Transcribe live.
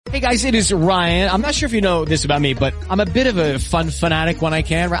Hey guys, it is Ryan. I'm not sure if you know this about me, but I'm a bit of a fun fanatic when I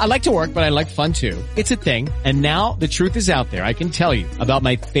can. I like to work, but I like fun too. It's a thing. And now the truth is out there. I can tell you about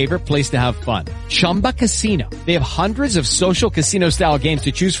my favorite place to have fun. Chumba Casino. They have hundreds of social casino style games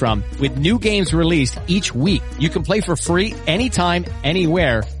to choose from with new games released each week. You can play for free anytime,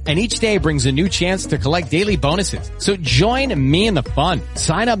 anywhere. And each day brings a new chance to collect daily bonuses. So join me in the fun.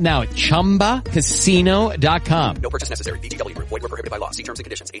 Sign up now at ChumbaCasino.com. No purchase necessary. VGW. Void where prohibited by law. See terms and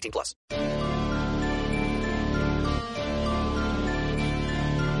conditions. 18+.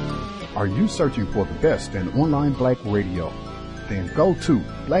 Are you searching for the best in online black radio? Then go to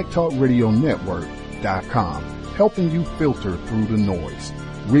blacktalkradionetwork.com, helping you filter through the noise.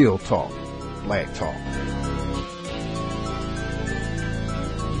 Real talk, black talk.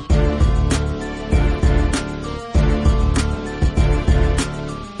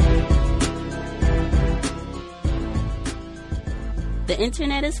 The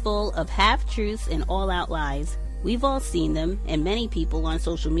internet is full of half-truths and all-out lies. We've all seen them, and many people on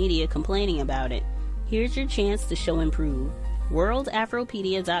social media complaining about it. Here's your chance to show and prove.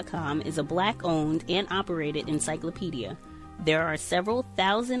 WorldAfropedia.com is a black-owned and operated encyclopedia. There are several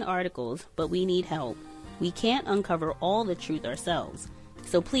thousand articles, but we need help. We can't uncover all the truth ourselves.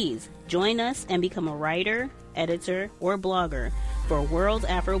 So please, join us and become a writer, editor, or blogger for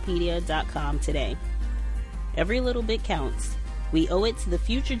WorldAfropedia.com today. Every little bit counts. We owe it to the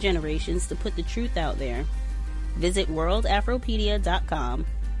future generations to put the truth out there. Visit WorldAfropedia.com,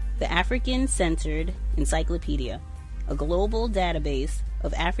 the African-centered encyclopedia, a global database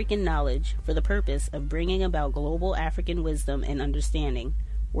of African knowledge for the purpose of bringing about global African wisdom and understanding.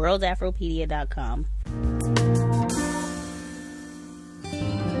 WorldAfropedia.com.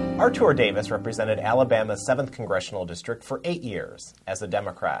 Artur Davis represented Alabama's 7th Congressional District for 8 years as a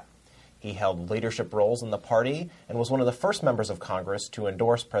Democrat. He held leadership roles in the party and was one of the first members of Congress to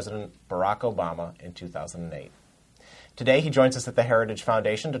endorse President Barack Obama in 2008. Today, he joins us at the Heritage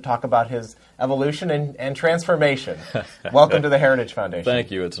Foundation to talk about his evolution and transformation. Welcome to the Heritage Foundation. Thank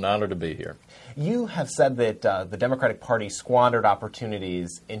you. It's an honor to be here. You have said that the Democratic Party squandered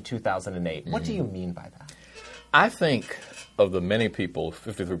opportunities in 2008. What do you mean by that? I think of the many people,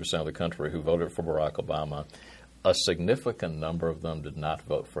 53% of the country, who voted for Barack Obama, a significant number of them did not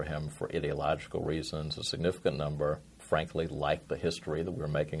vote for him for ideological reasons. A significant number, frankly, liked the history that we were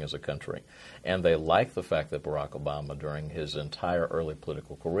making as a country. And they liked the fact that Barack Obama, during his entire early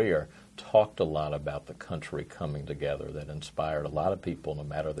political career, talked a lot about the country coming together that inspired a lot of people, no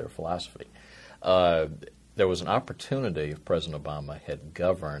matter their philosophy. There was an opportunity if President Obama had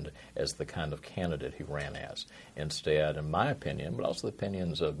governed as the kind of candidate he ran as. Instead, in my opinion, but also the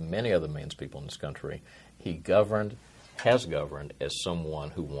opinions of many other means people in this country, he has governed as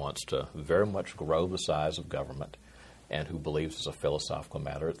someone who wants to very much grow the size of government and who believes as a philosophical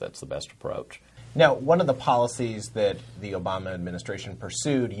matter that's the best approach. Now, one of the policies that the Obama administration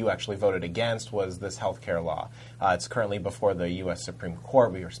pursued, you actually voted against, was this health care law. It's currently before the U.S. Supreme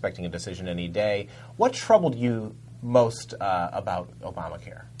Court. We are expecting a decision any day. What troubled you most about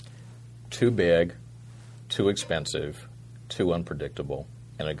Obamacare? Too big, too expensive, too unpredictable,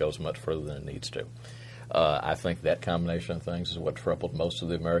 and it goes much further than it needs to. I think that combination of things is what troubled most of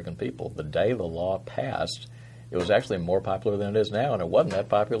the American people. The day the law passed, it was actually more popular than it is now, and it wasn't that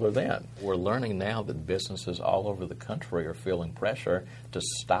popular then. We're learning now that businesses all over the country are feeling pressure to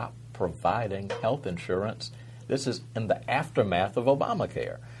stop providing health insurance. This is in the aftermath of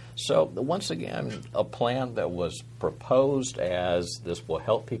Obamacare. So once again, a plan that was proposed as this will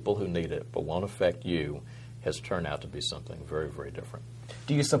help people who need it but won't affect you has turned out to be something very, very different.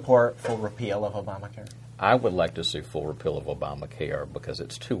 Do you support full repeal of Obamacare? I would like to see full repeal of Obamacare because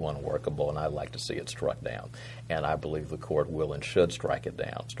it's too unworkable, and I'd like to see it struck down. And I believe the court will and should strike it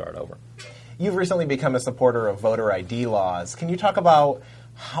down, start over. You've recently become a supporter of voter ID laws. Can you talk about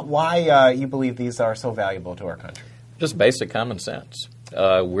why you believe these are so valuable to our country? Just basic common sense.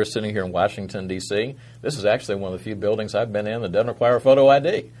 We're sitting here in Washington, D.C. This is actually one of the few buildings I've been in that doesn't require a photo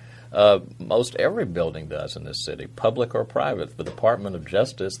ID. Most every building does in this city, public or private. The Department of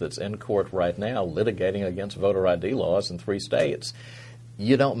Justice that's in court right now litigating against voter ID laws in 3 states.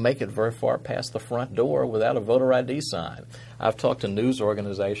 You don't make it very far past the front door without a voter ID sign. I've talked to news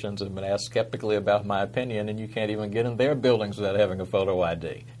organizations and been asked skeptically about my opinion, and you can't even get in their buildings without having a photo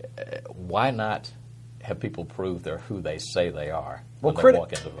ID. Why not have people prove they're who they say they are when they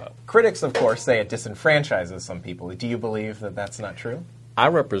walk in to vote? Critics, of course, say it disenfranchises some people. Do you believe that that's not true? I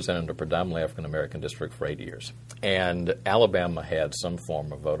represented a predominantly African-American district for 8 years, and Alabama had some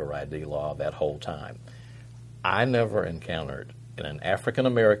form of voter ID law that whole time. I never encountered in an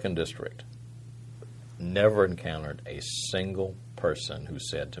African-American district never encountered a single person who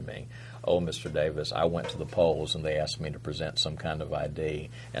said to me, "Oh, Mr. Davis, I went to the polls and they asked me to present some kind of ID,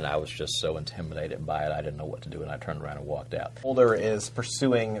 and I was just so intimidated by it, I didn't know what to do, and I turned around and walked out." Holder is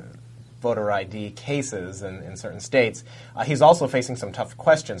pursuing voter ID cases in certain states. He's also facing some tough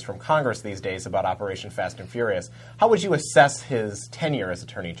questions from Congress these days about Operation Fast and Furious. How would you assess his tenure as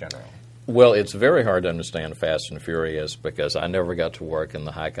Attorney General? Well, it's very hard to understand Fast and Furious because I never got to work in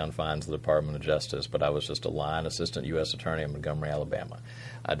the high confines of the Department of Justice, but I was just a line assistant U.S. attorney in Montgomery, Alabama.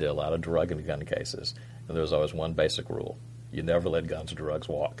 I did a lot of drug and gun cases, and there was always one basic rule. You never let guns or drugs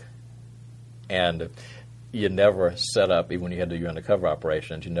walk. And you never set up, even when you had to do your undercover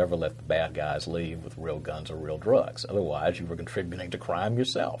operations, you never let the bad guys leave with real guns or real drugs. Otherwise, you were contributing to crime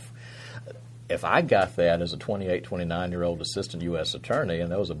yourself. If I got that as a 28, 29-year-old assistant U.S. attorney,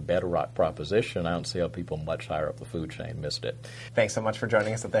 and that was a bedrock proposition, I don't see how people much higher up the food chain missed it. Thanks so much for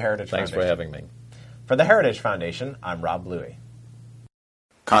joining us at the Heritage Foundation. Thanks for having me. For the Heritage Foundation, I'm Rob Bluey.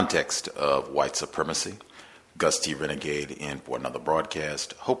 Context of white supremacy. Gus T. Renegade in for another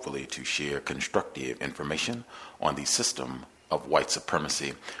broadcast, hopefully to share constructive information on the system of white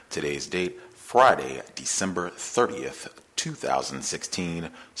supremacy. Today's date, Friday, December 30th, 2016.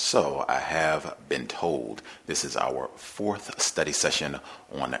 So I have been told this is our fourth study session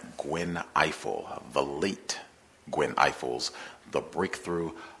on Gwen Ifill, the late Gwen Ifill's The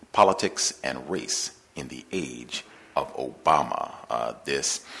Breakthrough, Politics and Race in the Age of Obama.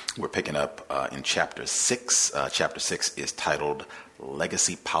 We're picking up in Chapter 6. Chapter 6 is titled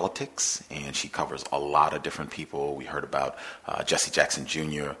Legacy Politics, and she covers a lot of different people. We heard about Jesse Jackson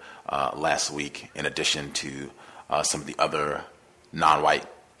Jr. Last week, in addition to some of the other non-white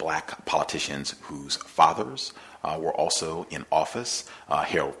black politicians whose fathers were also in office.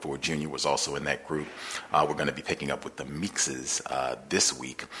 Harold Ford Jr. was also in that group. We're going to be picking up with the Meekses this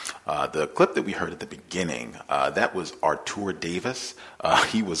week. The clip that we heard at the beginning, that was Artur Davis.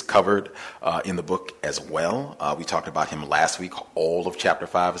 He was covered in the book as well. We talked about him last week. All of Chapter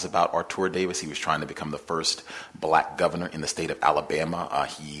 5 is about Artur Davis. He was trying to become the first black governor in the state of Alabama.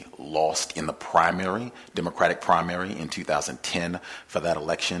 He lost in the primary, Democratic primary in 2010 for that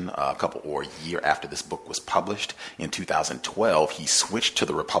election, a year after this book was published. In 2012, he switched to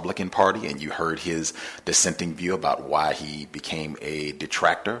the Republican Party, and you heard his dissenting view about why he became a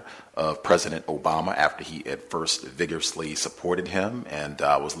detractor of President Obama after he at first vigorously supported him and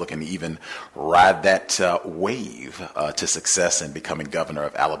was looking to even ride that wave to success in becoming governor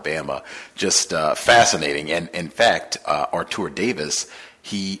of Alabama. Just fascinating. And in fact, Artur Davis,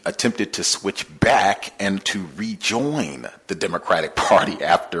 he attempted to switch back and to rejoin the Democratic Party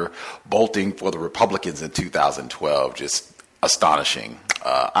after bolting for the Republicans in 2012. Just astonishing.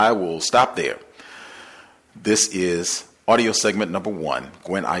 I will stop there. This is audio segment number 1,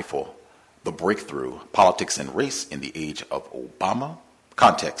 Gwen Ifill, The Breakthrough, Politics and Race in the Age of Obama,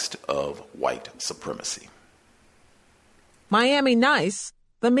 Context of White Supremacy. Miami Nice,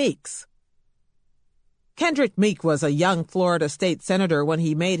 the Meeks. Kendrick Meek was a young Florida state senator when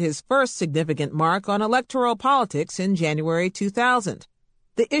he made his first significant mark on electoral politics in January 2000.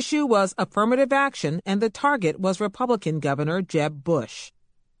 The issue was affirmative action, and the target was Republican Governor Jeb Bush.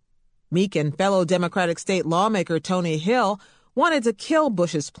 Meek and fellow Democratic state lawmaker Tony Hill wanted to kill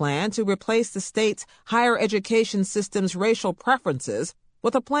Bush's plan to replace the state's higher education system's racial preferences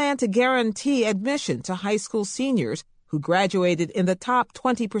with a plan to guarantee admission to high school seniors who graduated in the top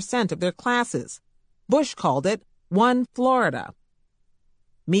 20% of their classes. Bush called it One Florida.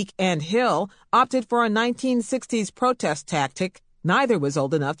 Meek and Hill opted for a 1960s protest tactic neither was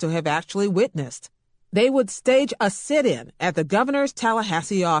old enough to have actually witnessed. They would stage a sit-in at the governor's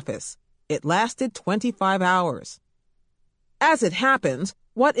Tallahassee office. It lasted 25 hours. As it happens,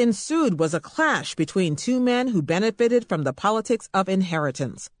 what ensued was a clash between two men who benefited from the politics of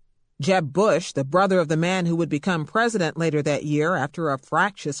inheritance. Jeb Bush, the brother of the man who would become president later that year after a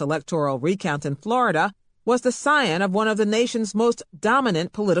fractious electoral recount in Florida, was the scion of one of the nation's most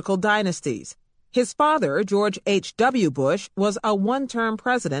dominant political dynasties. His father, George H.W. Bush, was a one-term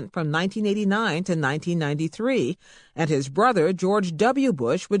president from 1989 to 1993, and his brother, George W.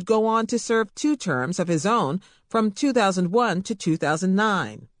 Bush, would go on to serve 2 terms of his own from 2001 to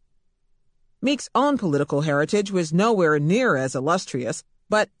 2009. Meek's own political heritage was nowhere near as illustrious,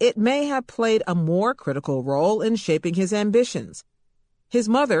 but it may have played a more critical role in shaping his ambitions. His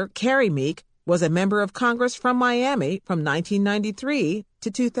mother, Carrie Meek, was a member of Congress from Miami from 1993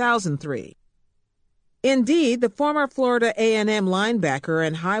 to 2003. Indeed, the former Florida A&M linebacker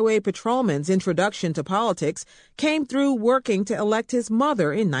and highway patrolman's introduction to politics came through working to elect his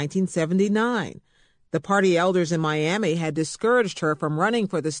mother in 1979. The party elders in Miami had discouraged her from running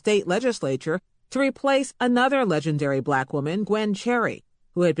for the state legislature to replace another legendary black woman, Gwen,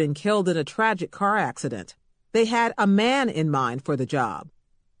 who had been killed in a tragic car accident. They had a man in mind for the job.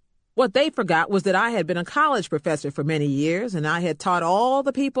 What they forgot was that I had been a college professor for many years, and I had taught all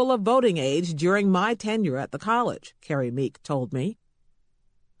the people of voting age during my tenure at the college, Carrie Meek told me.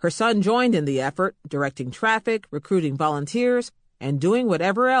 Her son joined in the effort, directing traffic, recruiting volunteers, and doing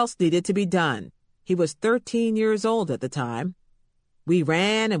whatever else needed to be done. He was 13 years old at the time. We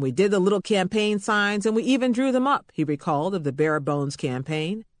ran and we did the little campaign signs, and we even drew them up, he recalled, of the Bare Bones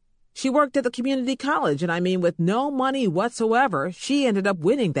campaign. She worked at the community college, and with no money whatsoever, she ended up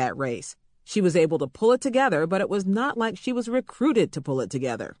winning that race. She was able to pull it together, but it was not like she was recruited to pull it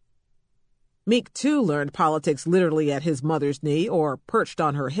together. Meek, too, learned politics literally at his mother's knee, or perched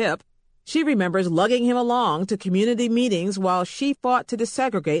on her hip. She remembers lugging him along to community meetings while she fought to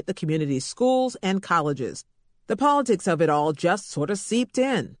desegregate the community's schools and colleges. The politics of it all just sort of seeped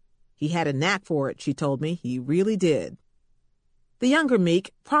in. He had a knack for it, she told me. He really did. The younger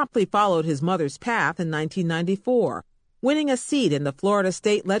Meek promptly followed his mother's path in 1994, winning a seat in the Florida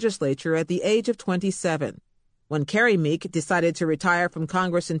state legislature at the age of 27. When Carrie Meek decided to retire from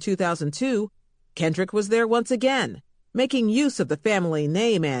Congress in 2002, Kendrick was there once again, making use of the family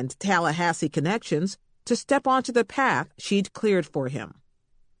name and Tallahassee connections to step onto the path she'd cleared for him.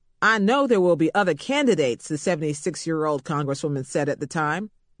 I know there will be other candidates, the 76-year-old Congresswoman said at the time,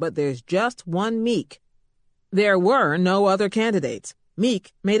 but there's just one Meek. There were no other candidates.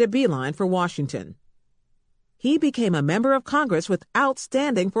 Meek made a beeline for Washington. He became a member of Congress without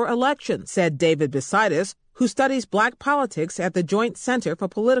standing for election, said David Besides, who studies black politics at the Joint Center for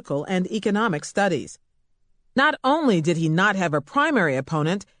Political and Economic Studies. Not only did he not have a primary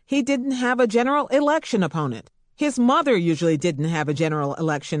opponent, he didn't have a general election opponent. His mother usually didn't have a general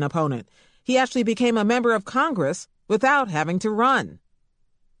election opponent. He actually became a member of Congress without having to run.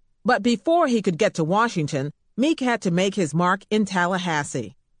 But before he could get to Washington, Meek had to make his mark in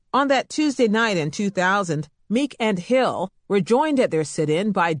Tallahassee. On that Tuesday night in 2000, Meek and Hill were joined at their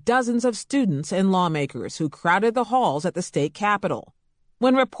sit-in by dozens of students and lawmakers who crowded the halls at the state capitol.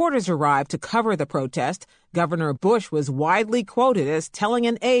 When reporters arrived to cover the protest, Governor Bush was widely quoted as telling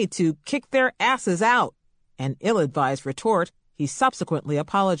an aide to kick their asses out, an ill-advised retort he subsequently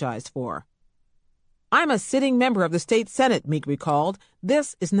apologized for. I'm a sitting member of the state Senate, Meek recalled.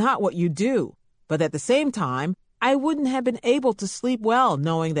 This is not what you do. But at the same time, I wouldn't have been able to sleep well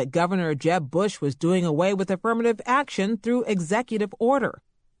knowing that Governor Jeb Bush was doing away with affirmative action through executive order.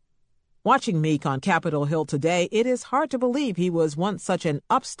 Watching Meek on Capitol Hill today, it is hard to believe he was once such an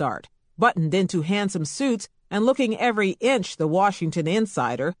upstart, buttoned into handsome suits and looking every inch the Washington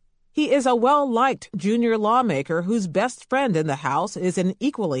insider. He is a well-liked junior lawmaker whose best friend in the House is an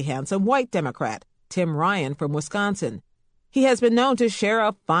equally handsome white Democrat, Tim Ryan from Wisconsin. He has been known to share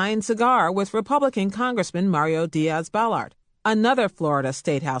a fine cigar with Republican Congressman Mario Diaz-Balart, another Florida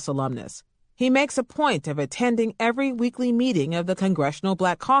State House alumnus. He makes a point of attending every weekly meeting of the Congressional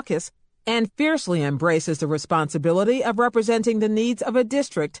Black Caucus and fiercely embraces the responsibility of representing the needs of a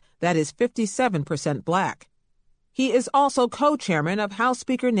district that is 57% black. He is also co-chairman of House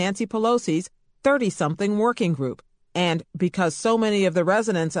Speaker Nancy Pelosi's 30-something working group, and because so many of the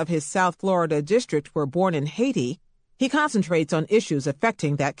residents of his South Florida district were born in Haiti, he concentrates on issues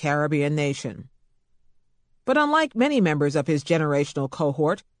affecting that Caribbean nation. But unlike many members of his generational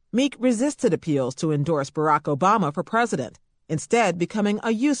cohort, Meek resisted appeals to endorse Barack Obama for president, instead becoming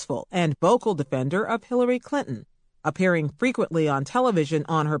a useful and vocal defender of Hillary Clinton, appearing frequently on television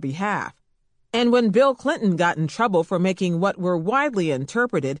on her behalf. And when Bill Clinton got in trouble for making what were widely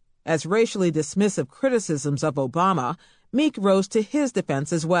interpreted as racially dismissive criticisms of Obama, Meek rose to his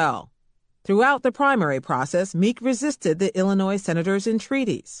defense as well. Throughout the primary process, Meek resisted the Illinois senators'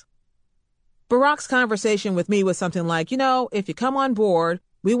 entreaties. Barack's conversation with me was something like, if you come on board,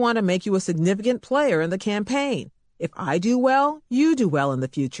 we want to make you a significant player in the campaign. If I do well, you do well in the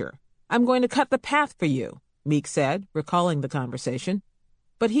future. I'm going to cut the path for you, Meek said, recalling the conversation.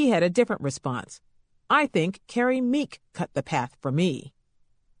 But he had a different response. I think Carrie Meek cut the path for me.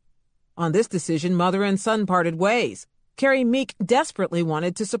 On this decision, mother and son parted ways. Carrie Meek desperately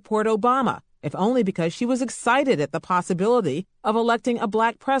wanted to support Obama, if only because she was excited at the possibility of electing a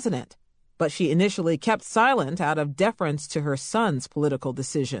black president. But she initially kept silent out of deference to her son's political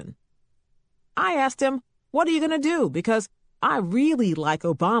decision. I asked him, what are you going to do? Because I really like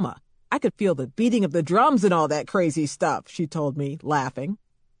Obama. I could feel the beating of the drums and all that crazy stuff, she told me, laughing.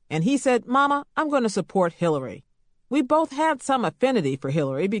 And he said, Mama, I'm going to support Hillary. We both had some affinity for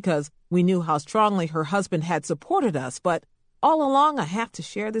Hillary because we knew how strongly her husband had supported us, but all along, I have to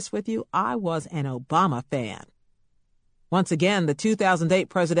share this with you, I was an Obama fan. Once again, the 2008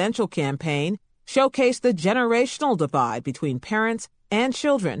 presidential campaign showcased the generational divide between parents and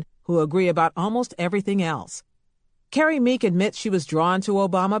children who agree about almost everything else. Carrie Meek admits she was drawn to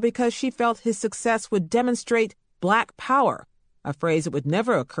Obama because she felt his success would demonstrate black power, a phrase it would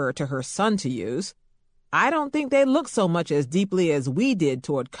never occur to her son to use. "I don't think they look so much as deeply as we did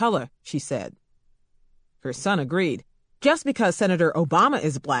toward color," she said. Her son agreed. Just because Senator Obama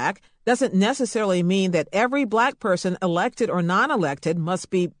is black doesn't necessarily mean that every black person, elected or non-elected, must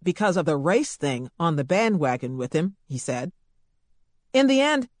be because of the race thing on the bandwagon with him, he said. In the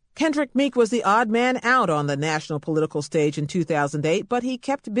end, Kendrick Meek was the odd man out on the national political stage in 2008, but he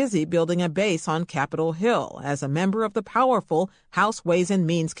kept busy building a base on Capitol Hill as a member of the powerful House Ways and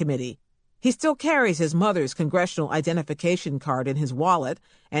Means Committee. He still carries his mother's congressional identification card in his wallet,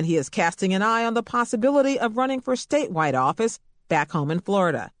 and he is casting an eye on the possibility of running for statewide office back home in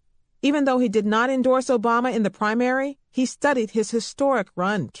Florida. Even though he did not endorse Obama in the primary, he studied his historic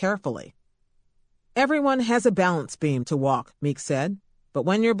run carefully. "Everyone has a balance beam to walk," Meek said. "But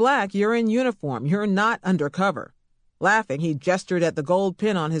when you're black, you're in uniform. You're not undercover." Laughing, he gestured at the gold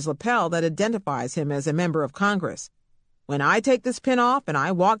pin on his lapel that identifies him as a member of Congress. "When I take this pin off and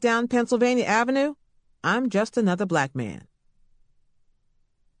I walk down Pennsylvania Avenue, I'm just another black man."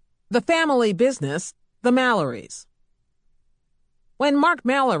 The family business, the Mallorys. When Mark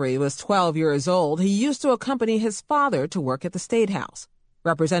Mallory was 12 years old, he used to accompany his father to work at the State House.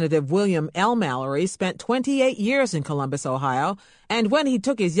 Representative William L. Mallory spent 28 years in Columbus, Ohio, and when he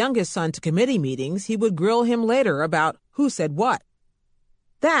took his youngest son to committee meetings, he would grill him later about who said what.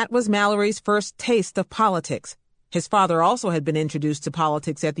 That was Mallory's first taste of politics. His father also had been introduced to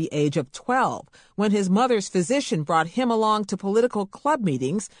politics at the age of 12, when his mother's physician brought him along to political club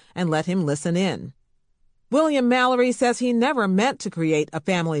meetings and let him listen in. William Mallory says he never meant to create a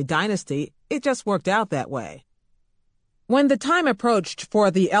family dynasty. It just worked out that way. When the time approached for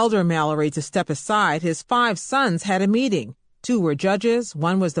the elder Mallory to step aside, his 5 sons had a meeting. 2 were judges,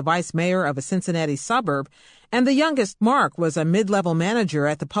 1 was the vice mayor of a Cincinnati suburb, and the youngest, Mark, was a mid-level manager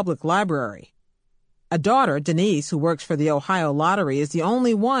at the public library. A daughter, Denise, who works for the Ohio Lottery, is the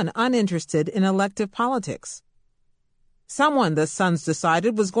only one uninterested in elective politics. Someone, the sons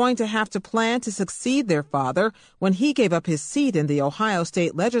decided, was going to have to plan to succeed their father when he gave up his seat in the Ohio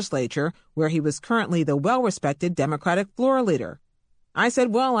State Legislature, where he was currently the well-respected Democratic floor leader. "I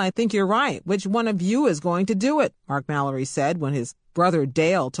said, well, I think you're right. Which one of you is going to do it?" Mark Mallory said when his brother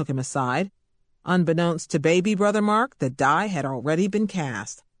Dale took him aside. Unbeknownst to baby brother Mark, the die had already been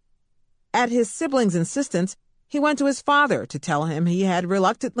cast. At his siblings' insistence, he went to his father to tell him he had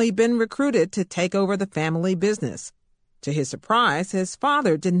reluctantly been recruited to take over the family business. To his surprise, his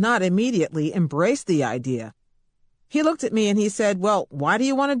father did not immediately embrace the idea. "He looked at me and he said, 'Well, why do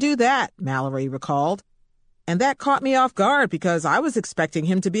you want to do that?'" Mallory recalled. "And that caught me off guard because I was expecting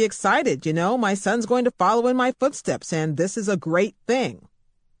him to be excited. You know, my son's going to follow in my footsteps, and this is a great thing."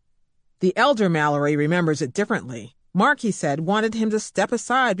 The elder Mallory remembers it differently. Mark, he said, wanted him to step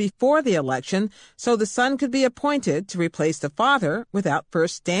aside before the election so the son could be appointed to replace the father without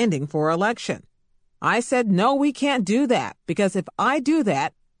first standing for election. "I said, no, we can't do that, because if I do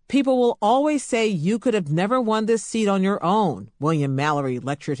that, people will always say you could have never won this seat on your own," William Mallory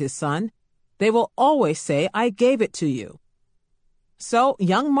lectured his son. "They will always say I gave it to you." So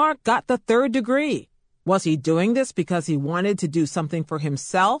young Mark got the 3rd degree. Was he doing this because he wanted to do something for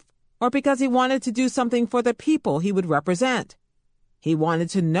himself or because he wanted to do something for the people he would represent? "He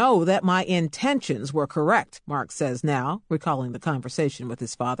wanted to know that my intentions were correct," Mark says now, recalling the conversation with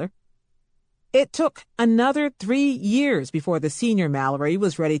his father. It took another 3 years before the senior Mallory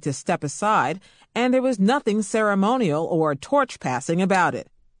was ready to step aside, and there was nothing ceremonial or torch-passing about it.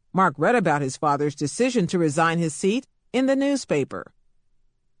 Mark read about his father's decision to resign his seat in the newspaper.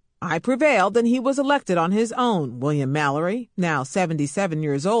 "I prevailed, and he was elected on his own," William Mallory, now 77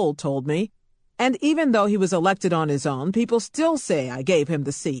 years old, told me. "And even though he was elected on his own, people still say I gave him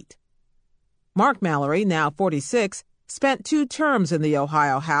the seat." Mark Mallory, now 46, spent 2 terms in the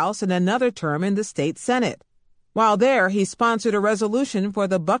Ohio House and another term in the state Senate. While there, he sponsored a resolution for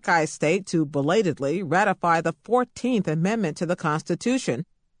the Buckeye State to belatedly ratify the 14th Amendment to the Constitution,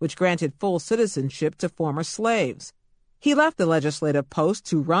 which granted full citizenship to former slaves. He left the legislative post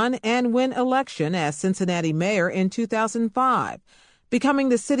to run and win election as Cincinnati mayor in 2005, becoming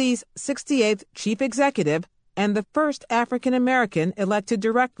the city's 68th chief executive and the first African-American elected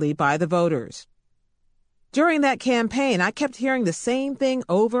directly by the voters. "During that campaign, I kept hearing the same thing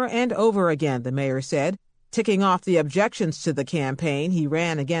over and over again," the mayor said, ticking off the objections to the campaign he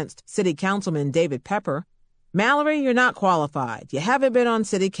ran against City Councilman David Pepper. "Mallory, you're not qualified. You haven't been on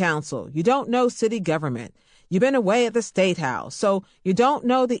city council. You don't know city government. You've been away at the State House, so you don't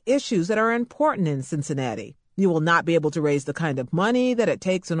know the issues that are important in Cincinnati. You will not be able to raise the kind of money that it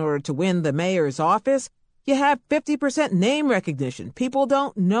takes in order to win the mayor's office. You have 50% name recognition. People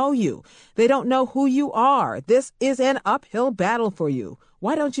don't know you. They don't know who you are. This is an uphill battle for you.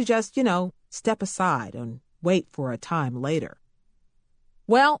 Why don't you just, step aside and wait for a time later?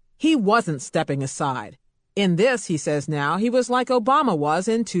 Well, he wasn't stepping aside. In this, he says now, he was like Obama was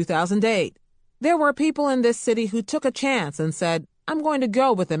in 2008. There were people in this city who took a chance and said, I'm going to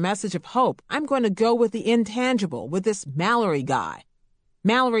go with a message of hope. I'm going to go with the intangible, with this Mallory guy.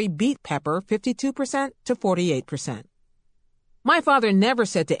 Mallory beat Pepper 52% to 48%. My father never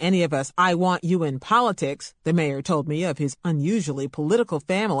said to any of us, I want you in politics, the mayor told me of his unusually political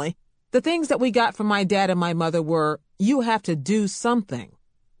family. The things that we got from my dad and my mother were, you have to do something.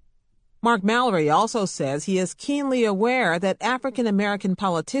 Mark Mallory also says he is keenly aware that African American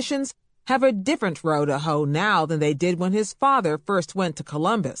politicians have a different row to hoe now than they did when his father first went to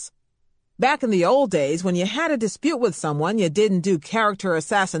Columbus. Back in the old days, when you had a dispute with someone, you didn't do character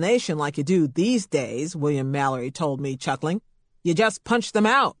assassination like you do these days, William Mallory told me, chuckling. You just punched them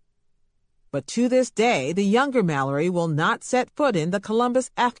out. But to this day, the younger Mallory will not set foot in the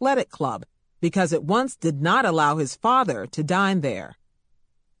Columbus Athletic Club because it once did not allow his father to dine there.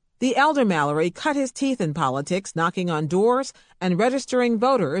 The elder Mallory cut his teeth in politics, knocking on doors and registering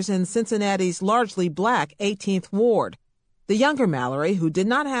voters in Cincinnati's largely black 18th Ward. The younger Mallory, who did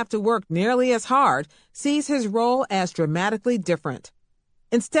not have to work nearly as hard, sees his role as dramatically different.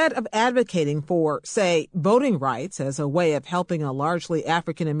 Instead of advocating for, say, voting rights as a way of helping a largely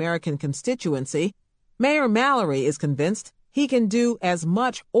African American constituency, Mayor Mallory is convinced he can do as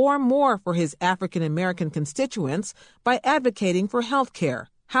much or more for his African American constituents by advocating for health care,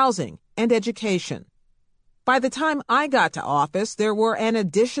 housing, and education. By the time I got to office, there were an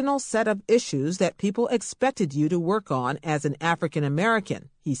additional set of issues that people expected you to work on as an African American,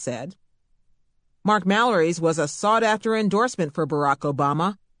 he said. Mark Mallory's was a sought-after endorsement for Barack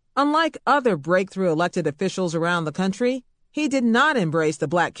Obama. Unlike other breakthrough elected officials around the country, he did not embrace the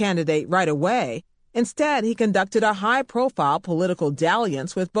black candidate right away. Instead, he conducted a high-profile political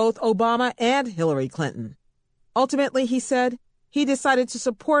dalliance with both Obama and Hillary Clinton. Ultimately, he said, he decided to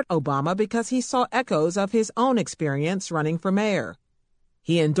support Obama because he saw echoes of his own experience running for mayor.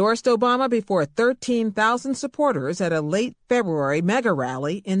 He endorsed Obama before 13,000 supporters at a late February mega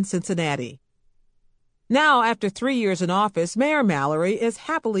rally in Cincinnati. Now, after 3 years in office, Mayor Mallory is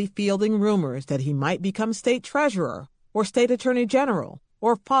happily fielding rumors that he might become state treasurer or state attorney general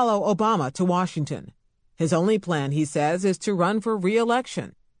or follow Obama to Washington. His only plan, he says, is to run for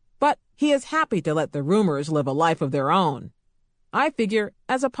re-election. But he is happy to let the rumors live a life of their own. I figure,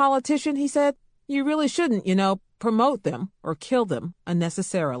 as a politician, he said, you really shouldn't, promote them or kill them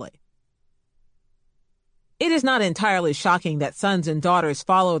unnecessarily. It is not entirely shocking that sons and daughters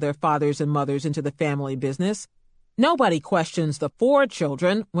follow their fathers and mothers into the family business. Nobody questions the Ford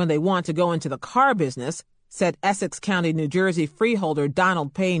children when they want to go into the car business, said Essex County, New Jersey freeholder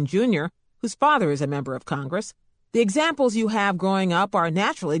Donald Payne, Jr., whose father is a member of Congress. The examples you have growing up are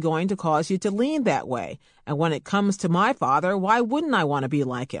naturally going to cause you to lean that way, and when it comes to my father, why wouldn't I want to be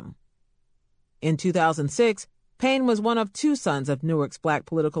like him? In 2006, Payne was one of 2 sons of Newark's black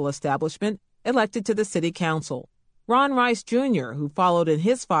political establishment elected to the city council. Ron Rice, Jr., who followed in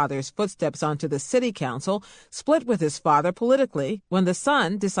his father's footsteps onto the city council, split with his father politically when the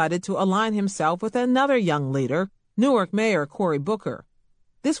son decided to align himself with another young leader, Newark Mayor Cory Booker.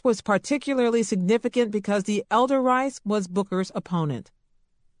 This was particularly significant because the elder Rice was Booker's opponent.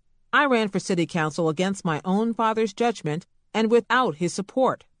 I ran for city council against my own father's judgment and without his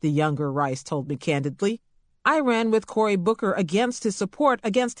support, the younger Rice told me candidly. I ran with Cory Booker against his support,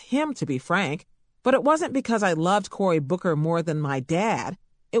 against him, to be frank. But it wasn't because I loved Cory Booker more than my dad.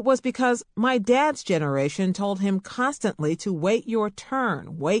 It was because my dad's generation told him constantly to wait your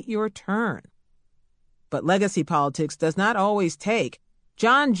turn, wait your turn. But legacy politics does not always take.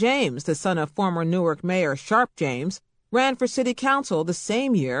 John James, the son of former Newark Mayor Sharp James, ran for city council the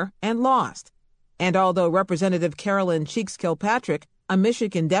same year and lost. And although Representative Carolyn Cheeks Kilpatrick, a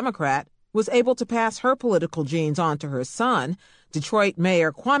Michigan Democrat, was able to pass her political genes on to her son, Detroit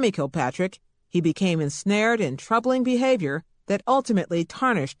Mayor Kwame Kilpatrick, he became ensnared in troubling behavior that ultimately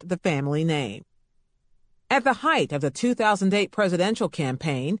tarnished the family name. At the height of the 2008 presidential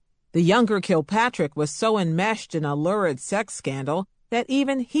campaign, the younger Kilpatrick was so enmeshed in a lurid sex scandal that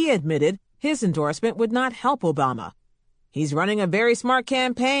even he admitted his endorsement would not help Obama. He's running a very smart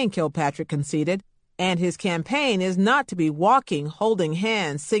campaign, Kilpatrick conceded, and his campaign is not to be walking, holding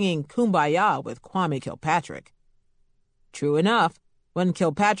hands, singing Kumbaya with Kwame Kilpatrick. True enough, When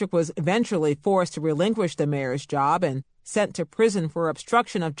Kilpatrick was eventually forced to relinquish the mayor's job and sent to prison for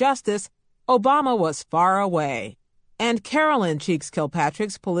obstruction of justice, Obama was far away, and Carolyn Cheeks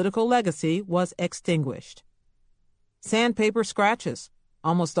Kilpatrick's political legacy was extinguished. Sandpaper scratches.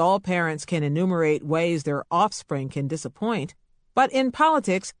 Almost all parents can enumerate ways their offspring can disappoint, but in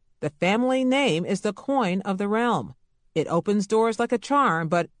politics, the family name is the coin of the realm. It opens doors like a charm,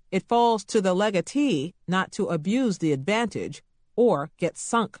 but it falls to the legatee not to abuse the advantage or get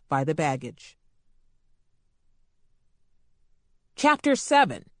sunk by the baggage. Chapter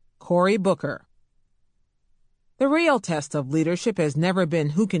 7. Cory Booker. The real test of leadership has never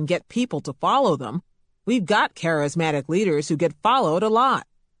been who can get people to follow them. We've got charismatic leaders who get followed a lot.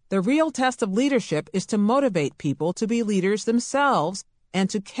 The real test of leadership is to motivate people to be leaders themselves and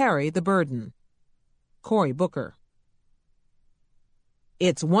to carry the burden. Cory Booker.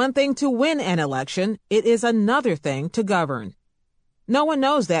 It's one thing to win an election, it is another thing to govern. No one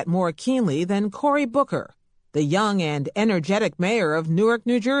knows that more keenly than Cory Booker, the young and energetic mayor of Newark,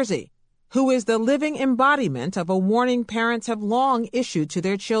 New Jersey, who is the living embodiment of a warning parents have long issued to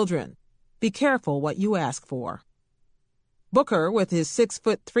their children. Be careful what you ask for. Booker, with his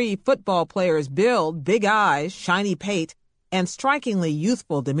 6'3" football player's build, big eyes, shiny pate, and strikingly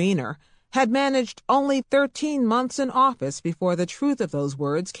youthful demeanor, had managed only 13 months in office before the truth of those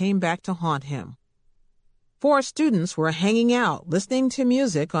words came back to haunt him. 4 students were hanging out, listening to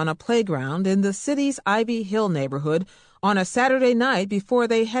music on a playground in the city's Ivy Hill neighborhood on a Saturday night before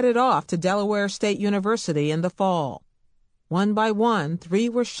they headed off to Delaware State University in the fall. One by one, 3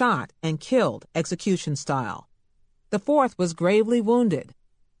 were shot and killed execution style. The 4th was gravely wounded.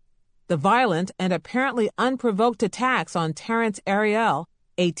 The violent and apparently unprovoked attacks on Terrence Ariel,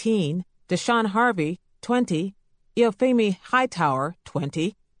 18, Deshaun Harvey, 20, Ifill Hightower,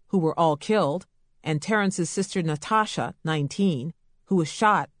 20, who were all killed, and Terrence's sister Natasha, 19, who was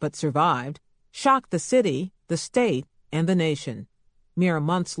shot but survived, shocked the city, the state, and the nation. Mere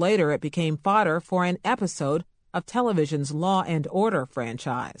months later, it became fodder for an episode of television's Law and Order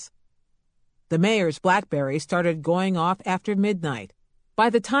franchise. The mayor's BlackBerry started going off after midnight. By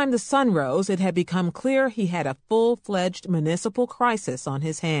the time the sun rose, it had become clear he had a full-fledged municipal crisis on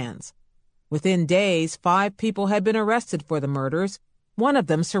his hands. Within days, 5 people had been arrested for the murders. One of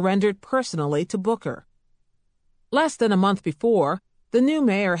them surrendered personally to Booker. Less than a month before, the new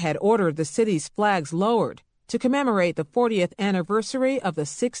mayor had ordered the city's flags lowered to commemorate the 40th anniversary of the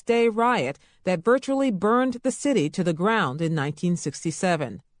 6-day riot that virtually burned the city to the ground in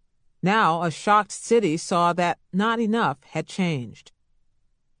 1967. Now, a shocked city saw that not enough had changed.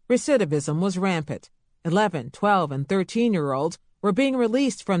 Recidivism was rampant. 11, 12, and 13-year-olds were being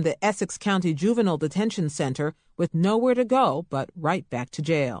released from the Essex County Juvenile Detention Center with nowhere to go but right back to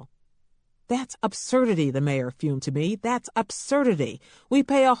jail. That's absurdity, the mayor fumed to me. That's absurdity. We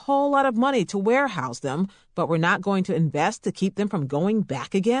pay a whole lot of money to warehouse them, but we're not going to invest to keep them from going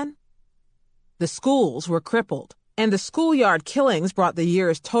back again? The schools were crippled, and the schoolyard killings brought the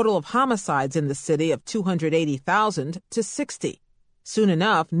year's total of homicides in the city of 280,000 to 60. Soon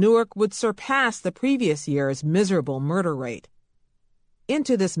enough, Newark would surpass the previous year's miserable murder rate.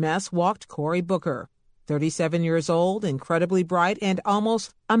 Into this mess walked Cory Booker, 37 years old, incredibly bright, and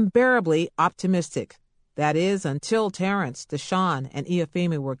almost unbearably optimistic. That is, until Terrence, Deshaun, and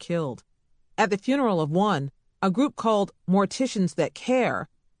Ifill were killed. At the funeral of one, a group called Morticians That Care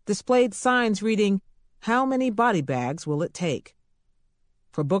displayed signs reading, "How many body bags will it take?"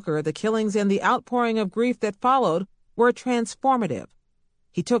 For Booker, the killings and the outpouring of grief that followed were transformative.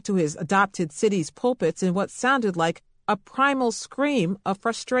 He took to his adopted city's pulpits in what sounded like a primal scream of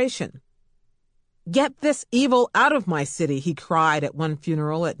frustration. "Get this evil out of my city," he cried at one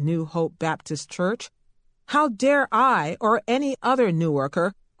funeral at New Hope Baptist Church. "How dare I or any other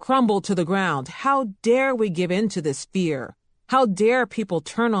Newarker crumble to the ground? How dare we give in to this fear? How dare people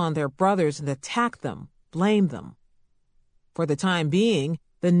turn on their brothers and attack them, blame them?" For the time being,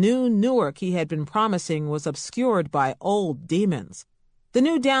 the new Newark he had been promising was obscured by old demons. The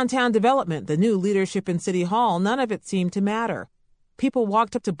new downtown development, the new leadership in City Hall, none of it seemed to matter. People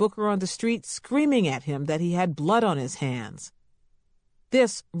walked up to Booker on the street screaming at him that he had blood on his hands.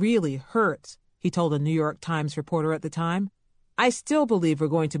 "This really hurts," he told a New York Times reporter at the time. "I still believe we're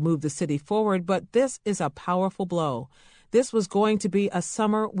going to move the city forward, but this is a powerful blow. This was going to be a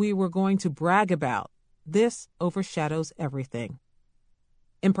summer we were going to brag about. This overshadows everything."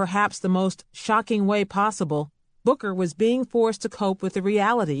 In perhaps the most shocking way possible, Booker was being forced to cope with the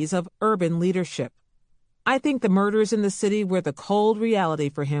realities of urban leadership. "I think the murders in the city were the cold reality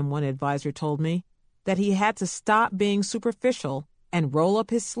for him," one advisor told me, that he had to stop being superficial and roll up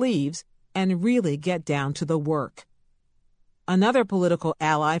his sleeves and really get down to the work. Another political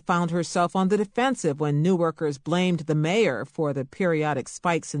ally found herself on the defensive when Newarkers blamed the mayor for the periodic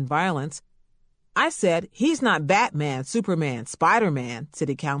spikes in violence. I said, "He's not Batman, Superman, Spider-Man,"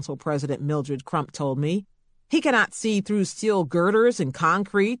 City Council President Mildred Crump told me. "He cannot see through steel girders and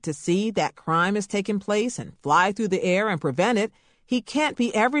concrete to see that crime has taken place and fly through the air and prevent it. He can't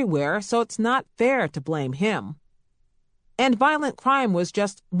be everywhere, so it's not fair to blame him." And violent crime was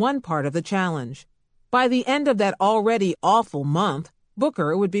just one part of the challenge. By the end of that already awful month,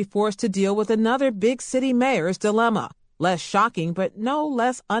 Booker would be forced to deal with another big city mayor's dilemma, less shocking but no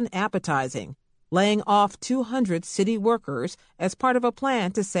less unappetizing, laying off 200 city workers as part of a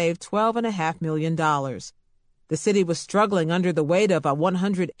plan to save $12.5 million. The city was struggling under the weight of a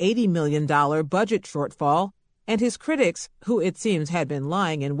 $180 million budget shortfall, and his critics, who it seems had been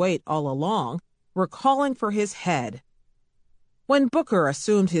lying in wait all along, were calling for his head. When Booker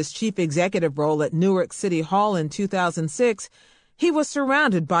assumed his chief executive role at Newark City Hall in 2006, he was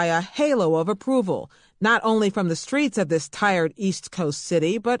surrounded by a halo of approval, not only from the streets of this tired East Coast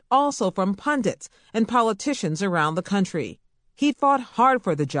city, but also from pundits and politicians around the country. He fought hard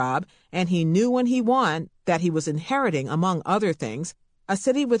for the job, and he knew when he won that he was inheriting, among other things, a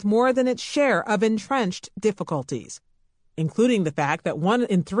city with more than its share of entrenched difficulties, including the fact that 1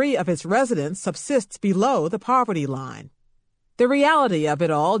 in 3 of its residents subsists below the poverty line. The reality of it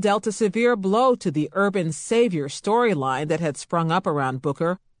all dealt a severe blow to the urban savior storyline that had sprung up around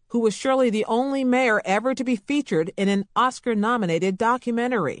Booker, who was surely the only mayor ever to be featured in an Oscar-nominated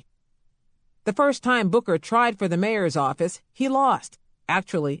documentary. The first time Booker tried for the mayor's office, he lost.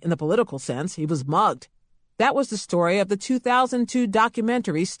 Actually, in the political sense, he was mugged. That was the story of the 2002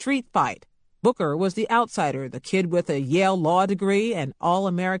 documentary Street Fight. Booker was the outsider, the kid with a Yale law degree and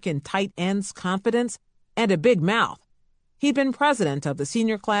all-American tight ends confidence and a big mouth. He'd been president of the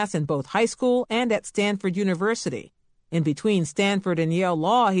senior class in both high school and at Stanford University. In between Stanford and Yale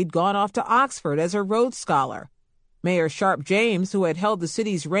Law, he'd gone off to Oxford as a Rhodes Scholar. Mayor Sharp James, who had held the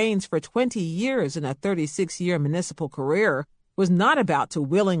city's reins for 20 years in a 36-year municipal career, was not about to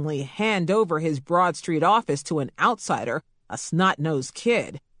willingly hand over his Broad Street office to an outsider, a snot-nosed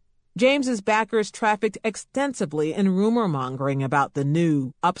kid. James's backers trafficked extensively in rumor-mongering about the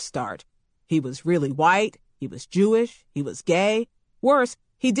new upstart. He was really white. He was Jewish, he was gay. Worse,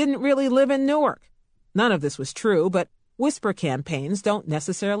 he didn't really live in Newark. None of this was true, but whisper campaigns don't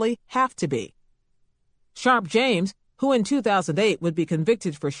necessarily have to be. Sharp James, who in 2008 would be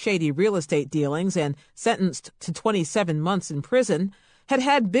convicted for shady real estate dealings and sentenced to 27 months in prison,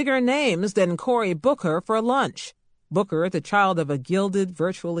 had bigger names than Cory Booker for lunch. Booker, the child of a gilded,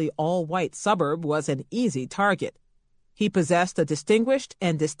 virtually all-white suburb, was an easy target. He possessed a distinguished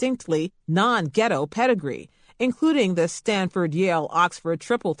and distinctly non-ghetto pedigree, including the Stanford-Yale-Oxford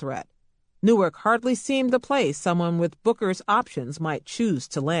triple threat. Newark hardly seemed the place someone with Booker's options might choose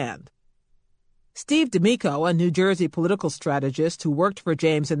to land. Steve D'Amico, a New Jersey political strategist who worked for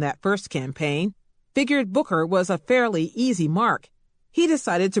James in that first campaign, figured Booker was a fairly easy mark. He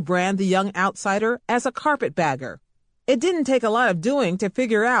decided to brand the young outsider as a carpetbagger. It didn't take a lot of doing to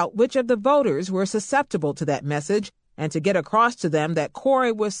figure out which of the voters were susceptible to that message, and to get across to them that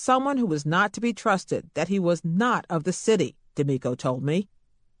Cory was someone who was not to be trusted, that he was not of the city, D'Amico told me.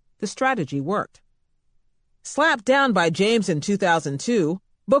 The strategy worked. Slapped down by James in 2002,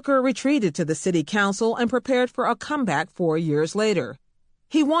 Booker retreated to the city council and prepared for a comeback 4 years later.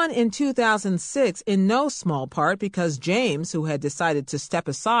 He won in 2006 in no small part because James, who had decided to step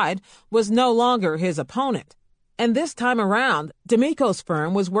aside, was no longer his opponent. And this time around, D'Amico's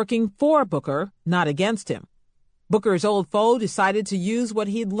firm was working for Booker, not against him. Booker's old foe decided to use what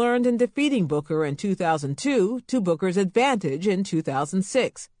he'd learned in defeating Booker in 2002 to Booker's advantage in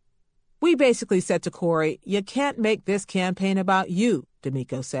 2006. "We basically said to Cory, 'You can't make this campaign about you,'"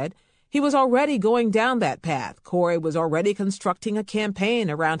 D'Amico said. He was already going down that path. Cory was already constructing a campaign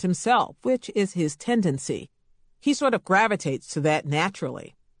around himself, which is his tendency. He sort of gravitates to that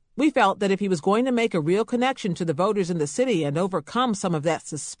naturally. We felt that if he was going to make a real connection to the voters in the city and overcome some of that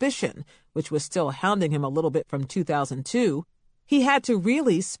suspicion, which was still hounding him a little bit from 2002, he had to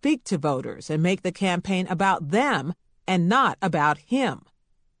really speak to voters and make the campaign about them and not about him.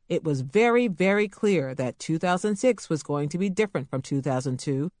 It was very, very clear that 2006 was going to be different from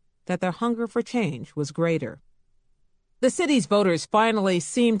 2002, that their hunger for change was greater. The city's voters finally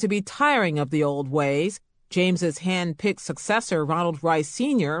seemed to be tiring of the old ways. James's hand-picked successor, Ronald Rice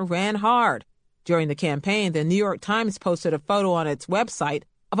Sr., ran hard. During the campaign, the New York Times posted a photo on its website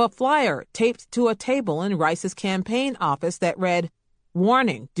of a flyer taped to a table in Rice's campaign office that read,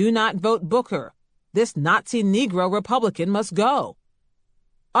 "Warning, do not vote Booker. This Nazi Negro Republican must go."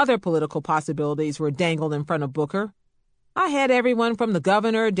 Other political possibilities were dangled in front of Booker. I had everyone from the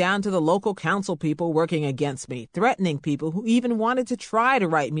governor down to the local council people working against me, threatening people who even wanted to try to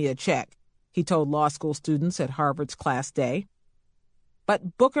write me a check, he told law school students at Harvard's class day.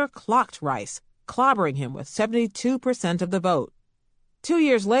 But Booker clocked Rice, clobbering him with 72% of the vote. 2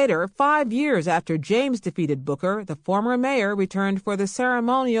 years later, 5 years after James defeated Booker, the former mayor returned for the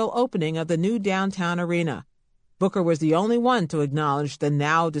ceremonial opening of the new downtown arena. Booker was the only one to acknowledge the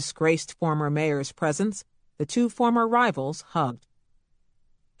now disgraced former mayor's presence. The two former rivals hugged.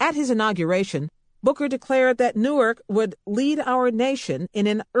 At his inauguration, Booker declared that Newark would lead our nation in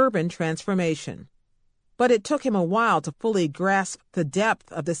an urban transformation. But it took him a while to fully grasp the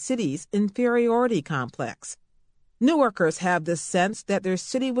depth of the city's inferiority complex. Newarkers have this sense that their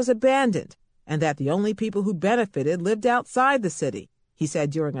city was abandoned and that the only people who benefited lived outside the city, he said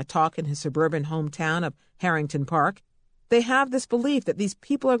during a talk in his suburban hometown of Harrington Park. They have this belief that these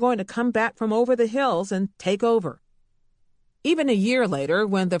people are going to come back from over the hills and take over. Even a year later,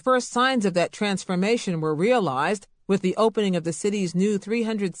 when the first signs of that transformation were realized with the opening of the city's new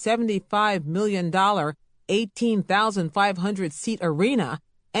 $375 million, 18,500-seat arena,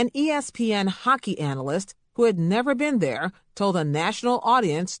 an ESPN hockey analyst who had never been there told a national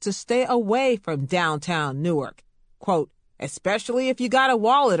audience to stay away from downtown Newark. Quote, especially if you got a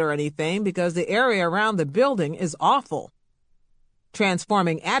wallet or anything, because the area around the building is awful.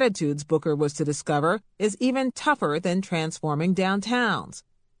 Transforming attitudes, Booker was to discover, is even tougher than transforming downtowns.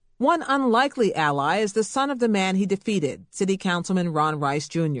 One unlikely ally is the son of the man he defeated, City Councilman Ron Rice,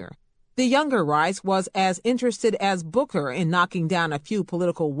 Jr. The younger Rice was as interested as Booker in knocking down a few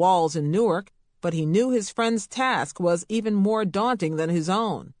political walls in Newark, but he knew his friend's task was even more daunting than his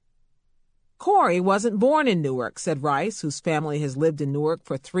own. Corey wasn't born in Newark, said Rice, whose family has lived in Newark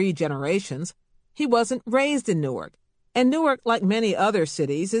for 3 generations. He wasn't raised in Newark. And Newark, like many other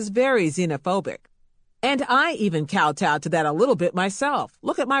cities, is very xenophobic. And I even kowtowed to that a little bit myself.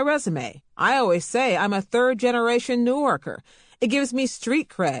 Look at my resume. I always say I'm a 3rd-generation Newarker. It gives me street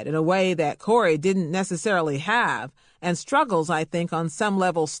cred in a way that Corey didn't necessarily have, and struggles, I think, on some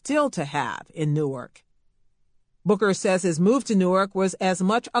level still to have in Newark. Booker says his move to Newark was as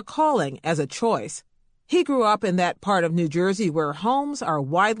much a calling as a choice. He grew up in that part of New Jersey where homes are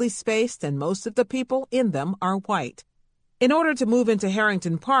widely spaced and most of the people in them are white. In order to move into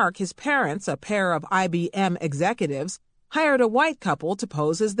Harrington Park, his parents, a pair of IBM executives, hired a white couple to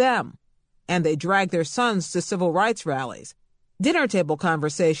pose as them. And they dragged their sons to civil rights rallies. Dinner table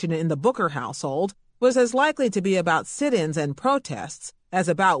conversation in the Booker household was as likely to be about sit-ins and protests as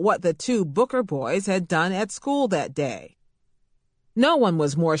about what the 2 Booker boys had done at school that day. No one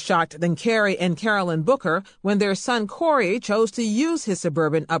was more shocked than Carrie and Carolyn Booker when their son Corey chose to use his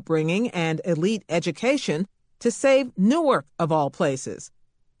suburban upbringing and elite education to save Newark, of all places.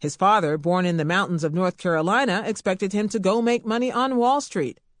 His father, born in the mountains of North Carolina, expected him to go make money on Wall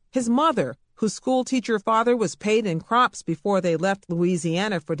Street. His mother, whose schoolteacher father was paid in crops before they left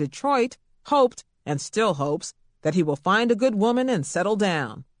Louisiana for Detroit, hoped, and still hopes, that he will find a good woman and settle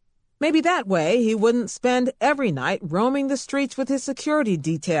down. Maybe that way he wouldn't spend every night roaming the streets with his security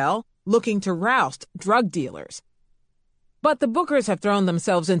detail, looking to roust drug dealers. But the Bookers have thrown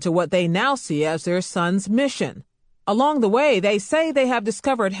themselves into what they now see as their son's mission. Along the way, they say they have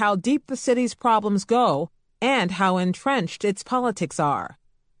discovered how deep the city's problems go and how entrenched its politics are.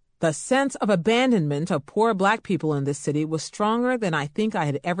 The sense of abandonment of poor black people in this city was stronger than I think I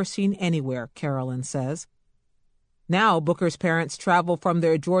had ever seen anywhere, Carolyn says. Now, Booker's parents travel from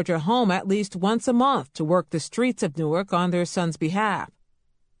their Georgia home at least once a month to work the streets of Newark on their son's behalf.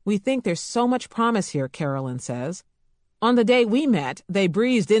 We think there's so much promise here, Carolyn says. On the day we met, they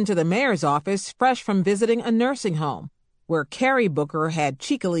breezed into the mayor's office fresh from visiting a nursing home, where Carrie Booker had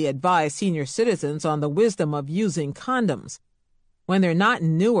cheekily advised senior citizens on the wisdom of using condoms. When they're not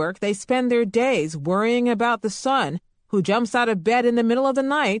in Newark, they spend their days worrying about the son who jumps out of bed in the middle of the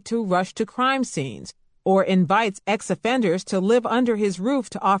night to rush to crime scenes, or invites ex-offenders to live under his roof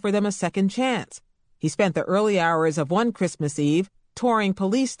to offer them a second chance. He spent the early hours of one Christmas Eve touring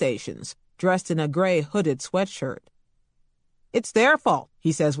police stations, dressed in a gray hooded sweatshirt. It's their fault,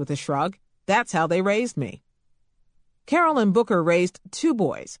 he says with a shrug. That's how they raised me. Carolyn Booker raised 2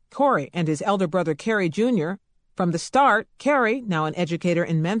 boys, Corey and his elder brother Kerry Jr. From the start, Kerry, now an educator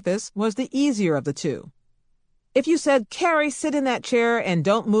in Memphis, was the easier of the 2. If you said, Kerry, sit in that chair and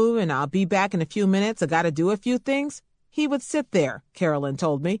don't move and I'll be back in a few minutes, I gotta do a few things, he would sit there, Carolyn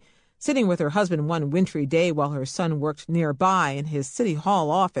told me, sitting with her husband one wintry day while her son worked nearby in his City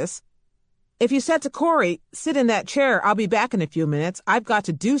Hall office. If you said to Corey, sit in that chair, I'll be back in a few minutes, I've got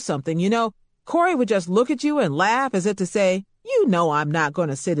to do something, Corey would just look at you and laugh as if to say, you know I'm not going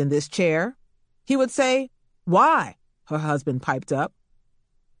to sit in this chair. He would say, why? her husband piped up.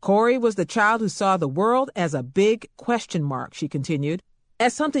 Corey was the child who saw the world as a big question mark, she continued,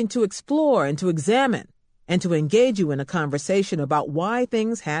 as something to explore and to examine, and to engage you in a conversation about why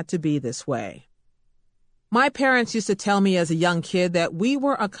things had to be this way. My parents used to tell me as a young kid that we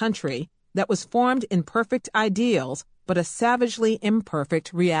were a country that was formed in perfect ideals, but a savagely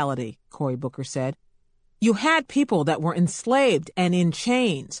imperfect reality, Cory Booker said. You had people that were enslaved and in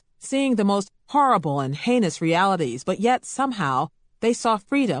chains, seeing the most horrible and heinous realities, but yet somehow they saw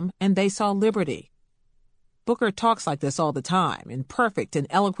freedom and they saw liberty. Booker talks like this all the time, in perfect and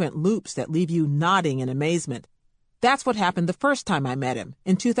eloquent loops that leave you nodding in amazement. That's what happened the first time I met him,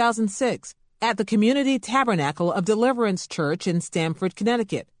 in 2006, at the Community Tabernacle of Deliverance Church in Stamford,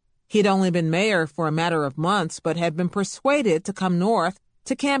 Connecticut. He'd only been mayor for a matter of months, but had been persuaded to come north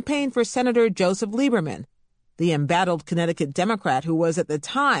to campaign for Senator Joseph Lieberman, the embattled Connecticut Democrat who was at the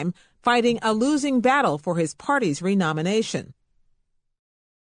time fighting a losing battle for his party's renomination.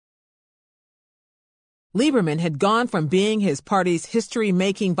 Lieberman had gone from being his party's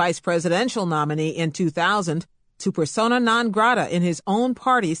history-making vice presidential nominee in 2000 to persona non grata in his own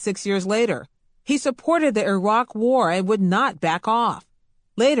party 6 years later. He supported the Iraq War and would not back off.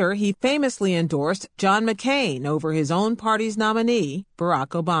 Later, he famously endorsed John McCain over his own party's nominee,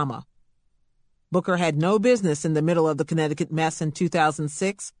 Barack Obama. Booker had no business in the middle of the Connecticut mess in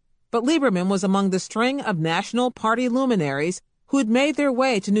 2006, but Lieberman was among the string of national party luminaries who had made their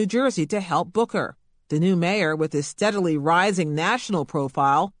way to New Jersey to help Booker. The new mayor, with his steadily rising national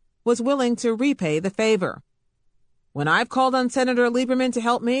profile, was willing to repay the favor. When I've called on Senator Lieberman to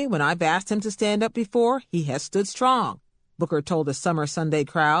help me, when I've asked him to stand up before, he has stood strong, Booker told a summer Sunday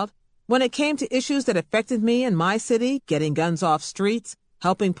crowd. When it came to issues that affected me in my city, getting guns off streets,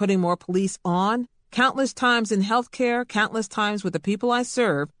 helping putting more police on, countless times in health care, countless times with the people I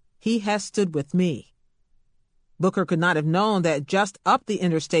serve, he has stood with me. Booker could not have known that just up the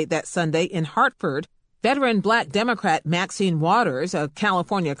interstate that Sunday in Hartford, veteran black Democrat Maxine Waters, a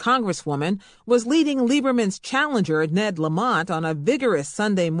California congresswoman, was leading Lieberman's challenger Ned Lamont on a vigorous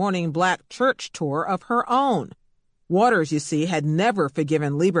Sunday morning black church tour of her own. Waters, you see, had never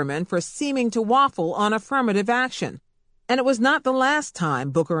forgiven Lieberman for seeming to waffle on affirmative action. And it was not the last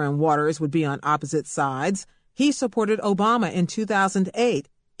time Booker and Waters would be on opposite sides. He supported Obama in 2008,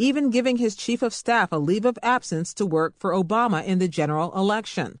 even giving his chief of staff a leave of absence to work for Obama in the general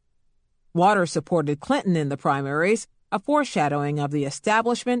election. Waters supported Clinton in the primaries, a foreshadowing of the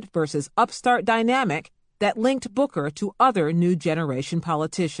establishment versus upstart dynamic that linked Booker to other new generation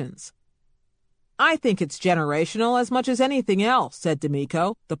politicians. I think it's generational as much as anything else, said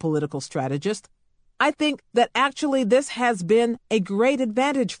D'Amico, the political strategist. I think that actually this has been a great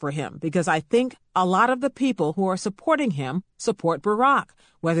advantage for him because I think a lot of the people who are supporting him support Barack,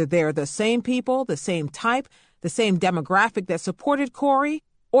 whether they're the same people, the same type, the same demographic that supported Corey,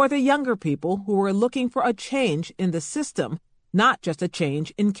 or the younger people who were looking for a change in the system, not just a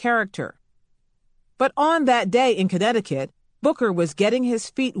change in character. But on that day in Connecticut, Booker was getting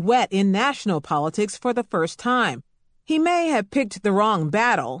his feet wet in national politics for the first time. He may have picked the wrong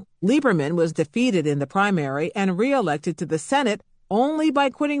battle. Lieberman was defeated in the primary and re-elected to the Senate only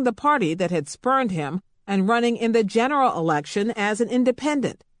by quitting the party that had spurned him and running in the general election as an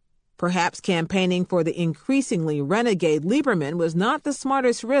independent. Perhaps campaigning for the increasingly renegade Lieberman was not the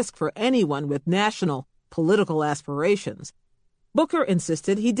smartest risk for anyone with national political aspirations. Booker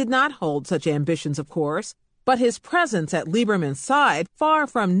insisted he did not hold such ambitions, of course, but his presence at Lieberman's side, far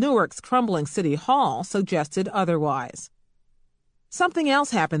from Newark's crumbling city hall, suggested otherwise. Something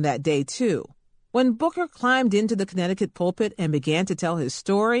else happened that day, too. When Booker climbed into the Connecticut pulpit and began to tell his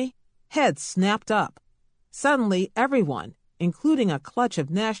story, heads snapped up. Suddenly, everyone, including a clutch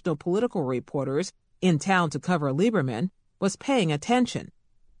of national political reporters in town to cover Lieberman, was paying attention.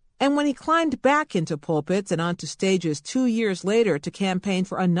 And when he climbed back into pulpits and onto stages 2 years later to campaign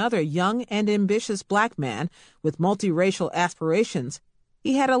for another young and ambitious black man with multiracial aspirations,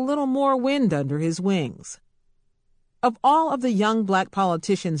 he had a little more wind under his wings. Of all of the young black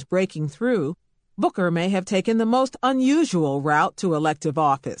politicians breaking through, Booker may have taken the most unusual route to elective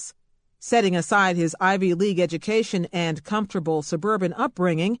office. Setting aside his Ivy League education and comfortable suburban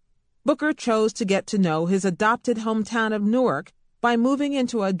upbringing, Booker chose to get to know his adopted hometown of Newark by moving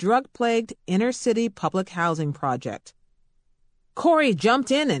into a drug-plagued inner-city public housing project. Corey jumped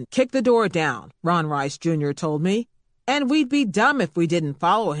in and kicked the door down, Ron Rice Jr. told me, and we'd be dumb if we didn't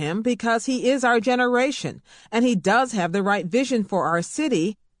follow him because he is our generation, and he does have the right vision for our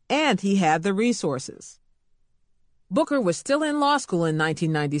city, and he had the resources. Booker was still in law school in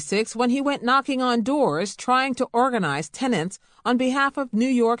 1996 when he went knocking on doors trying to organize tenants on behalf of New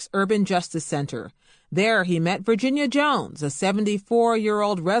York's Urban Justice Center. There he met Virginia Jones, a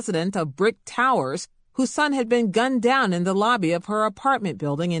 74-year-old resident of Brick Towers, whose son had been gunned down in the lobby of her apartment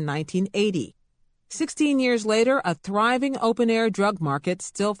building in 1980. 16 years later, a thriving open-air drug market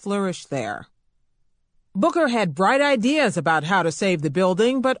still flourished there. Booker had bright ideas about how to save the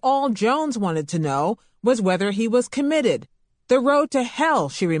building, but all Jones wanted to know was whether he was committed. The road to hell,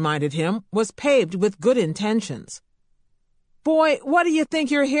 she reminded him, was paved with good intentions. "Boy, what do you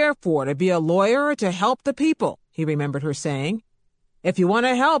think you're here for, to be a lawyer or to help the people?" he remembered her saying. "If you want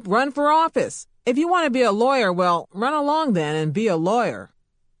to help, run for office. If you want to be a lawyer, well, run along then and be a lawyer."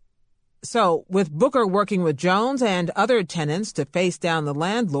 So, with Booker working with Jones and other tenants to face down the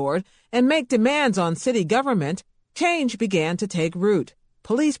landlord and make demands on city government, change began to take root.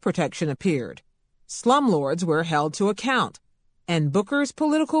 Police protection appeared. Slumlords were held to account. And Booker's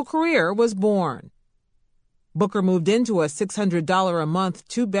political career was born. Booker moved into a $600 a month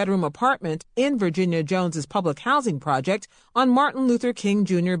two-bedroom apartment in Virginia Jones's public housing project on Martin Luther King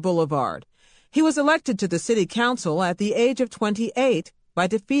Jr. Boulevard. He was elected to the city council at the age of 28 by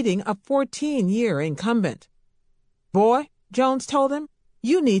defeating a 14-year incumbent. "Boy," Jones told him,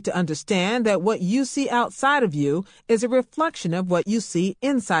 "you need to understand that what you see outside of you is a reflection of what you see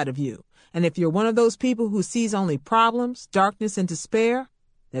inside of you. And if you're one of those people who sees only problems, darkness, and despair,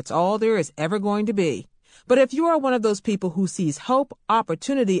 that's all there is ever going to be. But if you are one of those people who sees hope,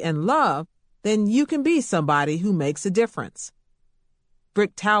 opportunity, and love, then you can be somebody who makes a difference."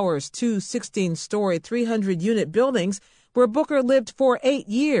 Brick Towers, two 16-story, 300-unit buildings where Booker lived for 8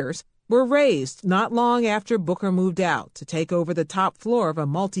 years, were razed not long after Booker moved out to take over the top floor of a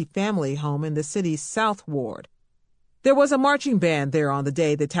multi-family home in the city's South Ward. There was a marching band there on the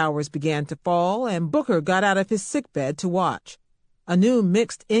day the towers began to fall, and Booker got out of his sickbed to watch. A new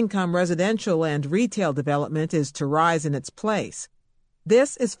mixed-income residential and retail development is to rise in its place.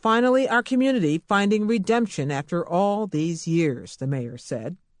 "This is finally our community finding redemption after all these years," the mayor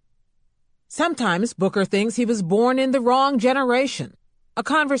said. Sometimes Booker thinks he was born in the wrong generation. A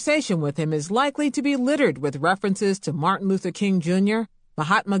conversation with him is likely to be littered with references to Martin Luther King Jr.,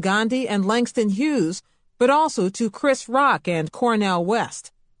 Mahatma Gandhi, and Langston Hughes, but also to Chris Rock and Cornel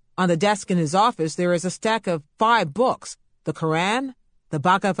West. On the desk in his office there is a stack of 5 books: the Quran, the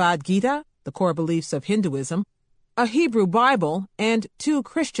Bhagavad Gita, the core beliefs of Hinduism, a Hebrew Bible, and 2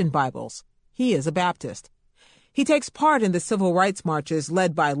 Christian Bibles. He is a Baptist. He takes part in the civil rights marches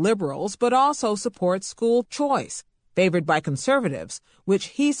led by liberals, but also supports school choice, favored by conservatives, which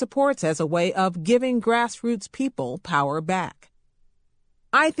he supports as a way of giving grassroots people power back.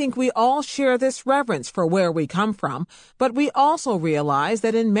 "I think we all share this reverence for where we come from, but we also realize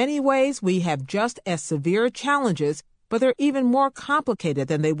that in many ways we have just as severe challenges, but they're even more complicated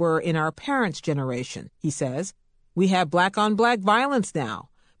than they were in our parents' generation," he says. "We have black-on-black violence now.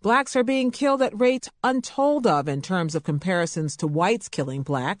 Blacks are being killed at rates untold of in terms of comparisons to whites killing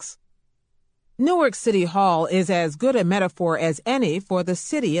blacks." Newark City Hall is as good a metaphor as any for the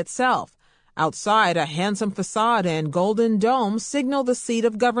city itself. Outside, a handsome facade and golden dome signal the seat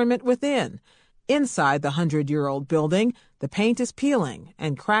of government within. Inside the 100-year-old building, the paint is peeling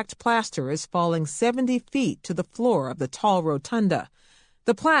and cracked plaster is falling 70 feet to the floor of the tall rotunda.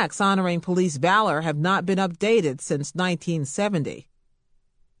 The plaques honoring police valor have not been updated since 1970.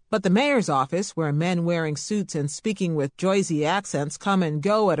 But the mayor's office, where men wearing suits and speaking with Jersey accents come and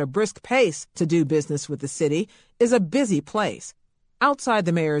go at a brisk pace to do business with the city, is a busy place. Outside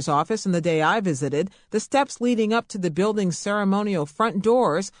the mayor's office on the day I visited, the steps leading up to the building's ceremonial front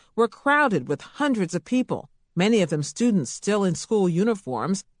doors were crowded with hundreds of people, many of them students still in school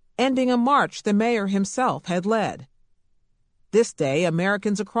uniforms, ending a march the mayor himself had led. This day,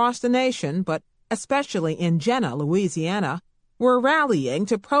 Americans across the nation, but especially in Jena, Louisiana, were rallying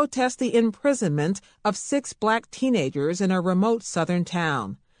to protest the imprisonment of 6 black teenagers in a remote southern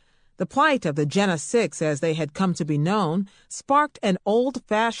town. The plight of the Jena Six, as they had come to be known, sparked an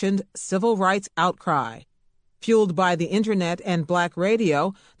old-fashioned civil rights outcry. Fueled by the internet and black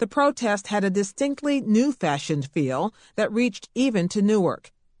radio, the protest had a distinctly new-fashioned feel that reached even to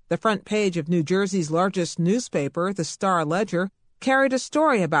Newark. The front page of New Jersey's largest newspaper, the Star-Ledger, carried a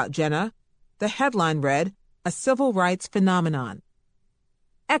story about Jena. The headline read, "A Civil Rights Phenomenon."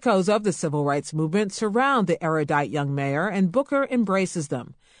 Echoes of the civil rights movement surround the erudite young mayor, and Booker embraces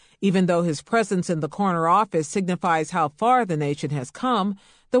them. Even though his presence in the corner office signifies how far the nation has come,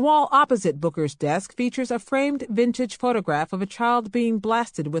 the wall opposite Booker's desk features a framed vintage photograph of a child being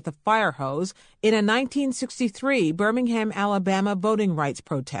blasted with a fire hose in a 1963 Birmingham, Alabama voting rights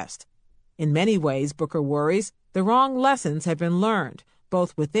protest. In many ways, Booker worries, the wrong lessons have been learned,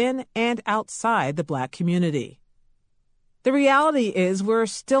 both within and outside the black community. The reality is we're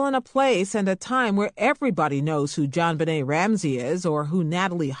still in a place and a time where everybody knows who JonBenet Ramsey is or who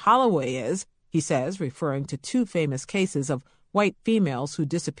Natalie Holloway is, he says, referring to 2 famous cases of white females who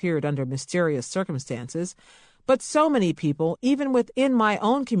disappeared under mysterious circumstances. But so many people, even within my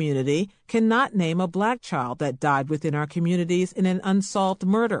own community, cannot name a black child that died within our communities in an unsolved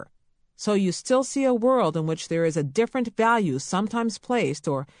murder. So you still see a world in which there is a different value sometimes placed,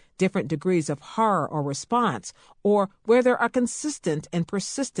 or different degrees of horror or response, or where there are consistent and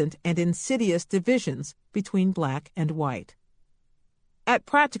persistent and insidious divisions between black and white. At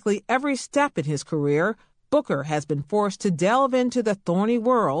practically every step in his career, Booker has been forced to delve into the thorny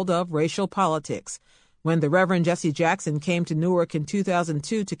world of racial politics. When the Reverend Jesse Jackson came to Newark in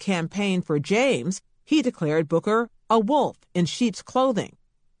 2002 to campaign for James, he declared Booker a wolf in sheep's clothing.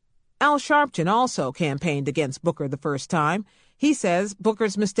 Al Sharpton also campaigned against Booker the first time. He says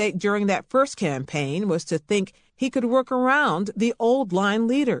Booker's mistake during that first campaign was to think he could work around the old line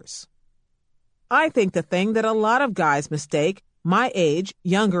leaders. I think the thing that a lot of guys mistake, my age,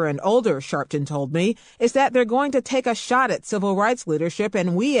 younger and older, Sharpton told me, is that they're going to take a shot at civil rights leadership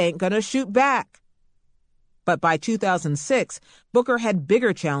and we ain't going to shoot back. But by 2006, Booker had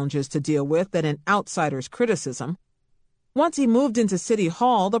bigger challenges to deal with than an outsider's criticism. Once he moved into City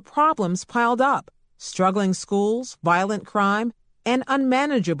Hall, the problems piled up: struggling schools, violent crime, and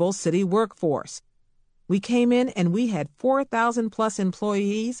unmanageable city workforce. We came in and we had 4,000-plus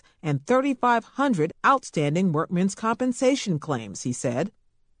employees and 3,500 outstanding workmen's compensation claims, he said.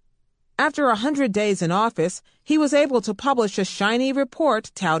 After 100 days in office, he was able to publish a shiny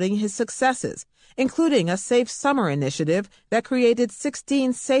report touting his successes, including a Safe Summer initiative that created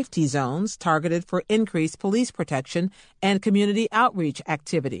 16 safety zones targeted for increased police protection and community outreach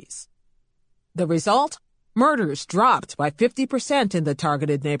activities. The result? Murders dropped by 50% in the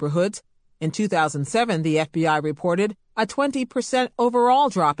targeted neighborhoods. In 2007, the FBI reported a 20% overall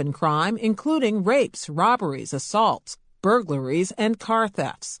drop in crime, including rapes, robberies, assaults, burglaries, and car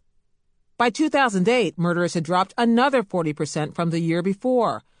thefts. By 2008, murders had dropped another 40% from the year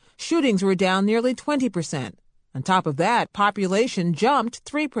before. Shootings were down nearly 20%. On top of that, population jumped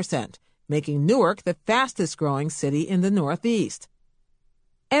 3%, making Newark the fastest-growing city in the Northeast.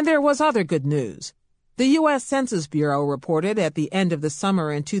 And there was other good news. The U.S. Census Bureau reported at the end of the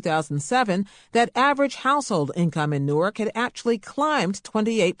summer in 2007 that average household income in Newark had actually climbed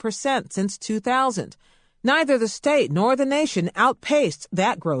 28% since 2000. Neither the state nor the nation outpaced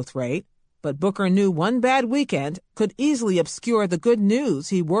that growth rate. But Booker knew one bad weekend could easily obscure the good news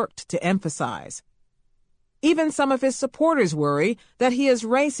he worked to emphasize. Even some of his supporters worry that he is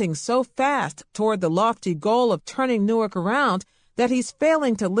racing so fast toward the lofty goal of turning Newark around that he's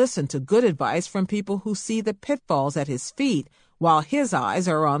failing to listen to good advice from people who see the pitfalls at his feet while his eyes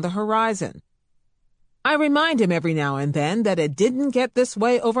are on the horizon. I remind him every now and then that it didn't get this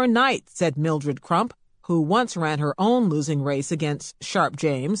way overnight, said Mildred Crump, who once ran her own losing race against Sharp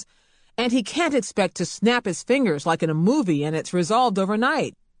James. And he can't expect to snap his fingers like in a movie and it's resolved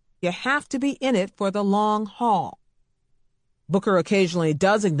overnight. You have to be in it for the long haul. Booker occasionally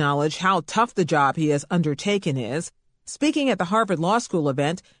does acknowledge how tough the job he has undertaken is. Speaking at the Harvard Law School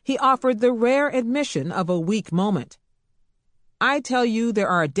event, he offered the rare admission of a weak moment. I tell you, there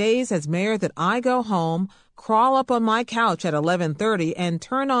are days as mayor that I go home, crawl up on my couch at 11:30 and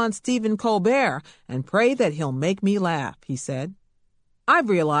turn on Stephen Colbert and pray that he'll make me laugh, he said. I've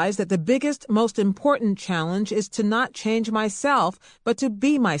realized that the biggest, most important challenge is to not change myself, but to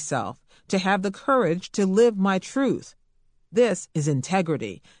be myself, to have the courage to live my truth. This is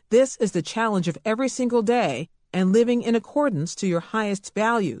integrity. This is the challenge of every single day, and living in accordance to your highest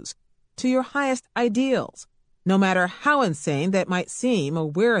values, to your highest ideals, no matter how insane that might seem or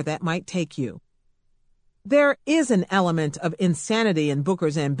where that might take you. There is an element of insanity in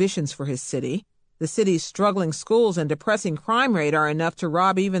Booker's ambitions for his city. The city's struggling schools and depressing crime rate are enough to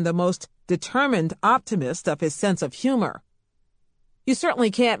rob even the most determined optimist of his sense of humor. You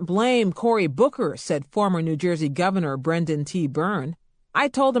certainly can't blame Cory Booker, said former New Jersey Governor Brendan T. Byrne. I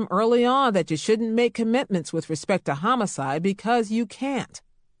told him early on that you shouldn't make commitments with respect to homicide because you can't.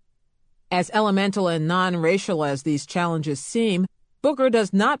 As elemental and non-racial as these challenges seem, Booker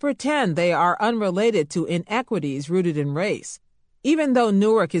does not pretend they are unrelated to inequities rooted in race. Even though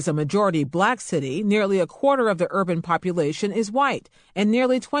Newark is a majority black city, nearly a quarter of the urban population is white, and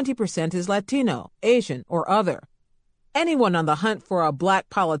nearly 20% is Latino, Asian, or other. Anyone on the hunt for a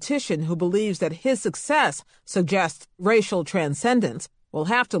black politician who believes that his success suggests racial transcendence will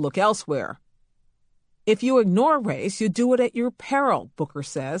have to look elsewhere. If you ignore race, you do it at your peril, Booker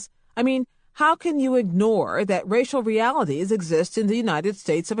says. I mean, how can you ignore that racial realities exist in the United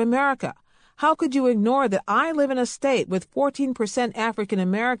States of America? How could you ignore that I live in a state with 14% African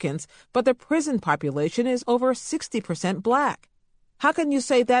Americans, but the prison population is over 60% black? How can you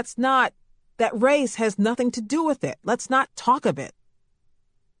say that race has nothing to do with it? Let's not talk of it.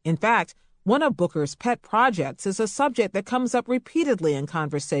 In fact, one of Booker's pet projects is a subject that comes up repeatedly in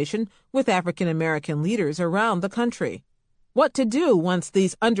conversation with African American leaders around the country. What to do once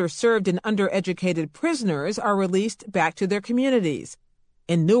these underserved and undereducated prisoners are released back to their communities.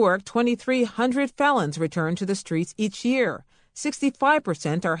 In Newark, 2,300 felons return to the streets each year.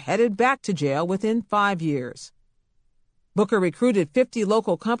 65% are headed back to jail within 5 years. Booker recruited 50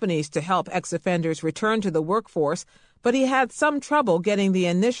 local companies to help ex-offenders return to the workforce, but he had some trouble getting the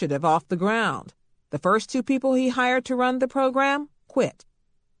initiative off the ground. The first 2 people he hired to run the program quit.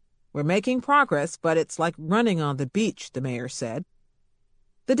 We're making progress, but it's like running on the beach, the mayor said.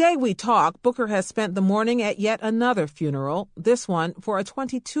 The day we talk, Booker has spent the morning at yet another funeral, this one for a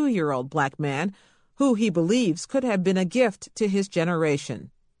 22-year-old black man who he believes could have been a gift to his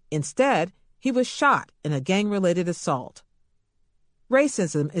generation. Instead, he was shot in a gang-related assault.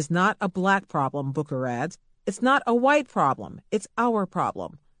 Racism is not a black problem, Booker adds. It's not a white problem. It's our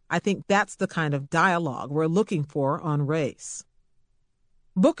problem. I think that's the kind of dialogue we're looking for on race.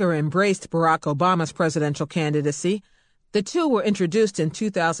 Booker embraced Barack Obama's presidential candidacy. The two were introduced in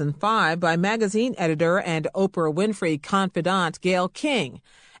 2005 by magazine editor and Oprah Winfrey confidant Gayle King,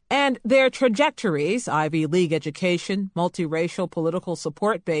 and their trajectories, Ivy League education, multiracial political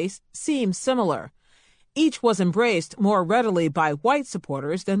support base, seem similar. Each was embraced more readily by white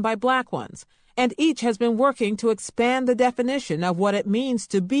supporters than by black ones, and each has been working to expand the definition of what it means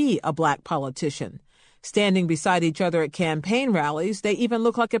to be a black politician. Standing beside each other at campaign rallies, they even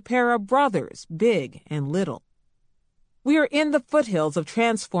look like a pair of brothers, big and little. We are in the foothills of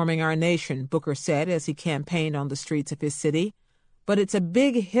transforming our nation, Booker said as he campaigned on the streets of his city. But it's a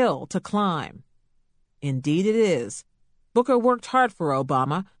big hill to climb. Indeed it is. Booker worked hard for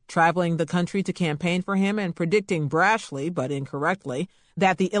Obama, traveling the country to campaign for him and predicting brashly, but incorrectly,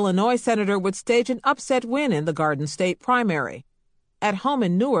 that the Illinois senator would stage an upset win in the Garden State primary. At home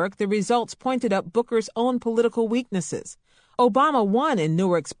in Newark, the results pointed up Booker's own political weaknesses. Obama won in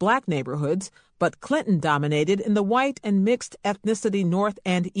Newark's black neighborhoods, but Clinton dominated in the white and mixed ethnicity North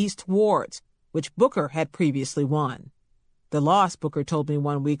and East wards, which Booker had previously won. The loss, Booker told me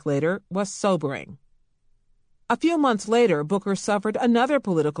 1 week later, was sobering. A few months later, Booker suffered another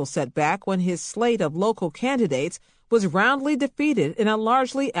political setback when his slate of local candidates was roundly defeated in a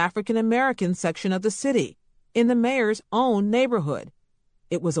largely African-American section of the city, in the mayor's own neighborhood.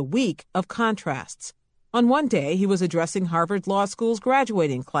 It was a week of contrasts. On one day, he was addressing Harvard Law School's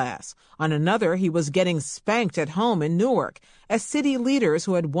graduating class. On another, he was getting spanked at home in Newark, as city leaders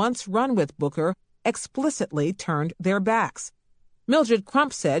who had once run with Booker explicitly turned their backs. Mildred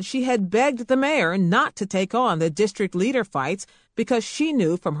Crump said she had begged the mayor not to take on the district leader fights because she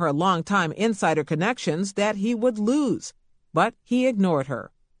knew from her longtime insider connections that he would lose. But he ignored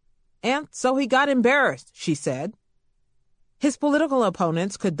her. And so he got embarrassed, she said. His political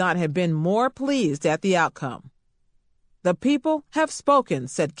opponents could not have been more pleased at the outcome. The people have spoken,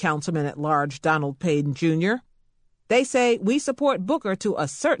 said Councilman-at-Large Donald Payne, Jr. They say we support Booker to a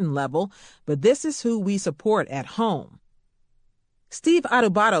certain level, but this is who we support at home. Steve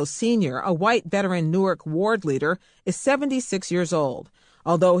Adubato Sr., a white veteran Newark ward leader, is 76 years old.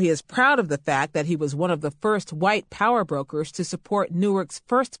 Although he is proud of the fact that he was one of the first white power brokers to support Newark's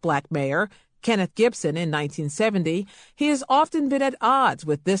first black mayor, Kenneth Gibson, in 1970, he has often been at odds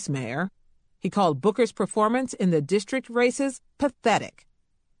with this mayor. He called Booker's performance in the district races pathetic.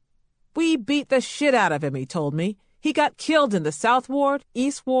 We beat the shit out of him, he told me. He got killed in the South Ward,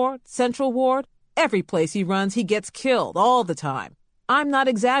 East Ward, Central Ward. Every place he runs, he gets killed all the time. I'm not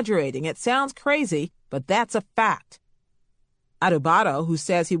exaggerating. It sounds crazy, but that's a fact. Adubato, who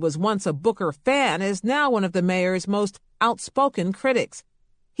says he was once a Booker fan, is now one of the mayor's most outspoken critics.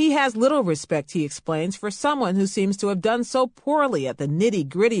 He has little respect, he explains, for someone who seems to have done so poorly at the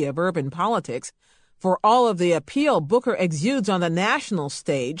nitty-gritty of urban politics. For all of the appeal Booker exudes on the national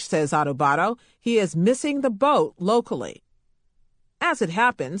stage, says Adubato, he is missing the boat locally. As it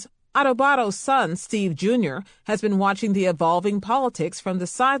happens, Adubato's son, Steve Jr., has been watching the evolving politics from the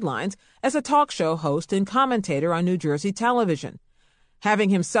sidelines as a talk show host and commentator on New Jersey television.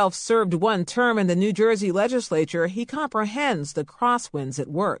 Having himself served one term in the New Jersey legislature, he comprehends the crosswinds at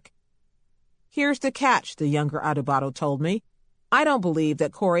work. Here's the catch, the younger Adubato told me. I don't believe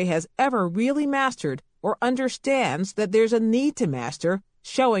that Corey has ever really mastered or understands that there's a need to master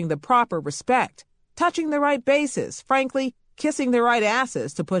showing the proper respect, touching the right bases, frankly, kissing the right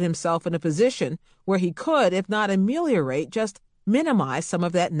asses to put himself in a position where he could, if not ameliorate, just minimize some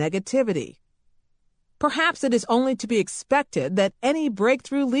of that negativity. Perhaps it is only to be expected that any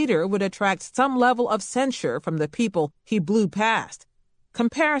breakthrough leader would attract some level of censure from the people he blew past.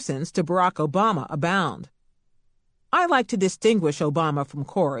 Comparisons to Barack Obama abound. "I like to distinguish Obama from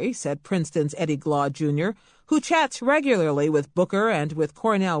Corey," said Princeton's Eddie Glaw, Jr., who chats regularly with Booker and with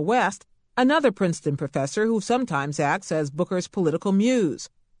Cornel West, another Princeton professor who sometimes acts as Booker's political muse.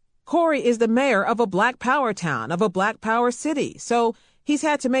 "Corey is the mayor of a black power town, of a black power city, so he's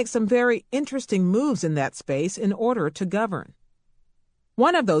had to make some very interesting moves in that space in order to govern."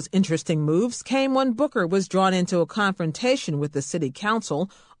 One of those interesting moves came when Booker was drawn into a confrontation with the city council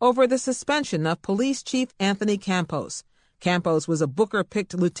over the suspension of Police Chief Anthony Campos. Campos was a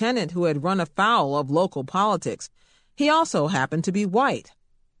Booker-picked lieutenant who had run afoul of local politics. He also happened to be white.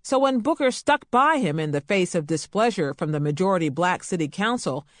 So when Booker stuck by him in the face of displeasure from the majority black city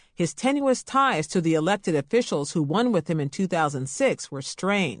council, his tenuous ties to the elected officials who won with him in 2006 were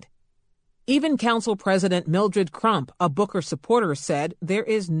strained. Even Council President Mildred Crump, a Booker supporter, said there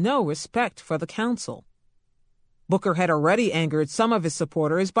is no respect for the council. Booker had already angered some of his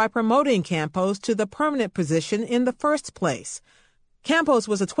supporters by promoting Campos to the permanent position in the first place. Campos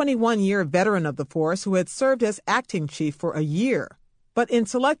was a 21-year veteran of the force who had served as acting chief for a year. But in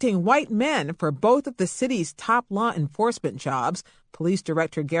selecting white men for both of the city's top law enforcement jobs, Police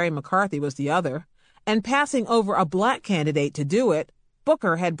Director Gary McCarthy was the other, and passing over a black candidate to do it,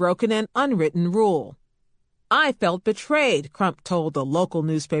 Booker had broken an unwritten rule. "I felt betrayed," Crump told the local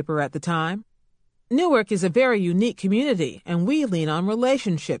newspaper at the time. "Newark is a very unique community, and we lean on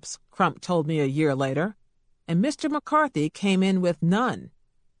relationships," Crump told me a year later. And Mr. McCarthy came in with none.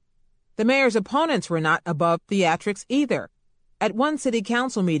 The mayor's opponents were not above theatrics either. At one city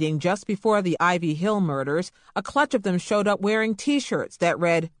council meeting just before the Ifill murders, a clutch of them showed up wearing T-shirts that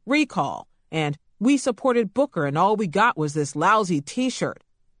read, "Recall," and "We supported Booker and all we got was this lousy T-shirt."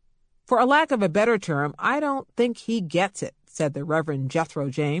 For a lack of a better term, I don't think he gets it, said the Reverend Jethro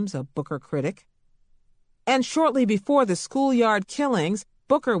James, a Booker critic. And shortly before the schoolyard killings,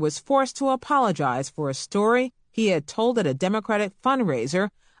 Booker was forced to apologize for a story he had told at a Democratic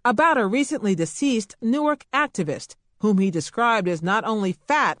fundraiser about a recently deceased Newark activist whom he described as not only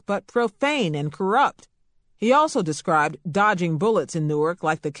fat but profane and corrupt. He also described dodging bullets in Newark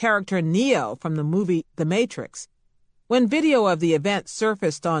like the character Neo from the movie The Matrix. When video of the event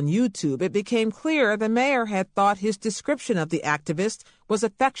surfaced on YouTube, it became clear the mayor had thought his description of the activist was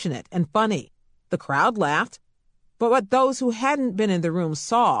affectionate and funny. The crowd laughed, but what those who hadn't been in the room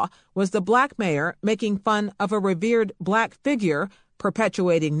saw was the black mayor making fun of a revered black figure,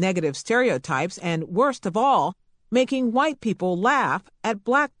 perpetuating negative stereotypes, and, worst of all, making white people laugh at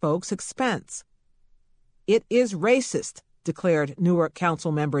black folks' expense. "It is racist," declared Newark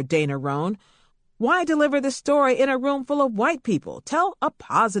Council member Dana Roan. "Why deliver the story in a room full of white people? Tell a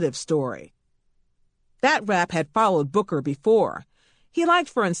positive story." That rap had followed Booker before. He liked,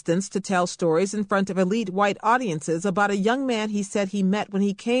 for instance, to tell stories in front of elite white audiences about a young man he said he met when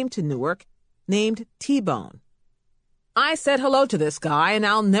he came to Newark, named T-Bone. "I said hello to this guy, and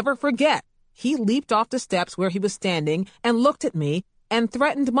I'll never forget. He leaped off the steps where he was standing and looked at me and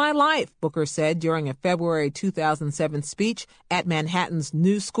threatened my life," Booker said during a February 2007 speech at Manhattan's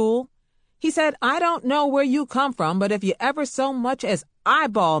New School. He said, "I don't know where you come from, but if you ever so much as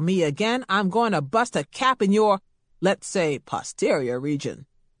eyeball me again, I'm going to bust a cap in your, let's say, posterior region."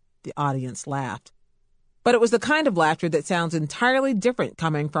 The audience laughed. But it was the kind of laughter that sounds entirely different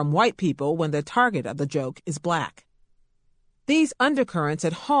coming from white people when the target of the joke is black. These undercurrents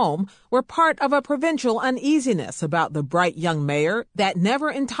at home were part of a provincial uneasiness about the bright young mayor that never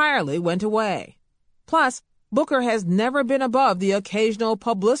entirely went away. Plus, Booker has never been above the occasional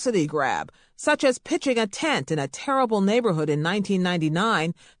publicity grab, such as pitching a tent in a terrible neighborhood in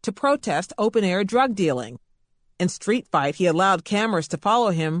 1999 to protest open-air drug dealing. In Street Fight, he allowed cameras to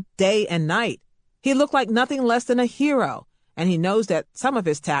follow him day and night. He looked like nothing less than a hero, and he knows that some of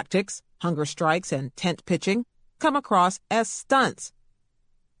his tactics, hunger strikes and tent pitching, come across as stunts.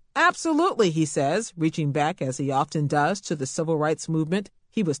 "Absolutely," he says, reaching back as he often does to the civil rights movement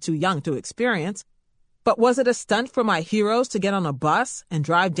he was too young to experience. "But was it a stunt for my heroes to get on a bus and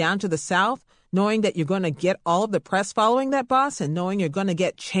drive down to the South, knowing that you're going to get all of the press following that bus and knowing you're going to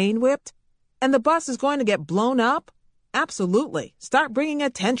get chain-whipped? And the bus is going to get blown up? Absolutely. Start bringing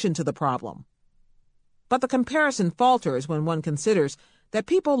attention to the problem." But the comparison falters when one considers that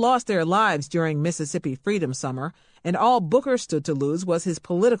people lost their lives during Mississippi Freedom Summer, and all Booker stood to lose was his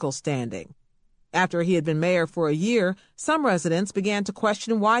political standing. After he had been mayor for a year, some residents began to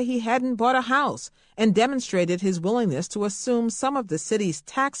question why he hadn't bought a house and demonstrated his willingness to assume some of the city's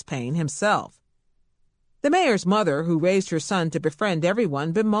tax pain himself. The mayor's mother, who raised her son to befriend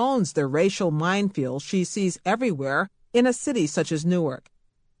everyone, bemoans the racial minefield she sees everywhere in a city such as Newark.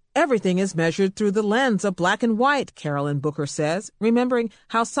 Everything is measured through the lens of black and white, Carolyn Booker says, remembering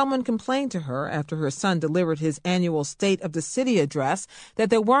how someone complained to her after her son delivered his annual State of the City address that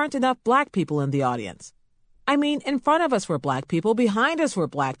there weren't enough black people in the audience. I mean, in front of us were black people, behind us were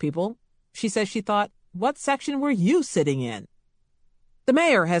black people. She says she thought, what section were you sitting in? The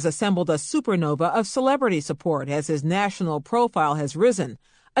mayor has assembled a supernova of celebrity support as his national profile has risen,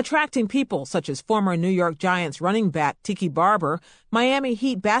 attracting people such as former New York Giants running back Tiki Barber, Miami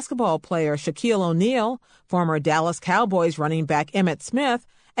Heat basketball player Shaquille O'Neal, former Dallas Cowboys running back Emmitt Smith,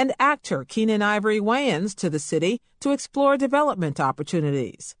 and actor Keenan Ivory Wayans to the city to explore development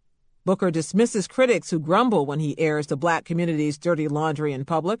opportunities. Booker dismisses critics who grumble when he airs the black community's dirty laundry in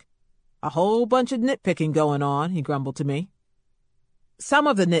public. A whole bunch of nitpicking going on, he grumbled to me. Some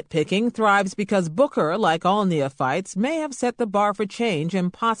of the nitpicking thrives because Booker, like all neophytes, may have set the bar for change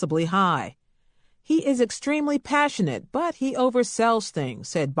impossibly high. He is extremely passionate, but he oversells things,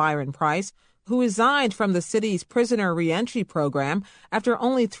 said Byron Price, who resigned from the city's prisoner reentry program after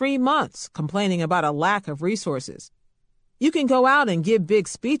only 3 months, complaining about a lack of resources. You can go out and give big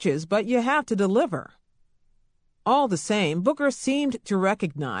speeches, but you have to deliver. All the same, Booker seemed to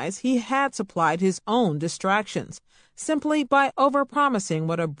recognize he had supplied his own distractions, simply by overpromising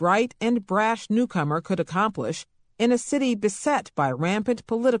what a bright and brash newcomer could accomplish in a city beset by rampant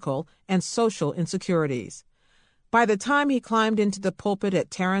political and social insecurities. By the time he climbed into the pulpit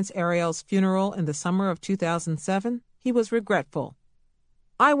at Terrence Ariel's funeral in the summer of 2007, he was regretful.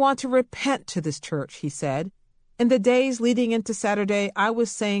 I want to repent to this church, he said. In the days leading into Saturday, I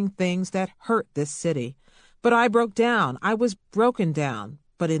was saying things that hurt this city. But I broke down. I was broken down.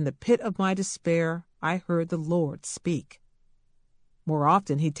 But in the pit of my despair, I heard the Lord speak. More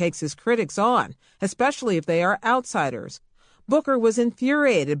often, he takes his critics on, especially if they are outsiders. Booker was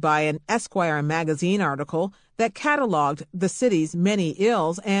infuriated by an Esquire magazine article that cataloged the city's many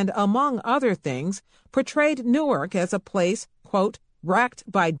ills and, among other things, portrayed Newark as a place, quote, racked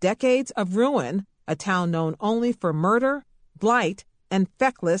by decades of ruin, a town known only for murder, blight, and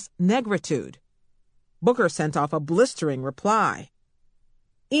feckless negritude. Booker sent off a blistering reply.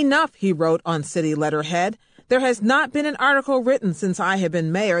 Enough, he wrote on city letterhead. There has not been an article written since I have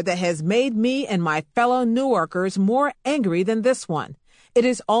been mayor that has made me and my fellow Newarkers more angry than this one. It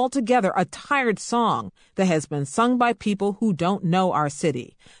is altogether a tired song that has been sung by people who don't know our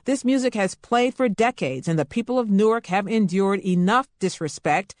city. This music has played for decades, and the people of Newark have endured enough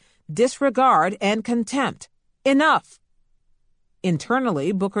disrespect, disregard, and contempt. Enough!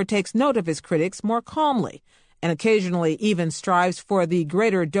 Internally, Booker takes note of his critics more calmly, and occasionally even strives for the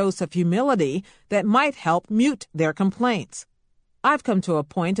greater dose of humility that might help mute their complaints. I've come to a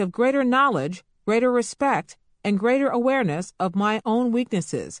point of greater knowledge, greater respect, and greater awareness of my own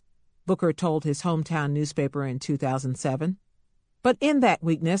weaknesses, Booker told his hometown newspaper in 2007. But in that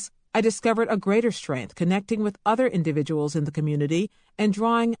weakness, I discovered a greater strength, connecting with other individuals in the community and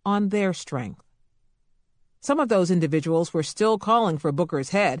drawing on their strength. Some of those individuals were still calling for Booker's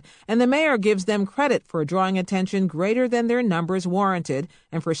head, and the mayor gives them credit for drawing attention greater than their numbers warranted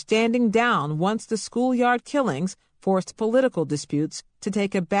and for standing down once the schoolyard killings forced political disputes to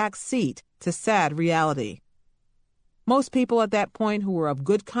take a back seat to sad reality. Most people at that point who were of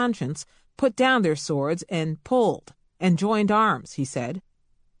good conscience put down their swords and pulled and joined arms, he said.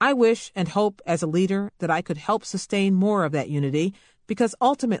 I wish and hope as a leader that I could help sustain more of that unity, because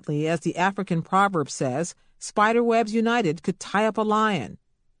ultimately, as the African proverb says, spiderwebs united could tie up a lion.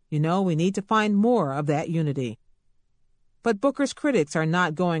 You know, we need to find more of that unity. But Booker's critics are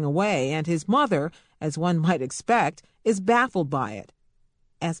not going away, and his mother, as one might expect, is baffled by it.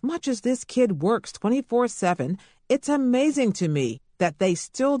 As much as this kid works 24/7, it's amazing to me that they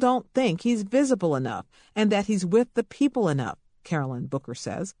still don't think he's visible enough and that he's with the people enough, Carolyn Booker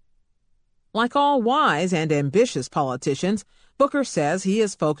says. Like all wise and ambitious politicians, Booker says he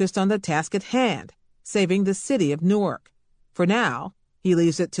is focused on the task at hand, saving the city of Newark. For now, he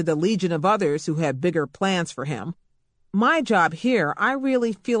leaves it to the legion of others who have bigger plans for him. My job here, I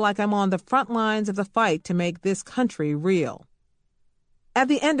really feel like I'm on the front lines of the fight to make this country real. At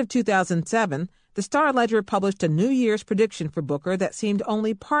the end of 2007, the Star-Ledger published a New Year's prediction for Booker that seemed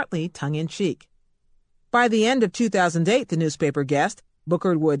only partly tongue-in-cheek. By the end of 2008, the newspaper guessed,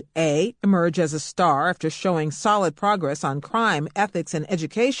 Booker would A, emerge as a star after showing solid progress on crime, ethics, and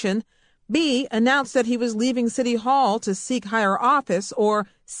education, B, announce that he was leaving City Hall to seek higher office, or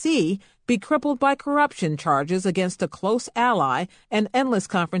C, be crippled by corruption charges against a close ally and endless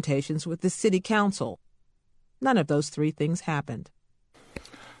confrontations with the city council. None of those three things happened.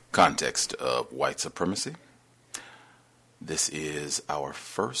 Context of white supremacy. This is our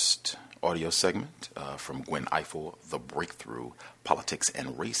first audio segment from Gwen Ifill, The Breakthrough, Politics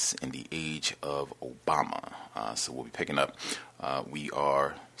and Race in the Age of Obama. So we'll be picking up. We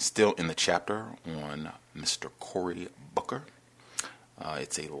are still in the chapter on Mr. Cory Booker.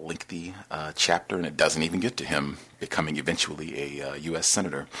 It's a lengthy chapter, and it doesn't even get to him becoming eventually a U.S.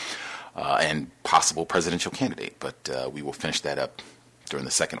 Senator and possible presidential candidate. But we will finish that up during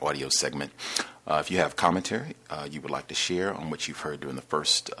the second audio segment. If you have commentary you would like to share on what you've heard during the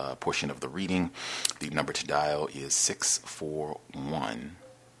first portion of the reading, the number to dial is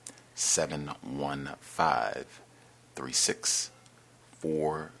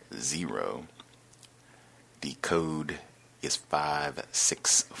 641-715-3640. The code is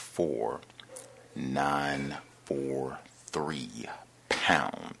 564-943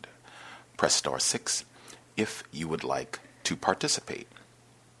 pound. Press star 6 if you would like to participate.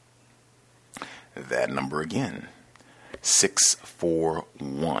 That number again,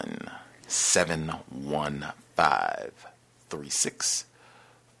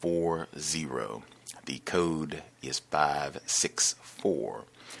 641-715-3640. The code is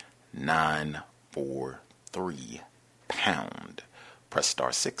 564-943 pound. Press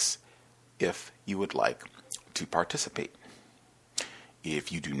star 6 if you would like to participate.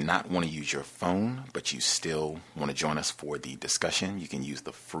 If you do not want to use your phone, but you still want to join us for the discussion, you can use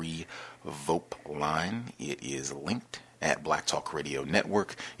the free VOPE line. It is linked at Black Talk Radio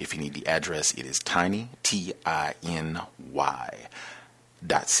Network. If you need the address, it is tiny,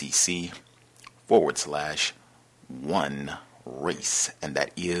 TINY.cc/1 race, and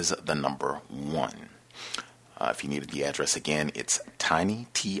that is the number 1. If you needed the address again, it's tiny,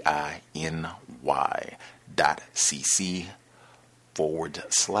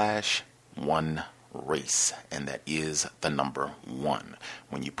 TINY.cc/1 race, and that is the number 1.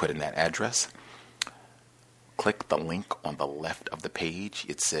 When you put in that address, click the link on the left of the page.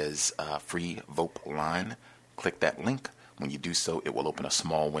 It says free VOPE line. Click that link. When you do so, it will open a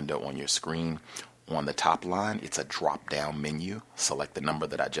small window on your screen. On the top line, it's a drop-down menu. Select the number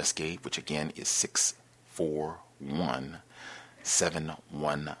that I just gave, which again is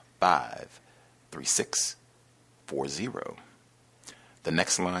 641-715-3640. The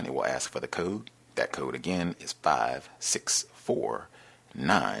next line, it will ask for the code. That code again is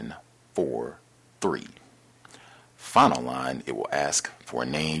 564-943. Final line, it will ask for a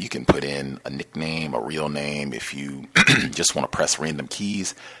name. You can put in a nickname, a real name. If you just want to press random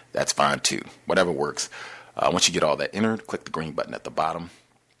keys, that's fine too. Whatever works. Once you get all that entered, click the green button at the bottom.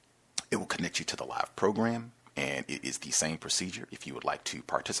 It will connect you to the live program, and it is the same procedure. If you would like to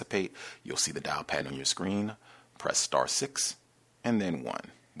participate, you'll see the dial pad on your screen. Press star 6 and then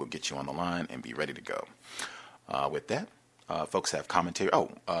 1. We'll get you on the line and be ready to go. With that, folks have commentary.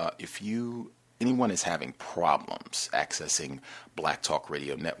 If anyone is having problems accessing Black Talk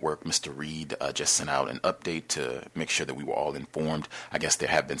Radio Network, Mr. Reed just sent out an update to make sure that we were all informed. I guess there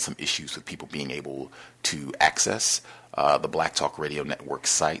have been some issues with people being able to access the Black Talk Radio Network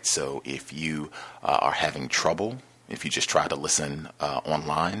site. So if you are having trouble, if you just try to listen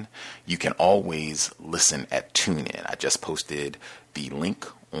online, you can always listen at TuneIn. I just posted the link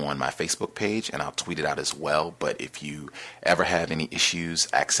on my Facebook page, and I'll tweet it out as well. But if you ever have any issues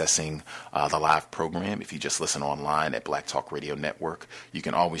accessing the live program, if you just listen online at Black Talk Radio Network, you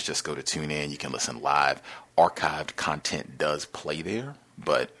can always just go to TuneIn. You can listen live. Archived content does play there,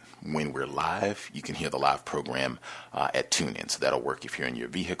 but when we're live, you can hear the live program at TuneIn. So that'll work if you're in your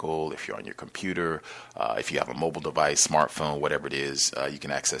vehicle, if you're on your computer, if you have a mobile device, smartphone, whatever it is, you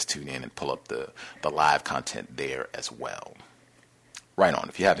can access TuneIn and pull up the live content there as well. Right on.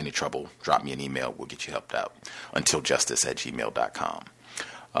 If you have any trouble, drop me an email. We'll get you helped out. Untiljustice@gmail.com.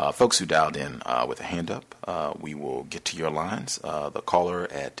 Folks who dialed in with a hand up, we will get to your lines. The caller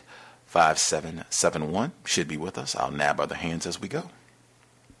at 5771 should be with us. I'll nab other hands as we go.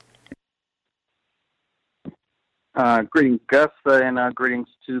 Greetings, Gus, and greetings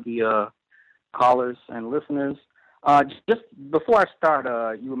to the callers and listeners. Just before I start,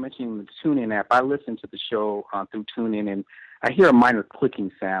 you were mentioning the TuneIn app. I listen to the show through TuneIn, and I hear a minor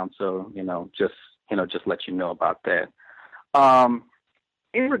clicking sound. So just let you know about that.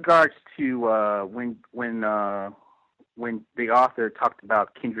 In regards to when the author talked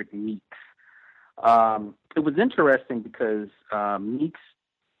about Kendrick Meeks, it was interesting because Meeks.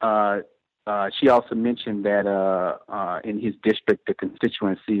 She also mentioned that in his district, the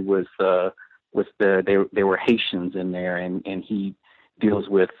constituency was there were Haitians in there, and he deals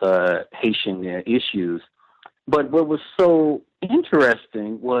with Haitian issues. But what was so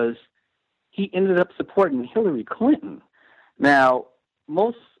interesting was he ended up supporting Hillary Clinton. Now,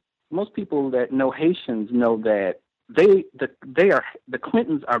 most most people that know Haitians know that the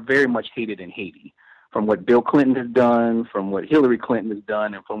Clintons are very much hated in Haiti, from what Bill Clinton has done, from what Hillary Clinton has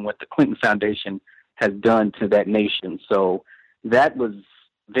done, and from what the Clinton Foundation has done to that nation. So that was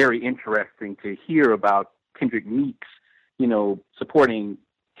very interesting to hear about Kendrick Meeks, supporting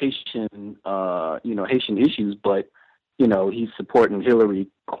Haitian, Haitian issues, but, he's supporting Hillary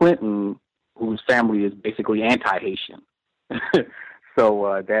Clinton, whose family is basically anti-Haitian.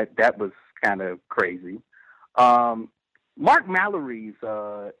 So that was kind of crazy. Mark Mallory's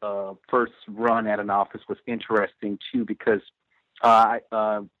first run at an office was interesting, too, because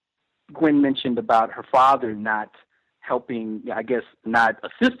Gwen mentioned about her father not helping, not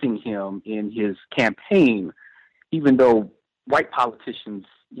assisting him in his campaign, even though white politicians,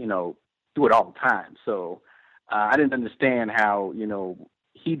 do it all the time. So I didn't understand how,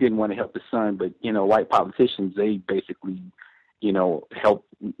 he didn't want to help his son, but, white politicians, they basically, help,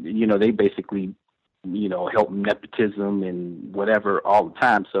 help nepotism and whatever all the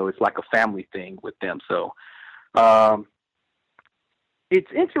time. So it's like a family thing with them. So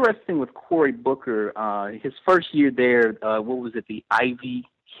it's interesting with Cory Booker. His first year there, the Ivy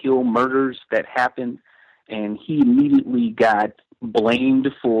Hill murders that happened, and he immediately got blamed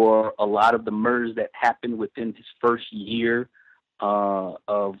for a lot of the murders that happened within his first year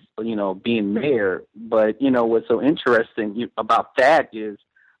of being mayor. But what's so interesting about that is,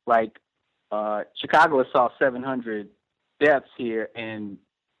 like, Chicago saw 700 deaths here, and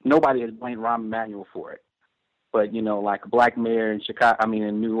nobody has blamed Rahm Emanuel for it. But like a black mayor in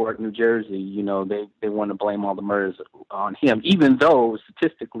in New York, New Jersey, they want to blame all the murders on him, even though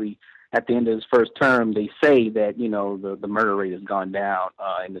statistically at the end of his first term they say that the murder rate has gone down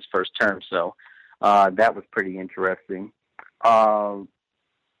in his first term. So that was pretty interesting. She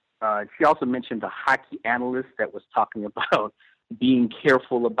also mentioned the hockey analyst that was talking about being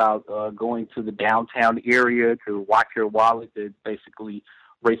careful about going to the downtown area to watch your wallet. It's basically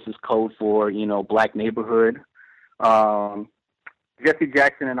racist code for black neighborhood. Jesse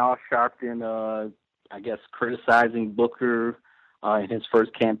Jackson and Al Sharpton, criticizing Booker in his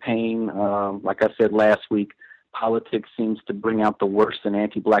first campaign. Like I said last week, politics seems to bring out the worst in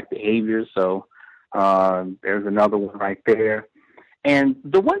anti-black behavior. So there's another one right there. And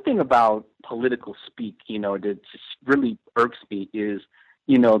the one thing about political speak, that just really irks me is,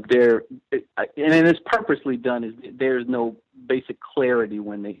 and it's purposely done, is there's no basic clarity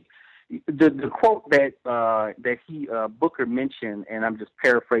when the quote that Booker mentioned, and I'm just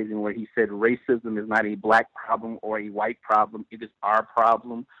paraphrasing, where he said racism is not a black problem or a white problem, it is our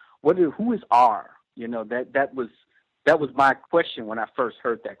problem. Who is our? That was my question when I first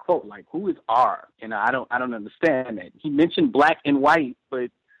heard that quote. Like, who is R? I don't understand that. He mentioned black and white, but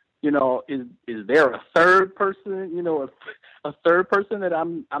is there a third person? A third person that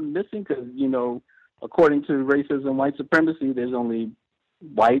I'm missing? Because according to racism, white supremacy, there's only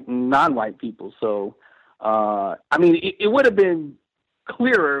white and non-white people. So it would have been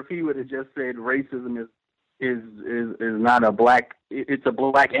clearer if he would have just said racism is not a black, it's a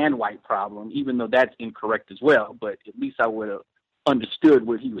black and white problem, even though that's incorrect as well. But at least I would have understood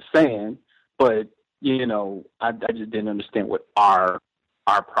what he was saying. But I just didn't understand what our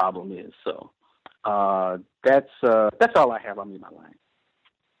problem is. So that's all I have. I'm in my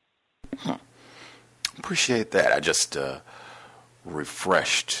line. Appreciate that. I just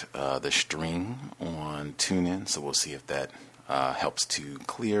refreshed the stream on TuneIn, so we'll see if that helps to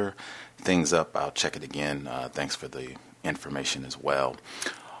clear things up. I'll check it again. Thanks for the information as well.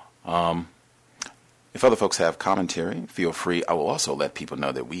 If other folks have commentary, feel free. I will also let people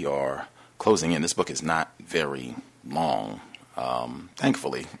know that we are closing in. This book is not very long.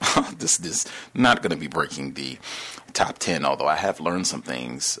 Thankfully, this is not going to be breaking the top 10, although I have learned some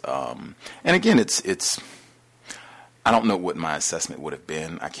things. And again, it's I don't know what my assessment would have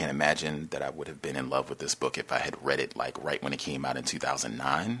been. I can't imagine that I would have been in love with this book if I had read it like right when it came out in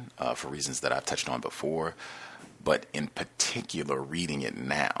 2009, for reasons that I've touched on before. But in particular, reading it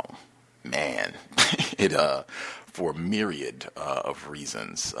now, man, it for a myriad of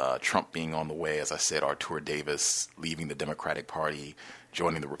reasons. Trump being on the way, as I said, Artur Davis leaving the Democratic Party,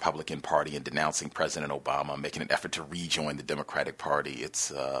 joining the Republican Party, and denouncing President Obama, making an effort to rejoin the Democratic Party.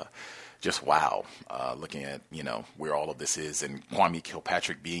 It's just wow, looking at, where all of this is, and Kwame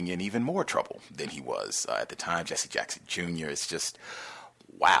Kilpatrick being in even more trouble than he was at the time, Jesse Jackson Jr. It's just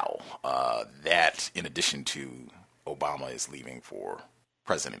wow. That, in addition to Obama is leaving for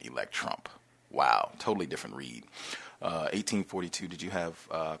President-elect Trump. Wow, totally different read. 1842, did you have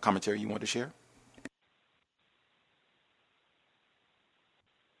commentary you want to share?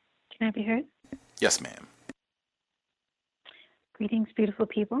 Can I be heard? Yes, ma'am. Greetings, beautiful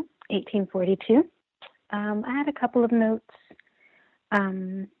people. 1842. I had a couple of notes.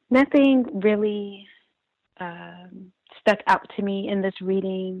 Nothing really stuck out to me in this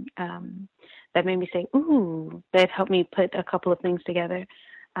reading that made me say, ooh, that helped me put a couple of things together.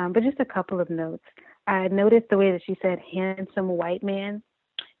 But just a couple of notes. I noticed the way that she said handsome white man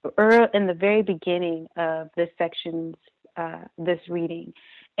in the very beginning of this section's, this reading.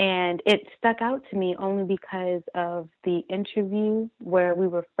 And it stuck out to me only because of the interview where we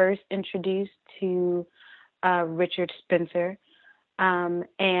were first introduced to Richard Spencer.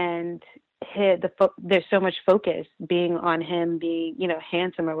 And there's so much focus being on him being,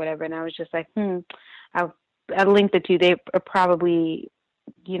 handsome or whatever. And I was just like, I linked the two. They are probably,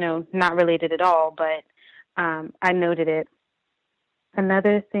 not related at all, but I noted it.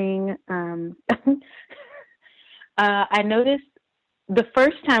 Another thing, I noticed the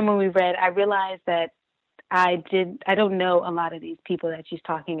first time when we read, I realized that I don't know a lot of these people that she's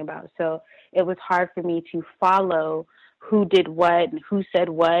talking about. So it was hard for me to follow who did what and who said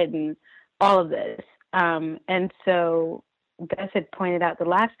what and all of this. And so Gus had pointed out the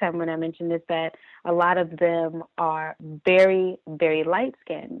last time when I mentioned this that a lot of them are very, very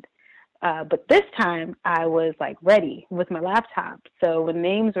light-skinned. But this time I was ready with my laptop. So when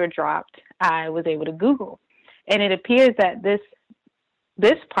names were dropped, I was able to Google. And it appears that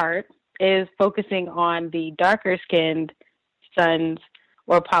this part is focusing on the darker-skinned sons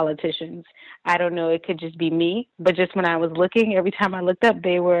or politicians. I don't know, it could just be me, but just when I was looking, every time I looked up,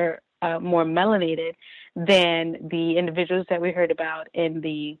 they were more melanated than the individuals that we heard about in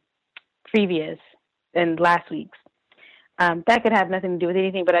the previous and last week's. That could have nothing to do with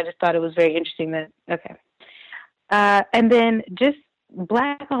anything, but I just thought it was very interesting okay. And then just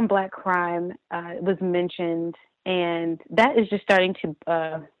black on black crime was mentioned, and that is just starting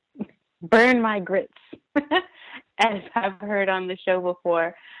to burn my grits, as I've heard on the show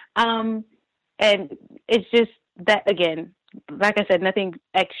before. And it's just that, again, like I said, nothing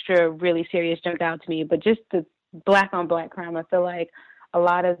extra really serious jumped out to me, but just the black on black crime, I feel like a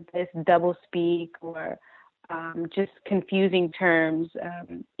lot of this double speak or just confusing terms,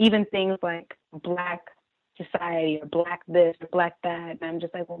 even things like black society or black this or black that. And I'm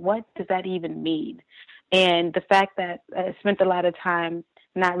just like, well, what does that even mean? And the fact that I spent a lot of time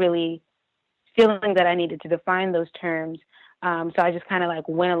not really feeling that I needed to define those terms. So I just kind of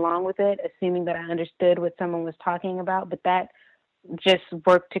went along with it, assuming that I understood what someone was talking about. But that just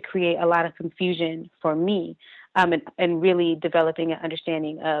worked to create a lot of confusion for me, and really developing an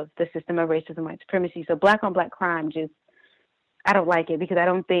understanding of the system of racism and white supremacy. So black on black crime, I don't like it because I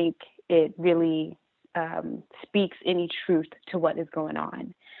don't think it really speaks any truth to what is going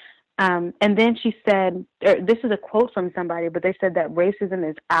on. And then she said, this is a quote from somebody, but they said that racism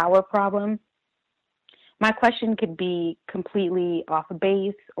is our problem. My question could be completely off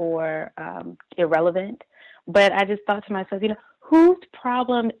base or irrelevant, but I just thought to myself, whose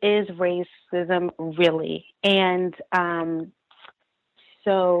problem is racism really? And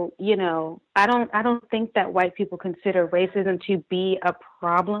so, I don't think that white people consider racism to be a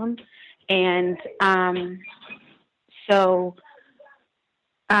problem. And I'm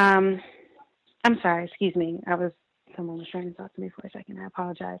sorry, excuse me. Someone was trying to talk to me for a second. I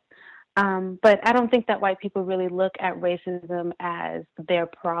apologize. But I don't think that white people really look at racism as their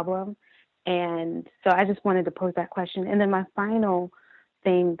problem. And so I just wanted to pose that question. And then my final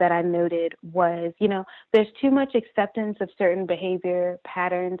thing that I noted was, there's too much acceptance of certain behavior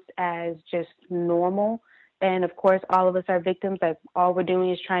patterns as just normal. And of course, all of us are victims. All we're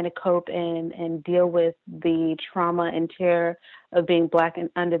doing is trying to cope and deal with the trauma and terror of being Black and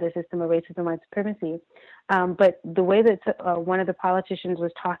under the system of racism and white supremacy. But the way that one of the politicians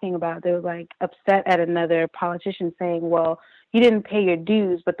was talking about, they were upset at another politician saying, well, you didn't pay your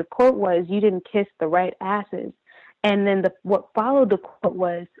dues, but the quote was, you didn't kiss the right asses. And then what followed the quote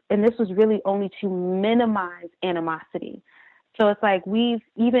was, and this was really only to minimize animosity. So it's we've,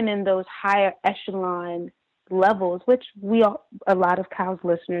 even in those higher echelon levels, which a lot of COWS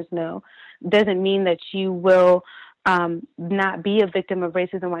listeners know, doesn't mean that you will not be a victim of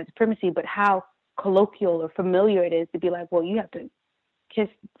racism and white supremacy, but how colloquial or familiar it is to be well, you have to kiss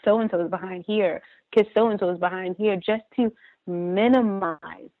so-and-so is behind here, kiss so-and-so is behind here, just to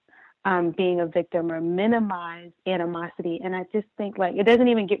minimize being a victim or minimize animosity. And I just think it doesn't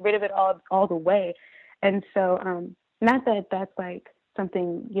even get rid of it all the way. And so not that that's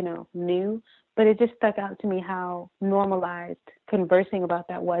something, new, but it just stuck out to me how normalized conversing about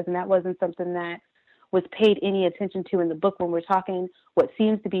that was. And that wasn't something that was paid any attention to in the book when we're talking what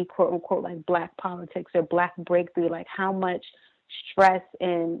seems to be quote unquote Black politics or Black breakthrough, how much stress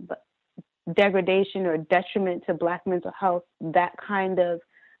and degradation or detriment to Black mental health that kind of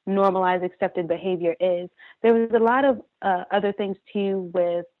normalized, accepted behavior is. There was a lot of other things too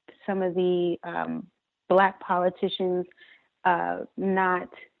with some of the Black politicians not,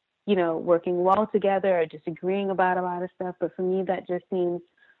 working well together or disagreeing about a lot of stuff. But for me, that just seems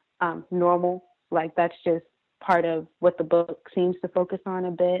normal. Like that's just part of what the book seems to focus on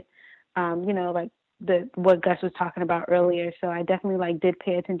a bit. Like what Gus was talking about earlier. So I definitely did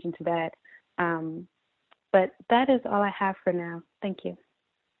pay attention to that. But that is all I have for now. Thank you.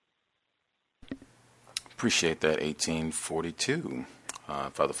 Appreciate that, 1842.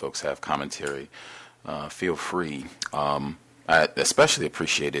 If other folks have commentary, feel free. I especially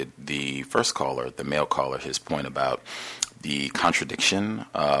appreciated the first caller, the male caller, his point about the contradiction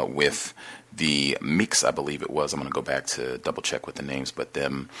with the Meeks, I believe it was. I'm going to go back to double check with the names, but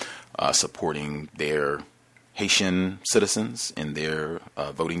them supporting their Haitian citizens in their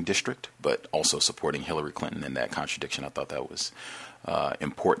voting district, but also supporting Hillary Clinton in that contradiction. I thought that was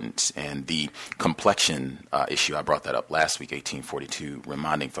important. And the complexion issue, I brought that up last week, 1842,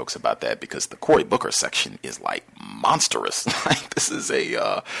 reminding folks about that because the Cory Booker section is monstrous. This is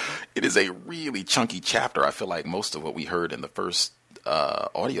it is a really chunky chapter. I feel like most of what we heard in the first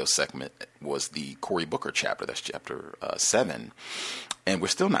audio segment was the Cory Booker chapter. That's chapter 7. And we're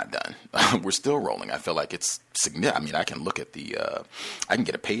still not done. We're still rolling. I feel like it's significant. I mean, I can look at I can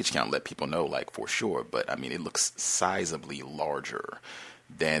get a page count and let people know, for sure. But, I mean, it looks sizably larger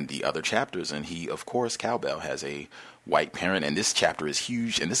than the other chapters. And he, of course, Cowbell has a white parent. And this chapter is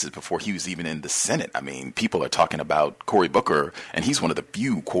huge. And this is before he was even in the Senate. I mean, people are talking about Cory Booker. And he's one of the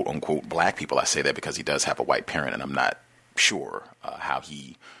few, quote unquote, black people. I say that because he does have a white parent. And I'm not sure how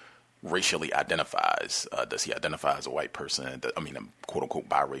he racially identifies. Does he identify as a white person? I mean, quote unquote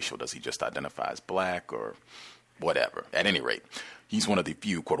biracial. Does he just identify as black or whatever? At any rate, he's one of the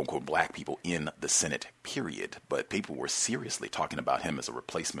few quote unquote black people in the Senate, period. But people were seriously talking about him as a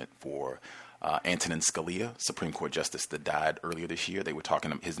replacement for Antonin Scalia, Supreme Court Justice that died earlier this year. They were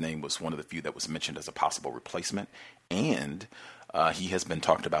talking, his name was one of the few that was mentioned as a possible replacement. And he has been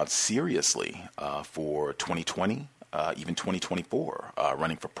talked about seriously for 2020. Even 2024,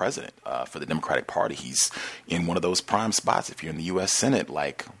 running for president for the Democratic Party. He's in one of those prime spots. If you're in the U.S. Senate,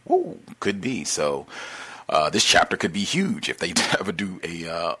 could be. So this chapter could be huge if they ever do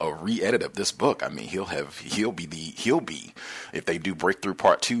a re-edit of this book. I mean, he'll be if they do Breakthrough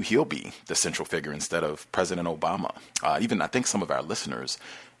Part 2, he'll be the central figure instead of President Obama. Even I think some of our listeners,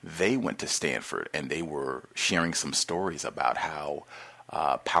 they went to Stanford and they were sharing some stories about how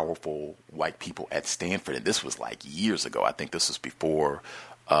powerful white people at Stanford, and this was years ago. I think this was before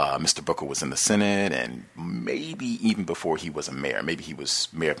Mr. Booker was in the Senate and maybe even before he was a mayor. Maybe he was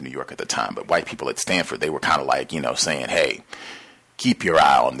mayor of New York at the time, but white people at Stanford, they were kind of saying, hey, keep your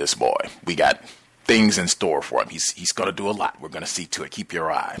eye on this boy. We got things in store for him. He's going to do a lot. We're going to see to it. Keep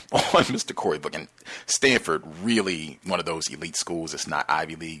your eye on Mr. Cory Booker. And Stanford, really one of those elite schools. It's not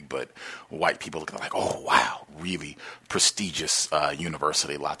Ivy League, but white people look oh, wow, really prestigious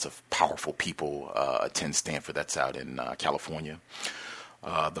university. Lots of powerful people attend Stanford. That's out in California.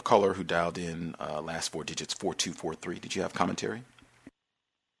 The caller who dialed in last 4 digits, 4243. Did you have commentary?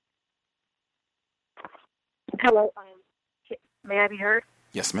 Hello. May I be heard?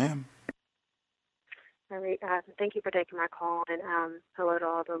 Yes, ma'am. All right. Thank you for taking my call, and hello to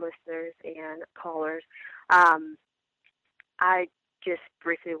all the listeners and callers. I just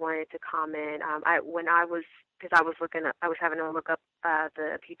briefly wanted to comment. I was having to look up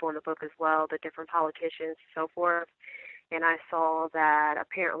the people in the book as well, the different politicians, and so forth, and I saw that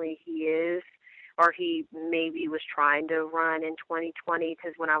apparently he maybe was trying to run in 2020,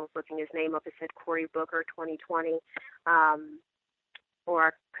 because when I was looking his name up, it said Cory Booker 2020. Or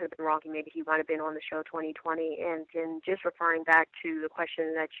I could have been wrong. Maybe he might have been on the show 2020. And then just referring back to the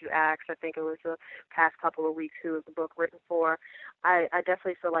question that you asked, I think it was the past couple of weeks, who is the book written for? I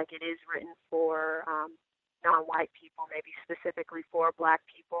definitely feel like it is written for non-white people, maybe specifically for black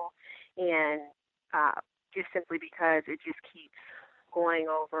people, and just simply because it just keeps going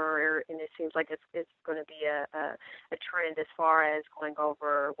over, and it seems like it's going to be a trend as far as going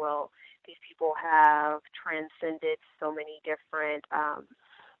over, well, these people have transcended so many different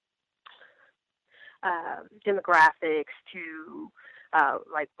demographics to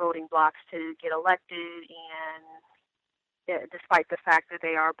voting blocks to get elected, and despite the fact that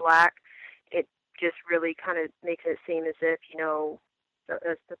they are black, it just really kind of makes it seem as if,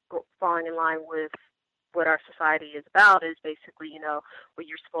 it's falling in line with what our society is about, is basically, what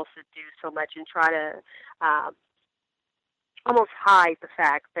you're supposed to do so much and try to almost hide the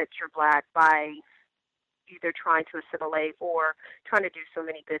fact that you're black by, either trying to assimilate or trying to do so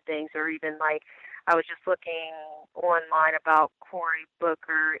many good things. Or even like, I was just looking online about Cory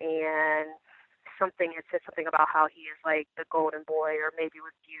Booker, and it said something about how he is like the golden boy, or maybe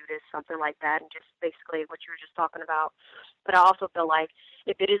was viewed as something like that, and just basically what you were just talking about. But I also feel like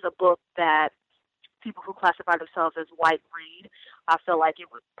if it is a book that people who classify themselves as white read, I feel like it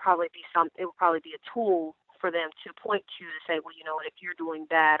would probably be a tool for them to point to say, well, you know what, if you're doing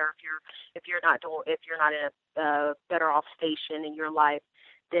bad, or if you're not in a better off station in your life,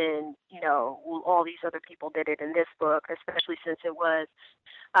 then, you know, well, all these other people did it in this book, especially since it was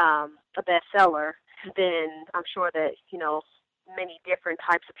a bestseller. Then I'm sure that, you know, many different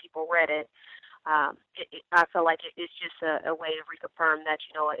types of people read it. I feel like it's just a way to reaffirm that,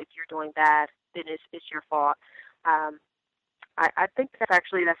 you know, if you're doing bad, then it's your fault. I think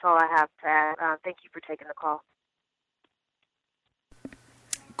that's all I have to add. Thank you for taking the call.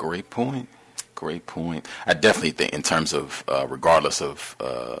 Great point. Great point. I definitely think in terms of regardless of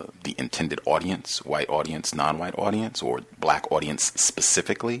the intended audience, white audience, non-white audience, or black audience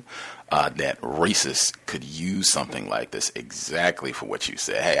specifically, that racists could use something like this exactly for what you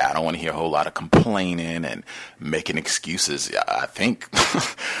said. Hey, I don't want to hear a whole lot of complaining and making excuses. I think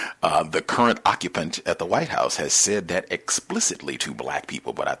the current occupant at the White House has said that explicitly to black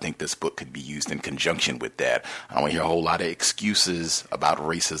people, but I think this book could be used in conjunction with that. I don't want to hear a whole lot of excuses about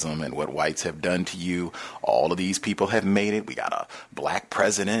racism and what whites have done to you. All of these people have made it. We got a black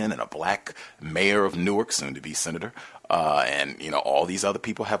president and a black mayor of Newark, soon to be senator. And, you know, all these other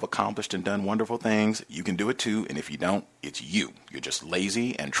people have accomplished and done wonderful things. You can do it too. And if you don't, it's you. You're just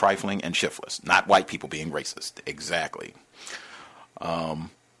lazy and trifling and shiftless. Not white people being racist. Exactly. Some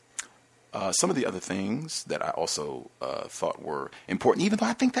of the other things that I also thought were important, even though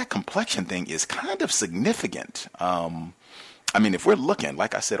I think that complexion thing is kind of significant. I mean, if we're looking,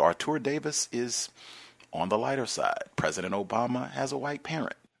 like I said, Arthur Davis is on the lighter side. President Obama has a white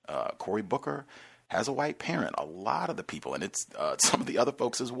parent. Cory Booker has a white parent. A lot of the people, and it's some of the other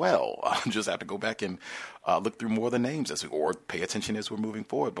folks as well. Just have to go back and look through more of the names or pay attention as we're moving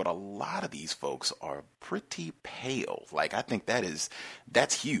forward. But a lot of these folks are pretty pale. Like, I think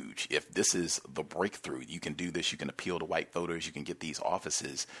that's huge. If this is the breakthrough, you can do this. You can appeal to white voters. You can get these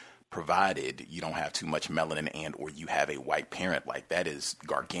offices, provided you don't have too much melanin and or you have a white parent. Like, that is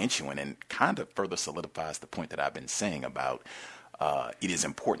gargantuan and kind of further solidifies the point that I've been saying about it is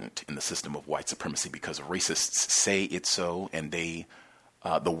important in the system of white supremacy because racists say it's so, and the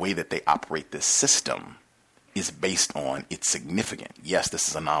way that they operate this system is based on it's significant. Yes, this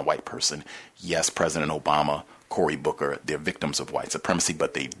is a non-white person. Yes, President Obama, Cory Booker, they're victims of white supremacy,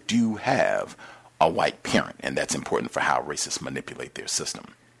 but they do have a white parent, and that's important for how racists manipulate their system.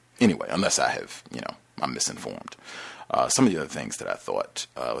 Anyway, unless I'm misinformed. Some of the other things that I thought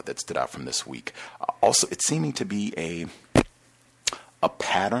that stood out from this week, also it's seeming to be a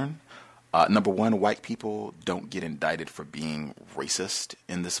pattern. Number one, white people don't get indicted for being racist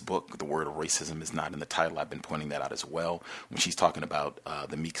in this book. The word racism is not in the title. I've been pointing that out as well. When she's talking about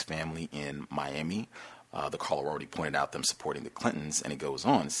the Meeks family in Miami, the caller already pointed out them supporting the Clintons, and it goes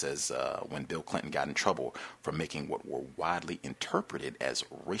on. It says, when Bill Clinton got in trouble for making what were widely interpreted as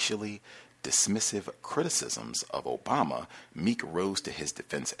racially dismissive criticisms of Obama, Meek rose to his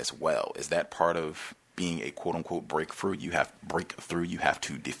defense as well. Is that part of being a quote-unquote breakthrough? You have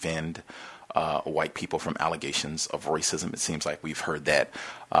to defend white people from allegations of racism. It seems like we've heard that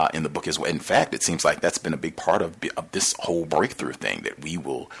in the book as well. In fact, it seems like that's been a big part of this whole breakthrough thing, that we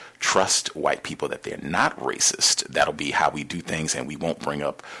will trust white people, that they're not racist. That'll be how we do things, and we won't bring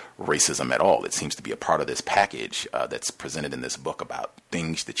up racism at all. It seems to be a part of this package that's presented in this book about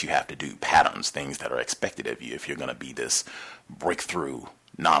things that you have to do, patterns, things that are expected of you if you're going to be this breakthrough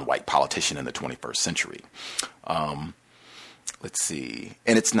non-white politician in the 21st century. Let's see.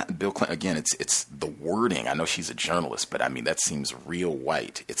 And it's not Bill Clinton. Again, it's the wording. I know she's a journalist, but I mean, that seems real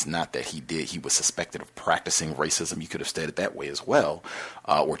white. It's not that he was suspected of practicing racism. You could have said it that way as well.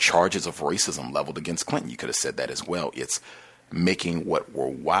 Or charges of racism leveled against Clinton. You could have said that as well. It's making what were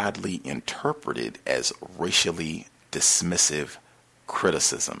widely interpreted as racially dismissive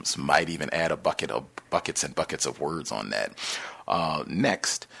criticisms. Might even add buckets and buckets of words on that.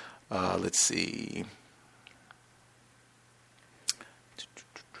 Next, let's see.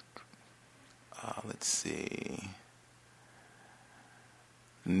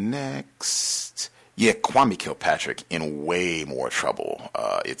 Next. Yeah, Kwame Kilpatrick in way more trouble.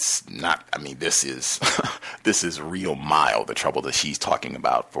 It's not, I mean, this is this is real mild, the trouble that she's talking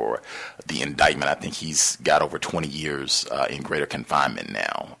about for the indictment. I think he's got over 20 years in greater confinement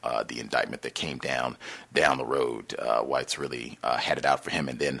now. The indictment that came down the road, whites really had it out for him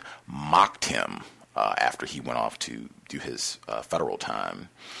and then mocked him after he went off to do his federal time.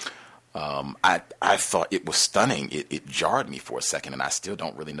 I thought it was stunning. It jarred me for a second, and I still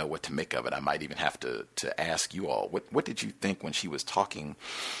don't really know what to make of it. I might even have to ask you all, what did you think when she was talking?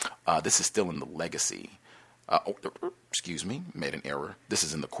 This is still in the legacy. Excuse me, made an error. This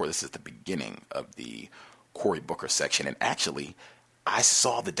is in the core. This is the beginning of the Cory Booker section, and actually, I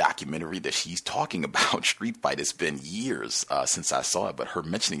saw the documentary that she's talking about, Street Fight. It's been years since I saw it, but her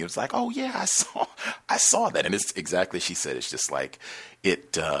mentioning it was like, oh yeah, I saw that, and it's exactly as she said. It's just like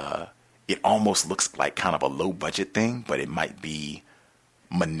it almost looks like kind of a low budget thing, but it might be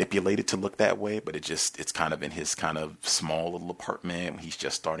manipulated to look that way. But it's kind of in his kind of small little apartment when he's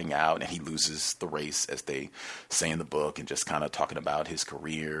just starting out, and he loses the race, as they say in the book, and just kind of talking about his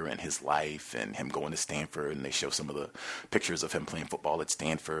career and his life and him going to Stanford. And they show some of the pictures of him playing football at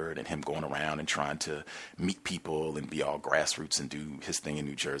Stanford and him going around and trying to meet people and be all grassroots and do his thing in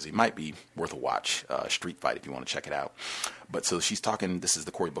New Jersey. It might be worth a watch, Street Fight, if you want to check it out. But so she's talking, this is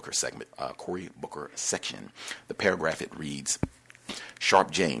the Cory Booker segment, Cory Booker section. The paragraph, it reads,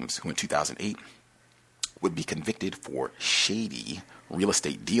 Sharp James, who in 2008 would be convicted for shady real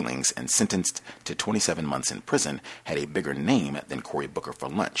estate dealings and sentenced to 27 months in prison, had a bigger name than Cory Booker for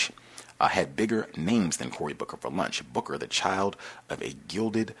lunch. Booker, the child of a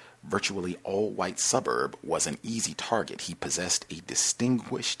gilded, virtually all-white suburb, was an easy target. He possessed a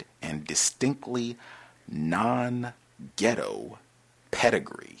distinguished and distinctly non-ghetto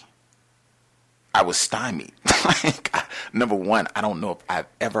pedigree. I was stymied. Number one, I don't know if I've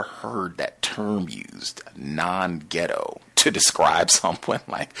ever heard that term used, non-ghetto, to describe someone.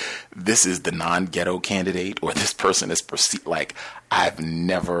 Like, this is the non-ghetto candidate, or this person is perceived. Like, I've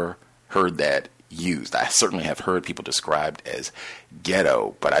never heard that used. I certainly have heard people described as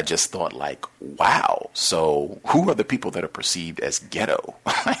ghetto, but I just thought, like, wow. So who are the people that are perceived as ghetto?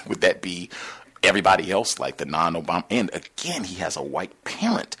 Would that be everybody else, like the non-Obama? And again, he has a white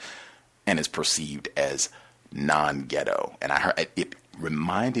parent and is perceived as non-ghetto. And I heard it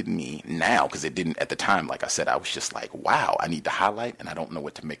reminded me now, because it didn't at the time. Like I said, I was just like, wow, I need to highlight, and I don't know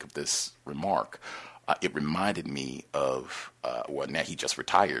what to make of this remark. It reminded me of, now he just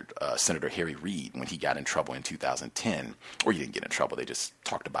retired, Senator Harry Reid, when he got in trouble in 2010. Or he didn't get in trouble, they just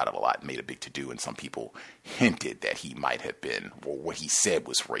talked about it a lot and made a big to-do, and some people hinted that he might have been, or what he said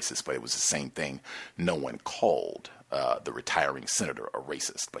was racist, but it was the same thing. No one called the retiring senator a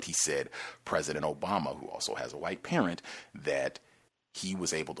racist, but he said President Obama, who also has a white parent, that he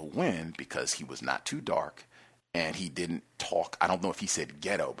was able to win because he was not too dark, and he didn't talk, I don't know if he said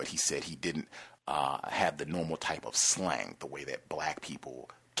ghetto, but he said he didn't have the normal type of slang, the way that black people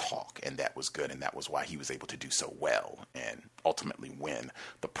talk, and that was good, and that was why he was able to do so well and ultimately win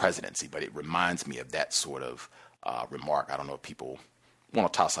the presidency. But it reminds me of that sort of remark. I don't know if people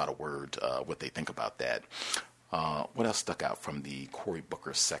want to toss out a word, what they think about that. What else stuck out from the Cory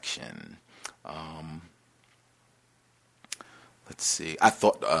Booker section? Let's see. I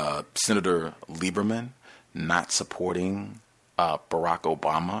thought Senator Lieberman not supporting Barack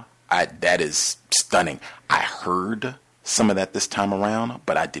Obama, that is stunning. I heard some of that this time around,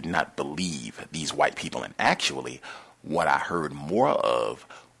 but I did not believe these white people. And actually, what I heard more of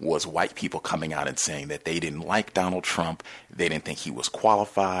was white people coming out and saying that they didn't like Donald Trump. They didn't think he was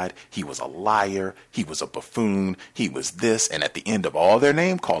qualified. He was a liar. He was a buffoon. He was this. And at the end of all their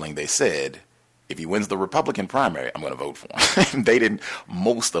name calling, they said, if he wins the Republican primary, I'm going to vote for him. They didn't,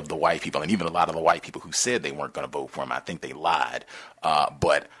 most of the white people, and even a lot of the white people who said they weren't going to vote for him, I think they lied.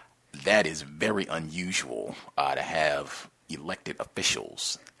 But that is very unusual to have elected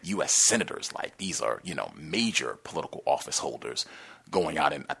officials, U.S. senators, like these are, major political office holders, going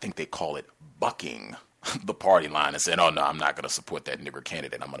out and I think they call it bucking the party line and saying, oh, no, I'm not going to support that nigger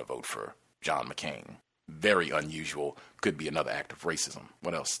candidate. I'm going to vote for John McCain. Very unusual. Could be another act of racism.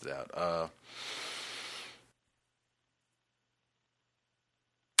 What else is that?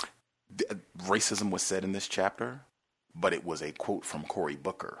 Racism was said in this chapter, but it was a quote from Cory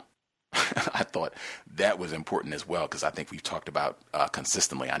Booker. I thought that was important as well, because I think we've talked about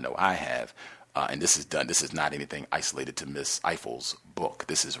consistently, I know I have, and this is not anything isolated to Miss Ifill's book.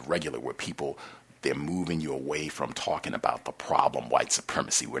 This is regular, where people, they're moving you away from talking about the problem, white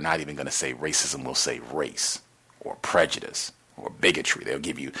supremacy. We're not even going to say racism, we'll say race or prejudice or bigotry. They'll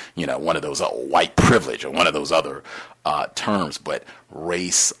give you, one of those white privilege or one of those other terms, but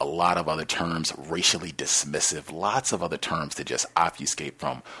race, a lot of other terms, racially dismissive, lots of other terms to just obfuscate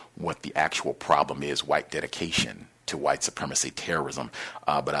from what the actual problem is, white dedication to white supremacy terrorism.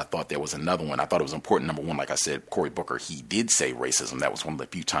 But I thought there was another one. I thought it was important. Number one, like I said, Cory Booker, he did say racism. That was one of the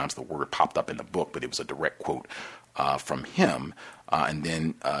few times the word popped up in the book, but it was a direct quote from him. And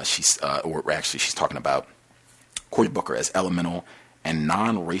then she's talking about Cory Booker as elemental and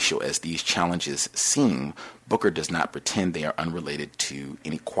non-racial as these challenges seem. Booker does not pretend they are unrelated to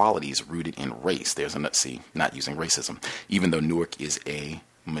inequalities rooted in race. There's not using racism. Even though Newark is a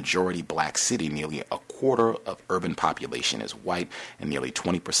majority black city, nearly a quarter of urban population is white and nearly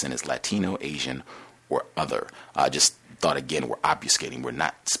 20% is Latino, Asian, or other. Just thought, again, we're obfuscating. We're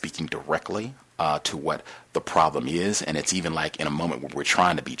not speaking directly to what the problem is. And it's even like in a moment where we're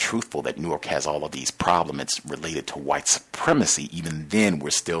trying to be truthful that Newark has all of these problems. It's related to white supremacy. Even then, we're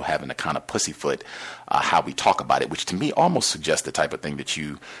still having to kind of pussyfoot how we talk about it, which to me almost suggests the type of thing that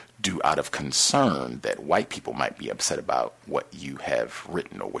you do out of concern that white people might be upset about what you have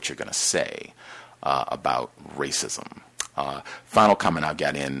written or what you're going to say about racism. Final comment I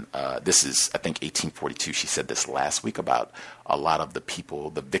got in, this is, I think, 1842. She said this last week about a lot of the people,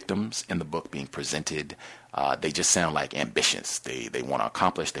 the victims in the book being presented. They just sound like ambitious. They want to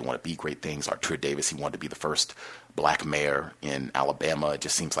accomplish. They want to be great things. Artur Davis, he wanted to be the first black mayor in Alabama. It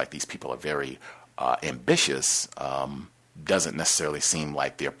just seems like these people are very ambitious. Doesn't necessarily seem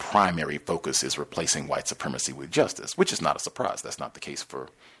like their primary focus is replacing white supremacy with justice, which is not a surprise. That's not the case for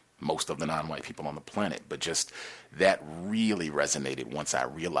most of the non-white people on the planet, but just that really resonated once I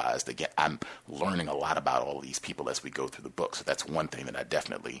realized, again, I'm learning a lot about all of these people as we go through the book. So that's one thing that I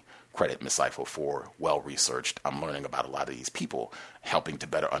definitely credit Ms. Ifill for, well-researched. I'm learning about a lot of these people, helping to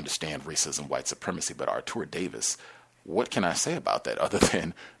better understand racism, white supremacy. But Artur Davis, what can I say about that other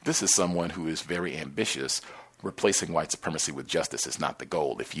than this is someone who is very ambitious. Replacing white supremacy with justice is not the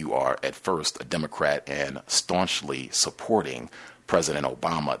goal. If you are at first a Democrat and staunchly supporting President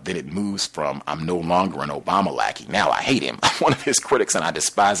Obama, then it moves from I'm no longer an Obama lackey. Now I hate him. I'm one of his critics and I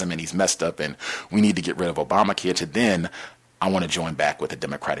despise him and he's messed up and we need to get rid of Obamacare, to then I want to join back with the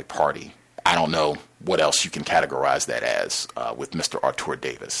Democratic Party. I don't know what else you can categorize that as with Mr. Artur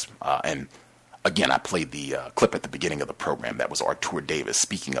Davis. And again, I played the clip at the beginning of the program. That was Artur Davis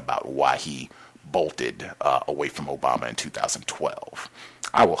speaking about why he bolted away from Obama in 2012.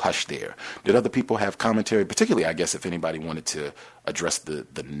 I will hush there. Did other people have commentary? Particularly, I guess, if anybody wanted to address the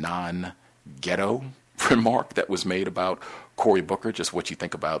non-ghetto remark that was made about Cory Booker, just what you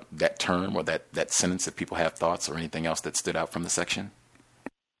think about that term or that sentence, if people have thoughts or anything else that stood out from the section.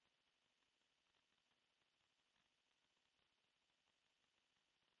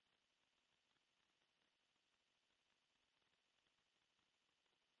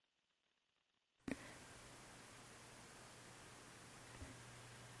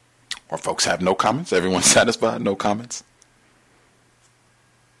 Or folks have no comments? Everyone's satisfied? No comments?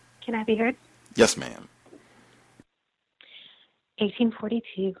 Can I be heard? Yes, ma'am.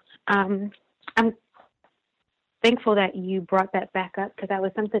 1842. I'm thankful that you brought that back up because that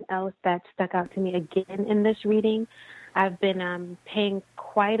was something else that stuck out to me again in this reading. I've been paying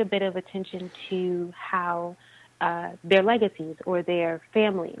quite a bit of attention to how their legacies or their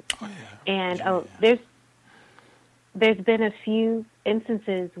families. Oh, yeah. And there's been a few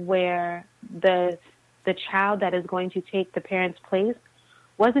instances where the child that is going to take the parent's place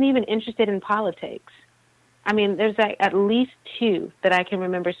wasn't even interested in politics. I mean, there's like at least two that I can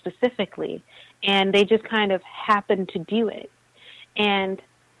remember specifically, and they just kind of happened to do it. And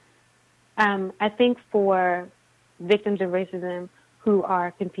I think for victims of racism who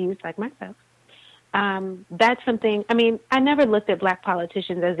are confused like myself, that's something, I mean, I never looked at black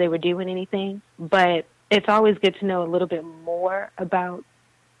politicians as they were doing anything, but it's always good to know a little bit more about,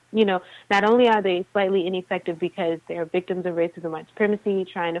 not only are they slightly ineffective because they're victims of racism, white supremacy,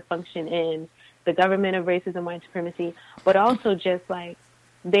 trying to function in the government of racism, white supremacy, but also just like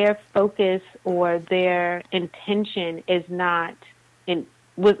their focus or their intention is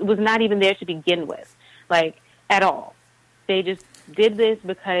was not even there to begin with, like at all. They just did this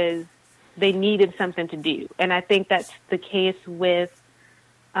because they needed something to do. And I think that's the case with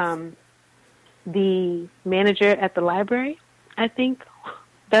the manager at the library. I think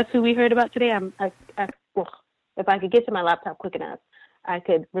that's who we heard about today. If I could get to my laptop quick enough, I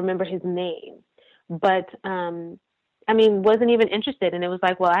could remember his name. But, wasn't even interested. And it was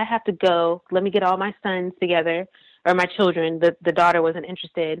like, well, I have to go. Let me get all my sons together, or my children. The daughter wasn't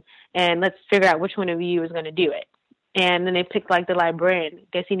interested. And let's figure out which one of you is going to do it. And then they picked like the librarian.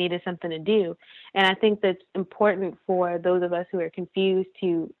 Guess he needed something to do. And I think that's important for those of us who are confused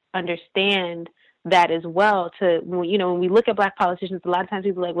to understand that as well. When we look at black politicians, a lot of times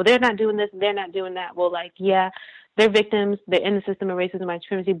people are like, well, they're not doing this, they're not doing that. Well, like, yeah, they're victims, they're in the system of racism, white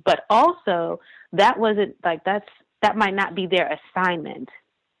supremacy, but also that wasn't like, that's that might not be their assignment.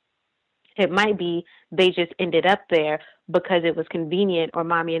 It might be they just ended up there because it was convenient, or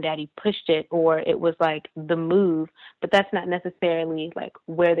mommy and daddy pushed it, or it was like the move, but that's not necessarily like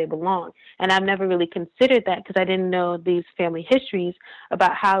where they belong. And I've never really considered that because I didn't know these family histories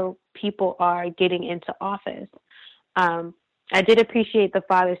about how people are getting into office. I did appreciate the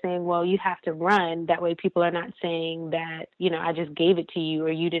father saying, well, you have to run. That way people are not saying that, I just gave it to you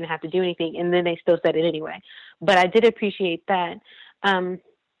or you didn't have to do anything. And then they still said it anyway. But I did appreciate that.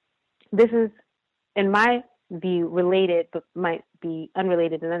 This is, in my view, related, but might be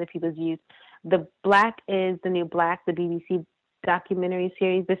unrelated in other people's views. The Black is the New Black, the BBC documentary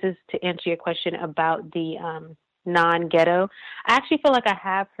series. This is to answer your question about the non-ghetto. I actually feel like I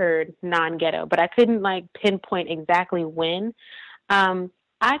have heard non-ghetto, but I couldn't pinpoint exactly when. I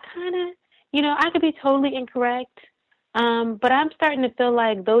kind of, I could be totally incorrect, but I'm starting to feel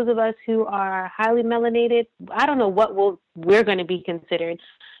like those of us who are highly melanated, I don't know what we're going to be considered,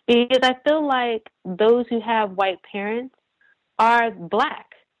 because I feel like those who have white parents are Black.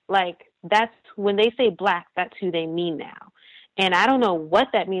 That's when they say Black, that's who they mean now. And I don't know what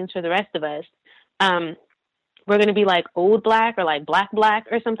that means for the rest of us. We're going to be like old Black or like Black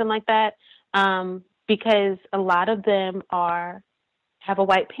or something like that, because a lot of them have a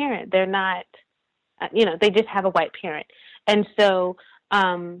white parent. They're not, they just have a white parent. And so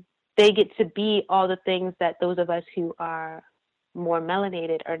they get to be all the things that those of us who are more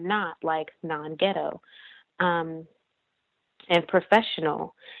melanated are not, like non-ghetto and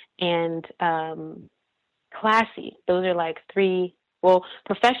professional and classy. Those are like three. Well,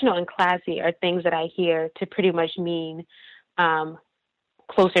 professional and classy are things that I hear to pretty much mean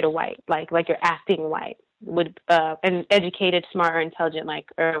closer to white, like you're acting white, and educated, smart, or intelligent,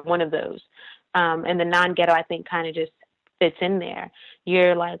 or one of those. And the non-ghetto, I think, kind of just fits in there.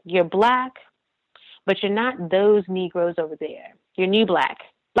 You're Black, but you're not those Negroes over there. You're New Black.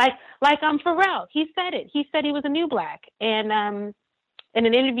 Like Pharrell, he said it. He said he was a New Black, and in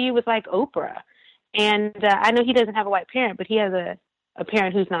an interview with Oprah. And I know he doesn't have a white parent, but he has a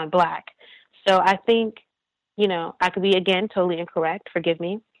parent who's not Black. So I think, I could be, again, totally incorrect. Forgive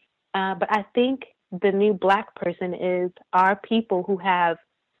me. But I think the new Black person are people who have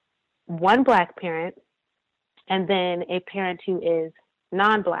one Black parent and then a parent who is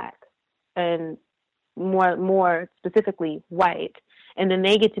non-Black and more specifically white. And then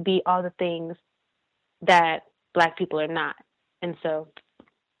they get to be all the things that Black people are not. And so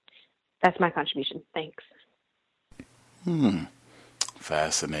that's my contribution. Thanks.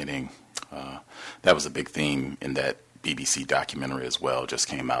 Fascinating. That was a big theme in that BBC documentary as well. Just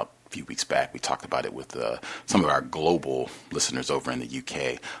came out a few weeks back. We talked about it with some of our global listeners over in the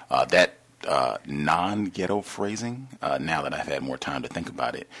UK. That non-ghetto phrasing, now that I've had more time to think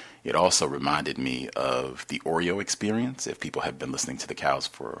about it, it also reminded me of the Oreo experience. If people have been listening to the Cows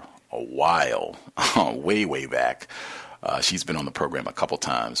for a while, way, way back, she's been on the program a couple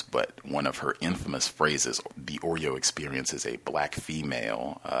times, but one of her infamous phrases, the Oreo experience, is a Black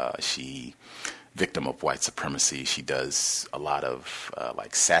female. She, victim of white supremacy, she does a lot of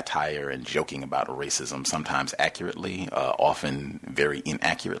satire and joking about racism, sometimes accurately, often very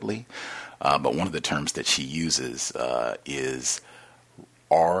inaccurately. But one of the terms that she uses is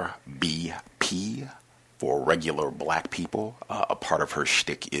RBP, for regular Black people. A part of her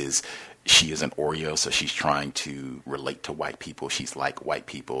shtick is she is an Oreo, so she's trying to relate to white people. She's like white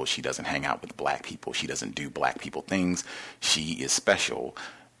people. She doesn't hang out with Black people. She doesn't do Black people things. She is special.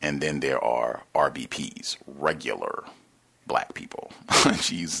 And then there are RBPs, regular Black people.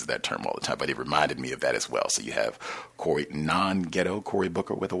 She uses that term all the time, but it reminded me of that as well. So you have non-ghetto Cory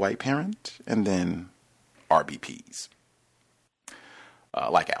Booker with a white parent, and then RBPs,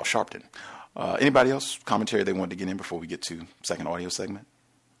 like Al Sharpton. Anybody else commentary they wanted to get in before we get to second audio segment?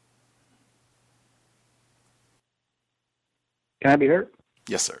 Can I be heard?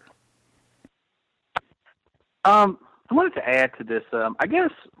 Yes, sir. I wanted to add to this. I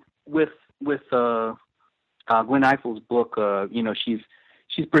guess with Gwen Ifill's book,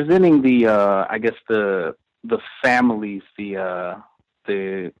 she's presenting the families, the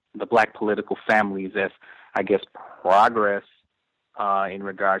Black political families as, I guess, progress in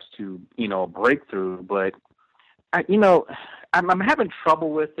regards to a breakthrough. But I'm having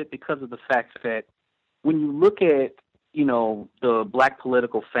trouble with it because of the fact that when you look at the Black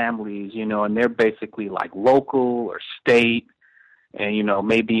political families, and they're basically like local or state and,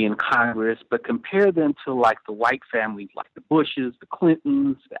 maybe in Congress, but compare them to like the white families, like the Bushes, the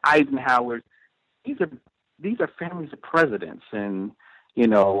Clintons, the Eisenhowers. These are families of presidents. And,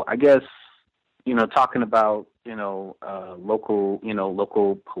 I guess, talking about, local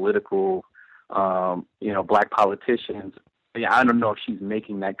political black politicians. Yeah, I don't know if she's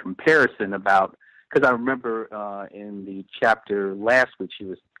making that comparison about, because I remember in the chapter last week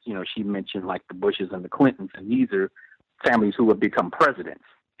she mentioned like the Bushes and the Clintons, and these are families who have become presidents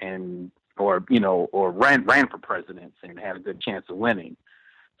or ran for presidents and had a good chance of winning.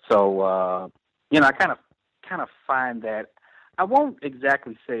 So I kind of find that I won't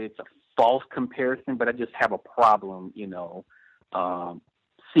exactly say it's a false comparison, but I just have a problem,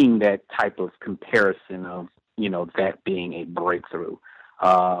 seeing that type of comparison of that being a breakthrough.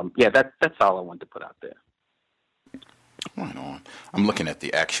 That's all I wanted to put out there. Right on. I'm looking at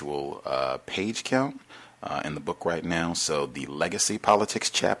the actual page count in the book right now. So the legacy politics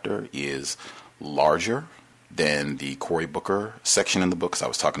chapter is larger than the Cory Booker section in the book. So I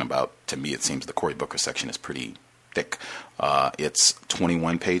was talking about, to me, it seems the Cory Booker section is pretty thick. It's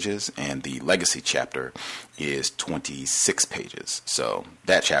 21 pages, and the legacy chapter is 26 pages. So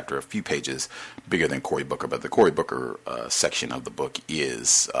that chapter, a few pages bigger than Cory Booker, but the Cory Booker section of the book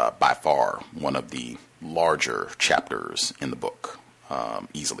is by far one of the larger chapters in the book.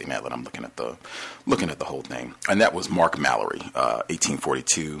 Easily, now that I'm looking at the whole thing. And that was Mark Mallory,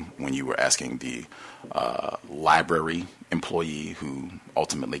 1842, when you were asking the library employee who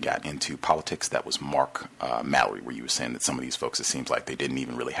ultimately got into politics. That was Mark Mallory, where you were saying that some of these folks, it seems like they didn't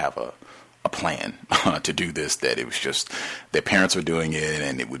even really have a plan to do this, that it was just their parents were doing it,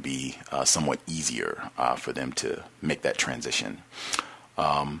 and it would be somewhat easier for them to make that transition.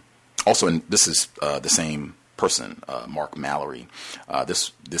 Also, and this is the same person, Mark Mallory.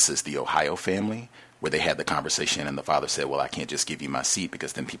 This is the Ohio family, where they had the conversation, and the father said, well, I can't just give you my seat,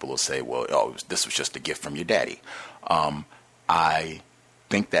 because then people will say, well, this was just a gift from your daddy. I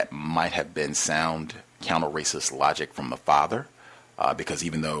think that might have been sound counter-racist logic from the father, because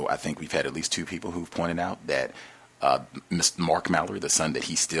even though I think we've had at least two people who've pointed out that Mr. Mark Mallory, the son, that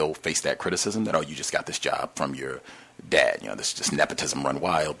he still faced that criticism that, you just got this job from your dad, this is just nepotism run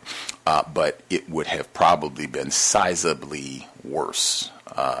wild, but it would have probably been sizably worse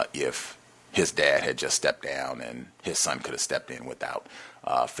if his dad had just stepped down and his son could have stepped in without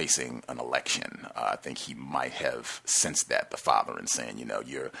facing an election. I think he might have sensed that, the father, and saying,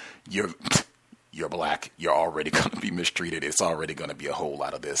 you're black, you're already going to be mistreated, it's already going to be a whole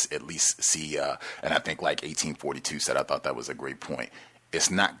lot of this, at least see, and I think like 1842 said, I thought that was a great point. It's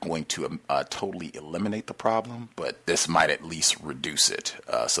not going to totally eliminate the problem, but this might at least reduce it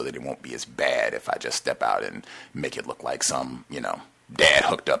so that it won't be as bad if I just step out and make it look like some, dad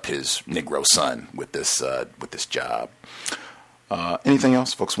hooked up his Negro son with this job. Anything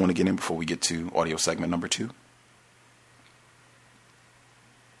else folks want to get in before we get to audio segment number 2?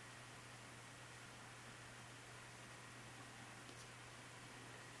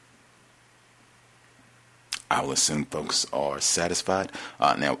 I will assume folks are satisfied.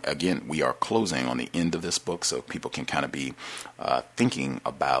 Now, again, we are closing on the end of this book, so people can kind of be thinking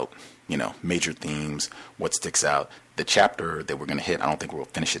about, major themes, what sticks out. The chapter that we're going to hit, I don't think we'll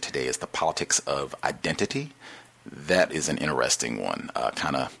finish it today, is the politics of identity. That is an interesting one.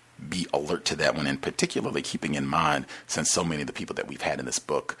 Kind of be alert to that one, and particularly keeping in mind, since so many of the people that we've had in this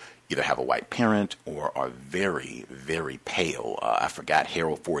book either have a white parent or are very, very pale. I forgot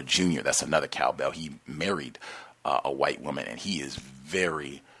Harold Ford Jr., that's another cowbell. He married a white woman, and he is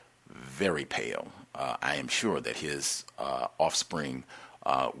very, very pale. I am sure that his offspring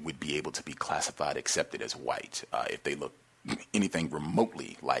would be able to be classified, accepted as white. If they look anything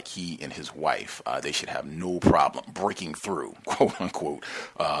remotely like he and his wife, they should have no problem breaking through, quote unquote,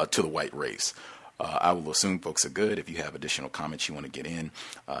 to the white race. I will assume folks are good. If you have additional comments you want to get in,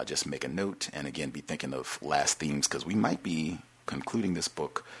 just make a note. And again, be thinking of last themes, because we might be concluding this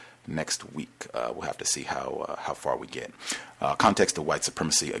book next week. We'll have to see how far we get. Context of white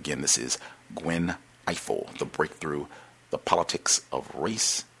supremacy. Again, this is Gwen Ifill, The Breakthrough, the Politics and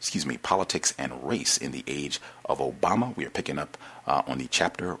Race in the Age of Obama. We are picking up on the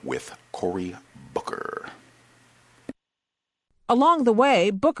chapter with Cory Booker. Along the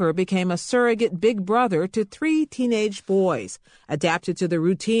way, Booker became a surrogate big brother to 3 teenage boys, adapted to the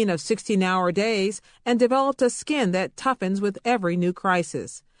routine of 16-hour days, and developed a skin that toughens with every new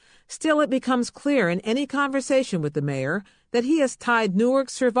crisis. Still, it becomes clear in any conversation with the mayor that he has tied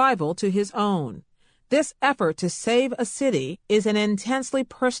Newark's survival to his own. This effort to save a city is an intensely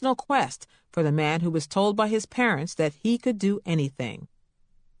personal quest for the man who was told by his parents that he could do anything.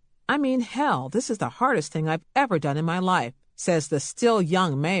 I mean, hell, this is the hardest thing I've ever done in my life, says the still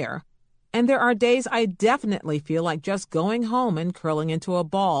young mayor. And there are days I definitely feel like just going home and curling into a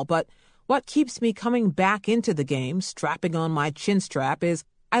ball. But what keeps me coming back into the game, strapping on my chin strap, is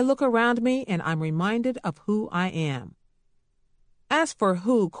I look around me and I'm reminded of who I am. As for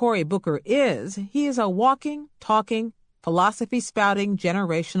who Cory Booker is, he is a walking, talking, philosophy-spouting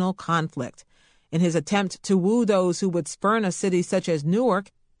generational conflict. In his attempt to woo those who would spurn a city such as Newark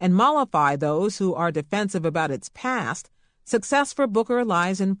and mollify those who are defensive about its past, success for Booker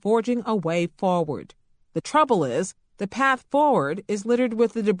lies in forging a way forward. The trouble is, the path forward is littered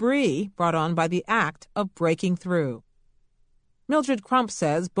with the debris brought on by the act of breaking through. Mildred Crump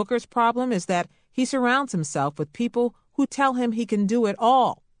says Booker's problem is that he surrounds himself with people who tell him he can do it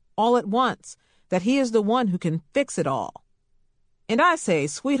all at once, that he is the one who can fix it all. And I say,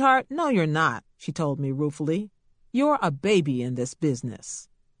 sweetheart, no, you're not, she told me ruefully. You're a baby in this business.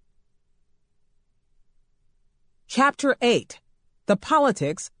 Chapter 8. The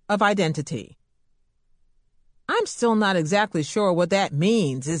Politics of Identity. I'm still not exactly sure what that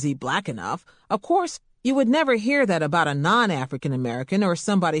means, is he black enough? Of course, you would never hear that about a non-African American or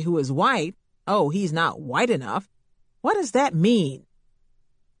somebody who is white. Oh, he's not white enough. What does that mean?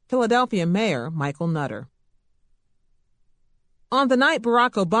 Philadelphia Mayor Michael Nutter. On the night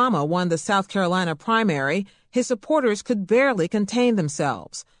Barack Obama won the South Carolina primary, his supporters could barely contain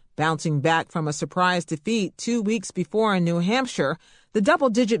themselves. Bouncing back from a surprise defeat 2 weeks before in New Hampshire, the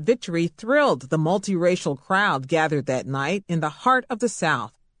double-digit victory thrilled the multiracial crowd gathered that night in the heart of the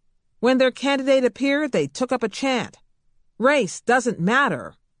South. When their candidate appeared, they took up a chant. Race doesn't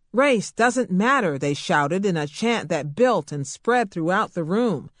matter. Race doesn't matter, they shouted in a chant that built and spread throughout the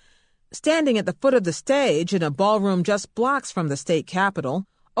room. Standing at the foot of the stage in a ballroom just blocks from the state capitol,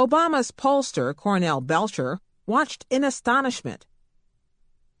 Obama's pollster, Cornell Belcher, watched in astonishment.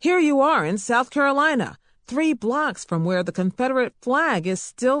 Here you are in South Carolina, 3 blocks from where the Confederate flag is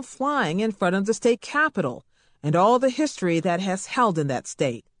still flying in front of the state capitol, and all the history that has held in that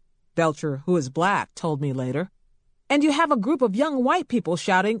state, Belcher, who is black, told me later. And you have a group of young white people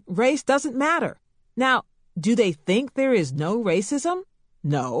shouting, race doesn't matter. Now, do they think there is no racism?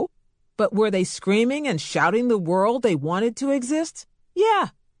 No. But were they screaming and shouting the world they wanted to exist? Yeah.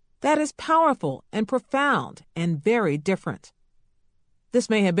 That is powerful and profound and very different. This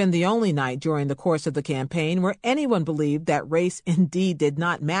may have been the only night during the course of the campaign where anyone believed that race indeed did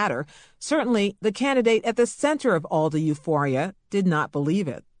not matter. Certainly, the candidate at the center of all the euphoria did not believe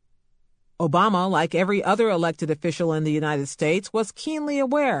it. Obama, like every other elected official in the United States, was keenly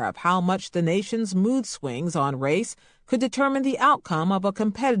aware of how much the nation's mood swings on race could determine the outcome of a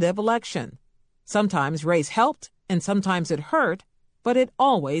competitive election. Sometimes race helped, and sometimes it hurt, but it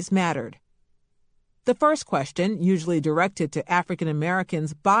always mattered. The first question, usually directed to African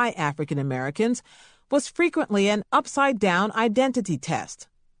Americans by African Americans, was frequently an upside-down identity test.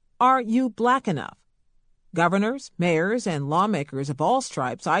 Are you black enough? Governors, mayors, and lawmakers of all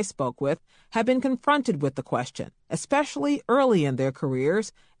stripes I spoke with have been confronted with the question, especially early in their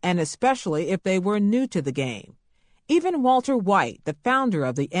careers, and especially if they were new to the game. Even Walter White, the founder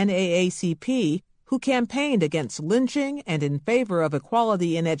of the NAACP, who campaigned against lynching and in favor of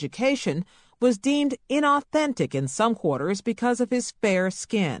equality in education, was deemed inauthentic in some quarters because of his fair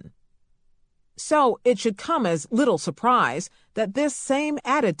skin. So it should come as little surprise that this same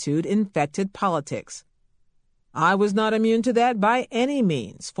attitude infected politics. I was not immune to that by any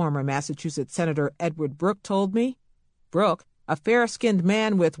means, former Massachusetts Senator Edward Brooke told me. Brooke, a fair-skinned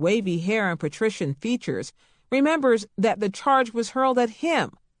man with wavy hair and patrician features, remembers that the charge was hurled at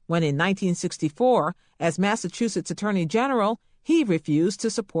him when in 1964, as Massachusetts Attorney General, he refused to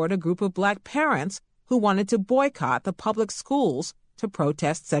support a group of black parents who wanted to boycott the public schools to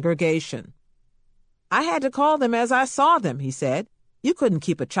protest segregation. I had to call them as I saw them, he said. You couldn't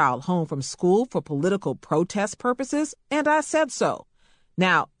keep a child home from school for political protest purposes, and I said so.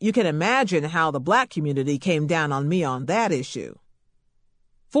 Now, you can imagine how the black community came down on me on that issue.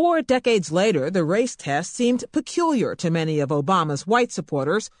 4 decades later, the race test seemed peculiar to many of Obama's white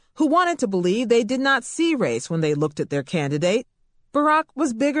supporters who wanted to believe they did not see race when they looked at their candidate. Barack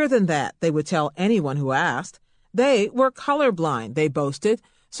was bigger than that, they would tell anyone who asked. They were colorblind, they boasted,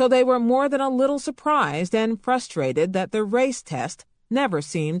 so they were more than a little surprised and frustrated that the race test never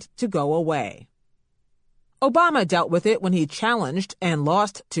seemed to go away. Obama dealt with it when he challenged and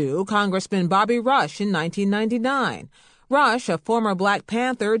lost to Congressman Bobby Rush in 1999. Rush, a former Black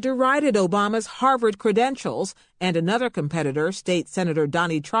Panther, derided Obama's Harvard credentials, and another competitor, State Senator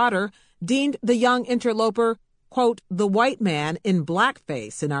Donnie Trotter, deemed the young interloper, quote, the white man in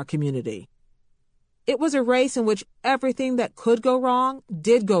blackface in our community. It was a race in which everything that could go wrong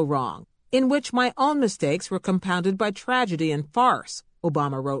did go wrong, in which my own mistakes were compounded by tragedy and farce,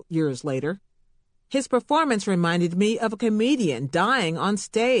 Obama wrote years later. His performance reminded me of a comedian dying on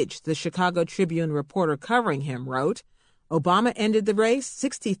stage, the Chicago Tribune reporter covering him wrote. Obama ended the race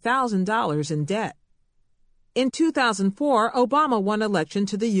 $60,000 in debt. In 2004, Obama won election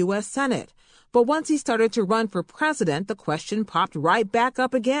to the U.S. Senate. But once he started to run for president, the question popped right back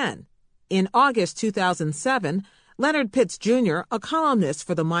up again. In August 2007, Leonard Pitts Jr., a columnist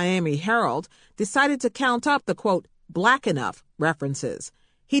for the Miami Herald, decided to count up the, quote, black enough references.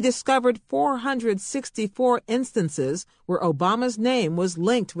 He discovered 464 instances where Obama's name was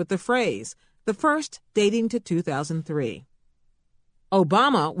linked with the phrase, the first dating to 2003.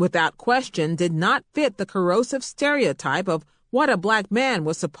 Obama, without question, did not fit the corrosive stereotype of what a black man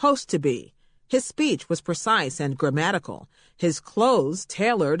was supposed to be. His speech was precise and grammatical, his clothes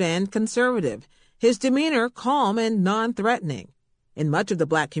tailored and conservative, his demeanor calm and non-threatening. In much of the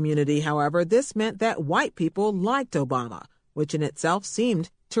black community, however, this meant that white people liked Obama, which in itself seemed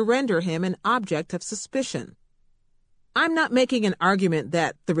to render him an object of suspicion. I'm not making an argument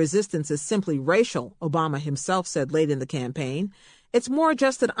that the resistance is simply racial, Obama himself said late in the campaign. It's more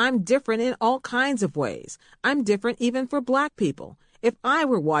just that I'm different in all kinds of ways. I'm different even for black people. If I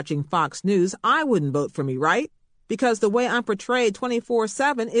were watching Fox News, I wouldn't vote for me, right? Because the way I'm portrayed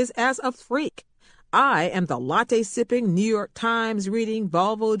 24/7 is as a freak. I am the latte-sipping, New York Times reading,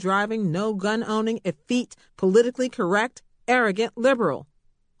 Volvo driving, no-gun-owning, effete, politically correct, arrogant liberal.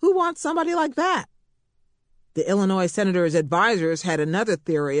 Who wants somebody like that? The Illinois senator's advisors had another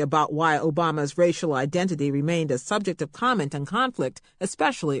theory about why Obama's racial identity remained a subject of comment and conflict,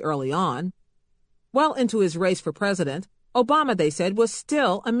 especially early on. Well into his race for president, Obama, they said, was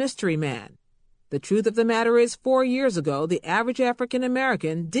still a mystery man. The truth of the matter is, 4 years ago, the average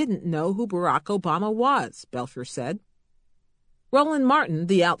African-American didn't know who Barack Obama was, Belcher said. Roland Martin,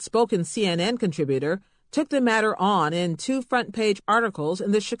 the outspoken CNN contributor, took the matter on in 2 front-page articles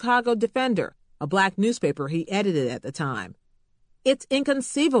in the Chicago Defender, a black newspaper he edited at the time. It's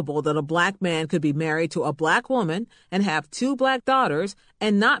inconceivable that a black man could be married to a black woman and have 2 black daughters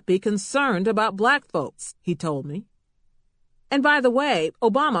and not be concerned about black folks, he told me. And by the way,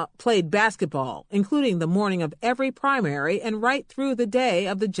 Obama played basketball, including the morning of every primary and right through the day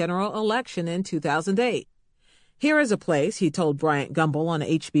of the general election in 2008. Here is a place, he told Bryant Gumbel on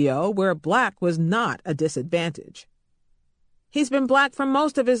HBO, where black was not a disadvantage. He's been black for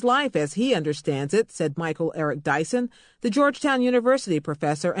most of his life, as he understands it, said Michael Eric Dyson, the Georgetown University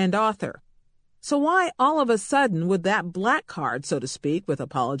professor and author. So why all of a sudden would that black card, so to speak, with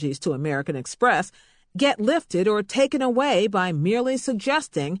apologies to American Express, get lifted or taken away by merely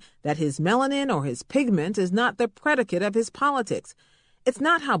suggesting that his melanin or his pigment is not the predicate of his politics? It's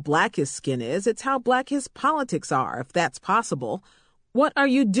not how black his skin is, it's how black his politics are, if that's possible. What are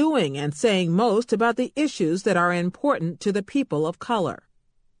you doing and saying most about the issues that are important to the people of color?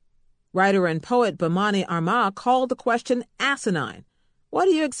 Writer and poet Bamani Arma called the question asinine. What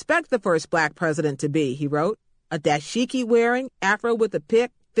do you expect the first black president to be, he wrote? A dashiki-wearing, afro with a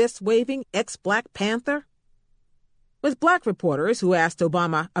pick, fist-waving ex-Black Panther? With black reporters who asked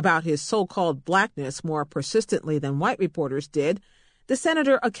Obama about his so-called blackness more persistently than white reporters did, the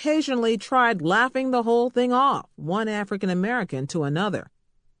senator occasionally tried laughing the whole thing off, one African-American to another.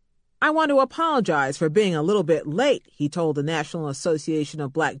 I want to apologize for being a little bit late, he told the National Association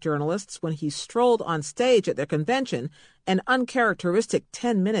of Black Journalists when he strolled on stage at their convention, an uncharacteristic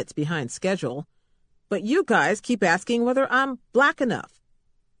 10 minutes behind schedule. But you guys keep asking whether I'm black enough.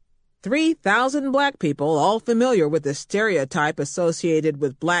 3,000 black people, all familiar with the stereotype associated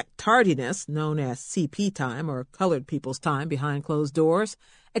with black tardiness, known as CP time or colored people's time behind closed doors,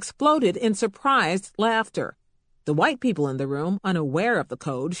 exploded in surprised laughter. The white people in the room, unaware of the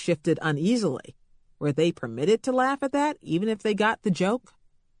code, shifted uneasily. Were they permitted to laugh at that, even if they got the joke?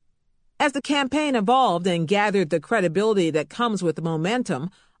 As the campaign evolved and gathered the credibility that comes with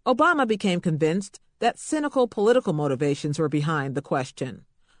momentum, Obama became convinced that cynical political motivations were behind the question.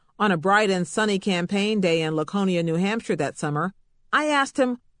 On a bright and sunny campaign day in Laconia, New Hampshire that summer, I asked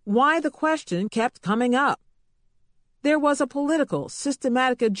him why the question kept coming up. There was a political,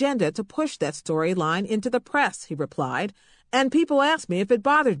 systematic agenda to push that storyline into the press, he replied, and people asked me if it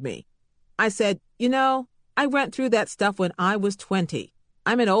bothered me. I said, I went through that stuff when I was 20.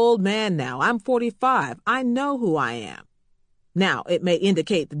 I'm an old man now. I'm 45. I know who I am. Now, it may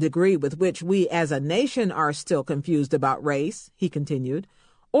indicate the degree with which we as a nation are still confused about race, he continued,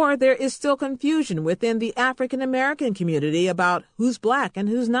 or there is still confusion within the African-American community about who's black and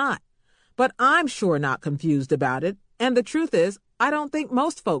who's not. But I'm sure not confused about it, and the truth is, I don't think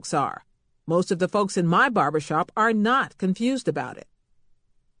most folks are. Most of the folks in my barbershop are not confused about it.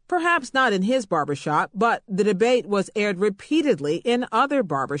 Perhaps not in his barbershop, but the debate was aired repeatedly in other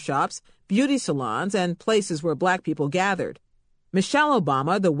barbershops, beauty salons, and places where black people gathered. Michelle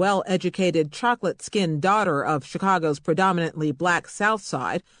Obama, the well-educated, chocolate-skinned daughter of Chicago's predominantly black South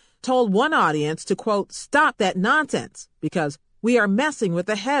Side, told one audience to, quote, stop that nonsense because we are messing with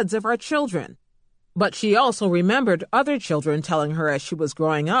the heads of our children. But she also remembered other children telling her as she was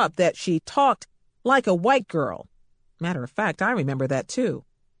growing up that she talked like a white girl. Matter of fact, I remember that too.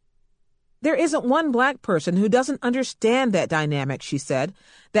 There isn't one black person who doesn't understand that dynamic, she said.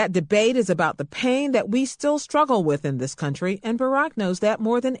 That debate is about the pain that we still struggle with in this country, and Barack knows that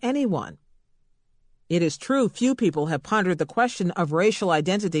more than anyone. It is true few people have pondered the question of racial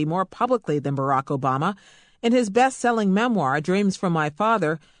identity more publicly than Barack Obama. In his best-selling memoir, Dreams from My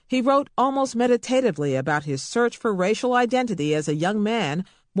Father, he wrote almost meditatively about his search for racial identity as a young man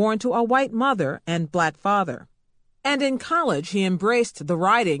born to a white mother and black father. And in college, he embraced the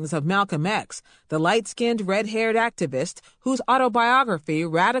writings of Malcolm X, the light-skinned, red-haired activist whose autobiography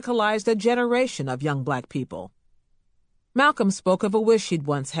radicalized a generation of young black people. Malcolm spoke of a wish he'd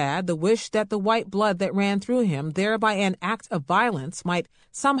once had, the wish that the white blood that ran through him, thereby an act of violence, might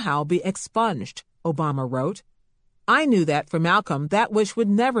somehow be expunged, Obama wrote. I knew that for Malcolm, that wish would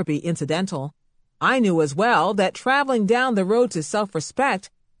never be incidental. I knew as well that traveling down the road to self-respect,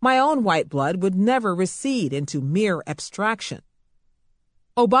 my own white blood would never recede into mere abstraction.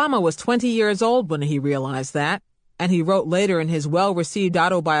 Obama was 20 years old when he realized that, and he wrote later in his well-received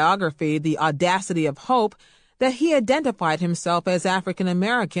autobiography, The Audacity of Hope, that he identified himself as African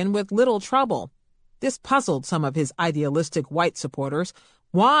American with little trouble. This puzzled some of his idealistic white supporters.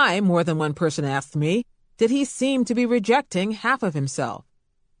 Why, more than one person asked me, did he seem to be rejecting half of himself?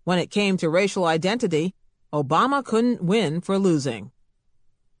 When it came to racial identity, Obama couldn't win for losing.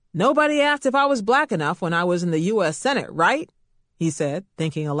 Nobody asked if I was black enough when I was in the U.S. Senate, right? He said,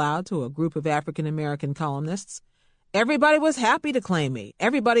 thinking aloud to a group of African-American columnists. Everybody was happy to claim me.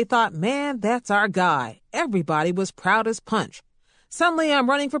 Everybody thought, man, that's our guy. Everybody was proud as punch. Suddenly I'm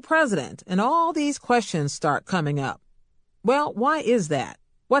running for president, and all these questions start coming up. Well, why is that?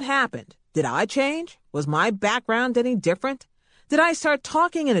 What happened? Did I change? Was my background any different? Did I start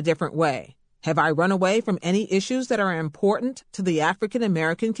talking in a different way? Have I run away from any issues that are important to the African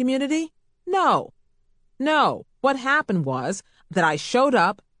American community? No. What happened was that I showed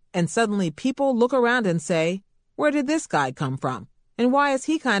up and suddenly people look around and say, where did this guy come from? And why is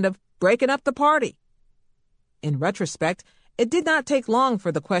he kind of breaking up the party? In retrospect, it did not take long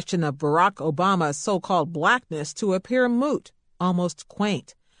for the question of Barack Obama's so-called blackness to appear moot, almost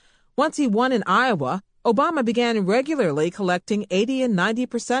quaint. Once he won in Iowa, Obama began regularly collecting 80 and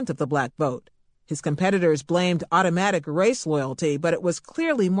 90% of the black vote. His competitors blamed automatic race loyalty, but it was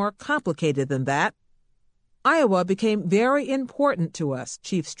clearly more complicated than that. Iowa became very important to us,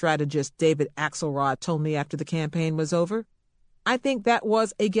 Chief Strategist David Axelrod told me after the campaign was over. I think that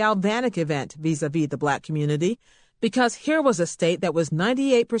was a galvanic event vis-a-vis the black community, because here was a state that was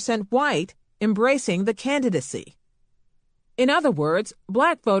 98% white embracing the candidacy. In other words,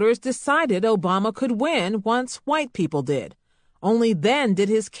 black voters decided Obama could win once white people did. Only then did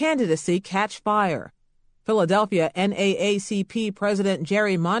his candidacy catch fire. Philadelphia NAACP President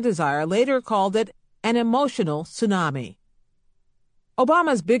Jerry Mondesire later called it an emotional tsunami.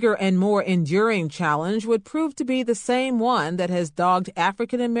 Obama's bigger and more enduring challenge would prove to be the same one that has dogged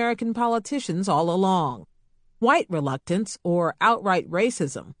African American politicians all along. White reluctance or outright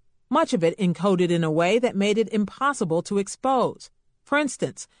racism, much of it encoded in a way that made it impossible to expose. For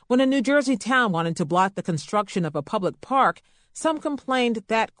instance, when a New Jersey town wanted to block the construction of a public park, some complained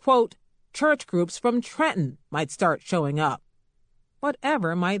that, quote, church groups from Trenton might start showing up.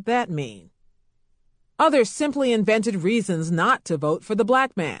 Whatever might that mean? Others simply invented reasons not to vote for the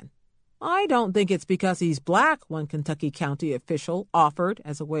black man. I don't think it's because he's black, one Kentucky county official offered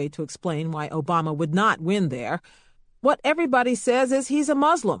as a way to explain why Obama would not win there. What everybody says is he's a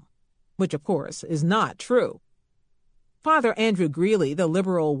Muslim, which, of course, is not true. Father Andrew Greeley, the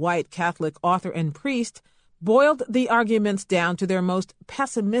liberal white Catholic author and priest, boiled the arguments down to their most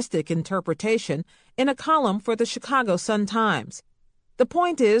pessimistic interpretation in a column for the Chicago Sun-Times. The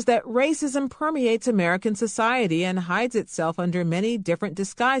point is that racism permeates American society and hides itself under many different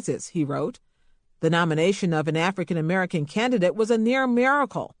disguises, he wrote. The nomination of an African-American candidate was a near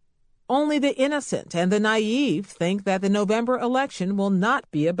miracle. Only the innocent and the naive think that the November election will not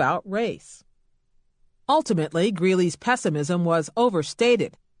be about race. Ultimately, Greeley's pessimism was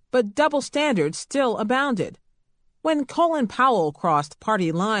overstated, but double standards still abounded. When Colin Powell crossed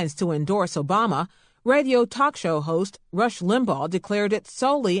party lines to endorse Obama, radio talk show host Rush Limbaugh declared it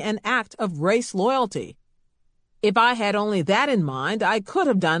solely an act of race loyalty. If I had only that in mind, I could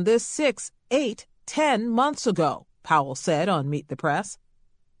have done this 6, 8, 10 months ago, Powell said on Meet the Press.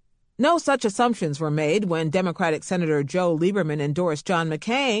 No such assumptions were made when Democratic Senator Joe Lieberman endorsed John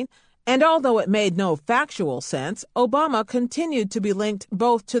McCain, And although it made no factual sense, Obama continued to be linked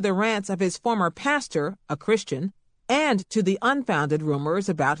both to the rants of his former pastor, a Christian, and to the unfounded rumors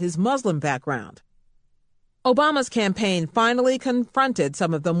about his Muslim background. Obama's campaign finally confronted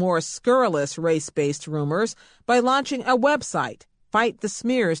some of the more scurrilous race-based rumors by launching a website,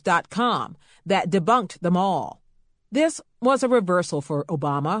 FightTheSmears.com, that debunked them all. This was a reversal for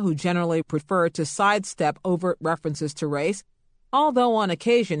Obama, who generally preferred to sidestep overt references to race, although on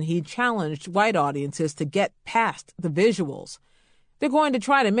occasion he challenged white audiences to get past the visuals. "They're going to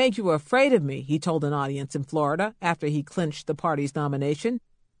try to make you afraid of me," he told an audience in Florida after he clinched the party's nomination.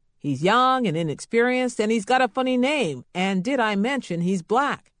 "He's young and inexperienced, and he's got a funny name, and did I mention he's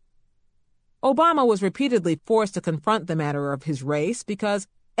black?" Obama was repeatedly forced to confront the matter of his race because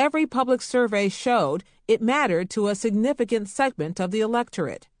every public survey showed it mattered to a significant segment of the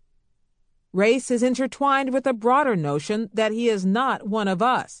electorate. Race is intertwined with a broader notion that he is not one of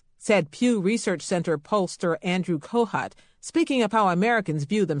us, said Pew Research Center pollster Andrew Kohut, speaking of how Americans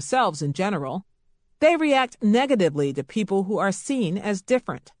view themselves in general. They react negatively to people who are seen as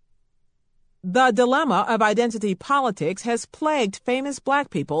different. The dilemma of identity politics has plagued famous black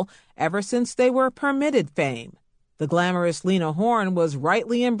people ever since they were permitted fame. The glamorous Lena Horne was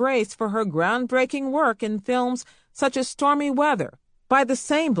rightly embraced for her groundbreaking work in films such as Stormy Weather, by the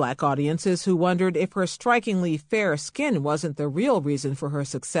same black audiences who wondered if her strikingly fair skin wasn't the real reason for her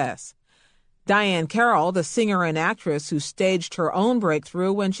success. Diane Carroll, the singer and actress who staged her own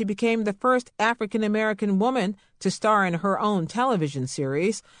breakthrough when she became the first African-American woman to star in her own television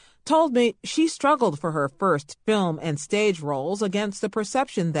series, told me she struggled for her first film and stage roles against the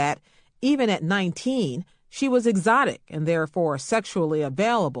perception that, even at 19, she was exotic and therefore sexually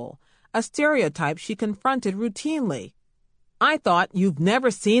available, a stereotype she confronted routinely. "I thought you've never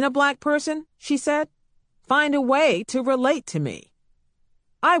seen a black person," she said. "Find a way to relate to me."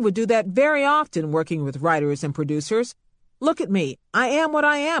 I would do that very often working with writers and producers. "Look at me. I am what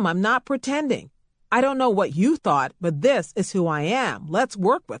I am. I'm not pretending. I don't know what you thought, but this is who I am. Let's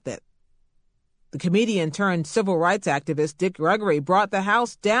work with it." The comedian-turned-civil rights activist Dick Gregory brought the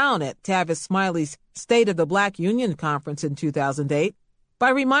house down at Tavis Smiley's State of the Black Union Conference in 2008 by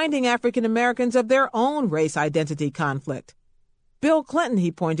reminding African Americans of their own race identity conflict. Bill Clinton,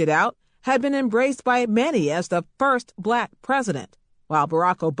 he pointed out, had been embraced by many as the first black president, while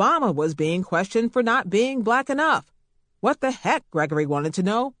Barack Obama was being questioned for not being black enough. What the heck, Gregory wanted to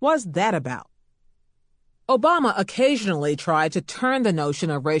know, was that about? Obama occasionally tried to turn the notion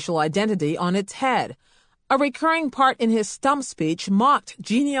of racial identity on its head. A recurring part in his stump speech mocked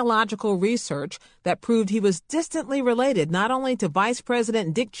genealogical research that proved he was distantly related not only to Vice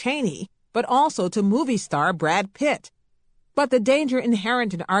President Dick Cheney, but also to movie star Brad Pitt. But the danger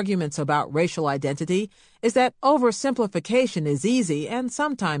inherent in arguments about racial identity is that oversimplification is easy and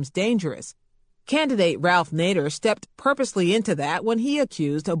sometimes dangerous. Candidate Ralph Nader stepped purposely into that when he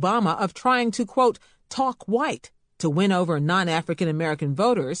accused Obama of trying to, quote, talk white to win over non-African American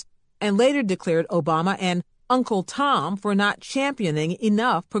voters, and later declared Obama an Uncle Tom for not championing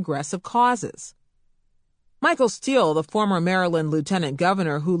enough progressive causes. Michael Steele, the former Maryland lieutenant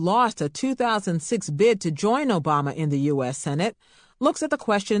governor who lost a 2006 bid to join Obama in the U.S. Senate, looks at the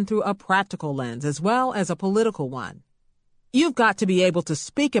question through a practical lens as well as a political one. You've got to be able to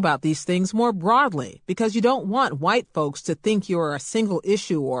speak about these things more broadly because you don't want white folks to think you're a single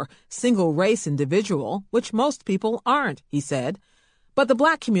issue or single race individual, which most people aren't, he said. But the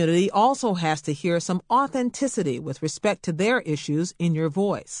black community also has to hear some authenticity with respect to their issues in your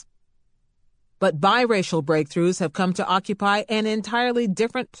voice. But biracial breakthroughs have come to occupy an entirely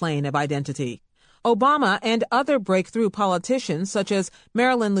different plane of identity. Obama and other breakthrough politicians, such as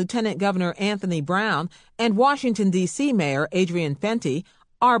Maryland Lieutenant Governor Anthony Brown and Washington, D.C. Mayor Adrian Fenty,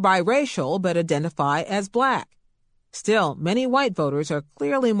 are biracial but identify as black. Still, many white voters are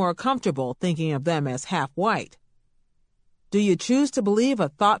clearly more comfortable thinking of them as half-white. Do you choose to believe a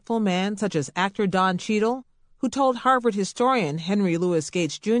thoughtful man such as actor Don Cheadle, who told Harvard historian Henry Louis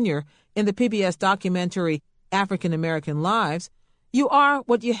Gates, Jr. in the PBS documentary African American Lives, you are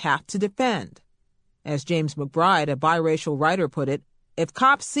what you have to defend? As James McBride, a biracial writer, put it, if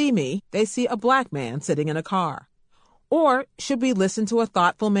cops see me, they see a black man sitting in a car. Or should we listen to a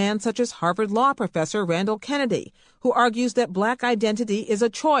thoughtful man such as Harvard law professor Randall Kennedy, who argues that black identity is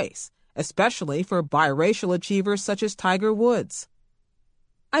a choice, especially for biracial achievers such as Tiger Woods?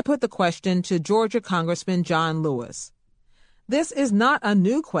 I put the question to Georgia Congressman John Lewis. This is not a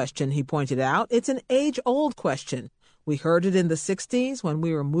new question, he pointed out. It's an age-old question. We heard it in the 60s when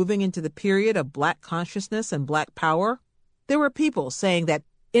we were moving into the period of black consciousness and black power. There were people saying that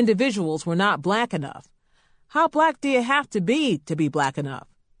individuals were not black enough. How black do you have to be black enough?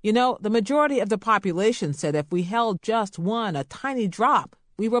 You know, the majority of the population said if we held just a tiny drop,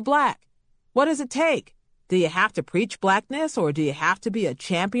 we were black. What does it take? Do you have to preach blackness, or do you have to be a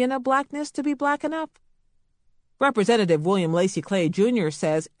champion of blackness to be black enough? Representative William Lacey Clay Jr.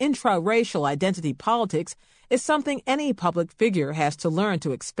 says intra-racial identity politics is something any public figure has to learn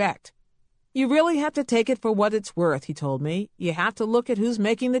to expect. You really have to take it for what it's worth, he told me. You have to look at who's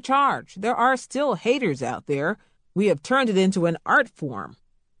making the charge. There are still haters out there. We have turned it into an art form.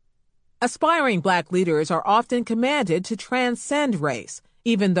 Aspiring black leaders are often commanded to transcend race,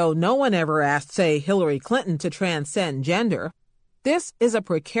 even though no one ever asked, say, Hillary Clinton to transcend gender. This is a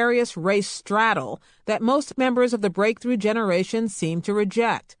precarious race straddle that most members of the breakthrough generation seem to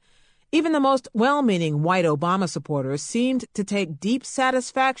reject. Even the most well-meaning white Obama supporters seemed to take deep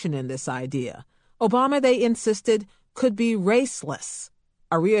satisfaction in this idea. Obama, they insisted, could be raceless,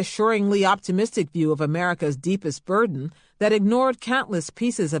 a reassuringly optimistic view of America's deepest burden that ignored countless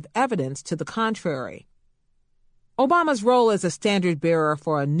pieces of evidence to the contrary. Obama's role as a standard-bearer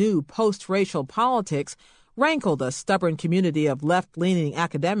for a new post-racial politics rankled a stubborn community of left-leaning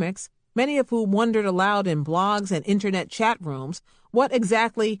academics, many of whom wondered aloud in blogs and internet chat rooms what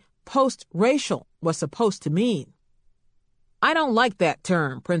exactly post-racial was supposed to mean. I don't like that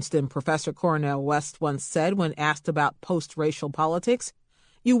term, Princeton professor Cornel West once said when asked about post-racial politics.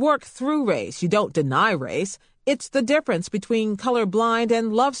 You work through race, you don't deny race. It's the difference between colorblind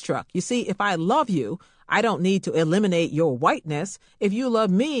and love-struck. You see, if I love you, I don't need to eliminate your whiteness. If you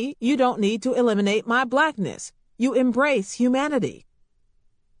love me, you don't need to eliminate my blackness. You embrace humanity.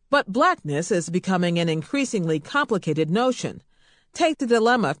 But blackness is becoming an increasingly complicated notion. Take the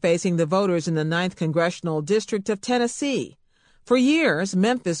dilemma facing the voters in the 9th Congressional District of Tennessee. For years,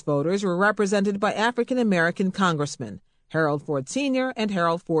 Memphis voters were represented by African-American congressmen, Harold Ford Sr. and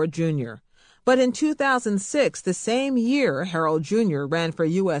Harold Ford Jr. But in 2006, the same year Harold Jr. ran for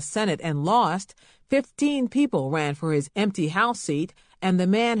U.S. Senate and lost, 15 people ran for his empty House seat, and the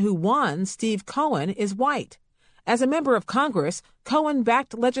man who won, Steve Cohen, is white. As a member of Congress, Cohen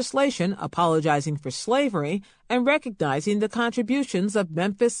backed legislation apologizing for slavery and recognizing the contributions of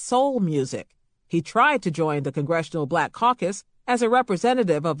Memphis soul music. He tried to join the Congressional Black Caucus as a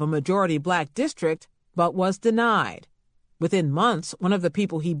representative of a majority black district, but was denied. Within months, one of the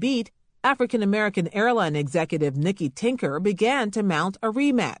people he beat, African-American airline executive Nikki Tinker, began to mount a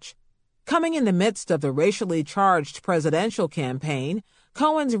rematch. Coming in the midst of the racially charged presidential campaign,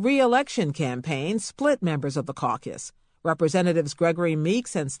 Cohen's re-election campaign split members of the caucus. Representatives Gregory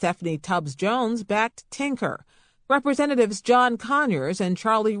Meeks and Stephanie Tubbs Jones backed Tinker. Representatives John Conyers and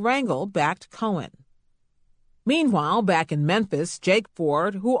Charlie Rangel backed Cohen. Meanwhile, back in Memphis, Jake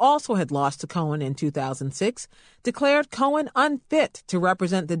Ford, who also had lost to Cohen in 2006, declared Cohen unfit to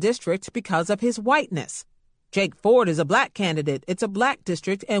represent the district because of his whiteness. Jake Ford is a black candidate. It's a black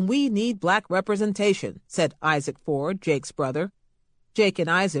district, and we need black representation, said Isaac Ford, Jake's brother. Jake and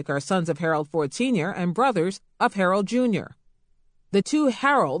Isaac are sons of Harold Ford Sr. and brothers of Harold Jr. The two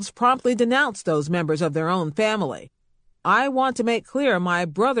Harolds promptly denounced those members of their own family. I want to make clear my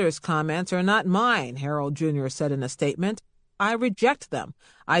brother's comments are not mine, Harold Jr. said in a statement. I reject them.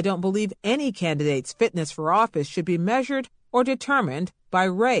 I don't believe any candidate's fitness for office should be measured or determined by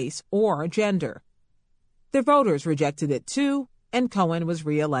race or gender. The voters rejected it too, and Cohen was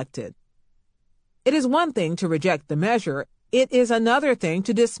reelected. It is one thing to reject the measure. It is another thing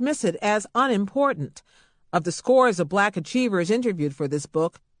to dismiss it as unimportant. Of the scores of black achievers interviewed for this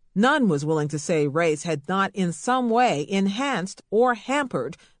book, none was willing to say race had not in some way enhanced or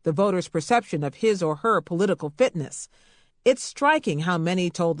hampered the voter's perception of his or her political fitness. It's striking how many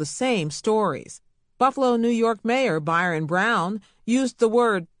told the same stories. Buffalo, New York Mayor Byron Brown used the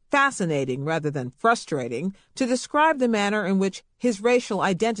word fascinating rather than frustrating to describe the manner in which his racial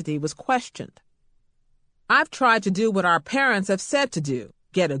identity was questioned. I've tried to do what our parents have said to do.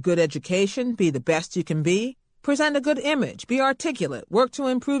 Get a good education, be the best you can be, present a good image, be articulate, work to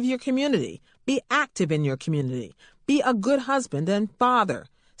improve your community, be active in your community, be a good husband and father,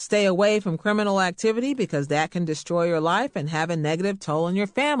 stay away from criminal activity because that can destroy your life and have a negative toll on your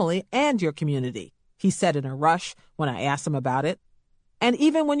family and your community, he said in a rush when I asked him about it. And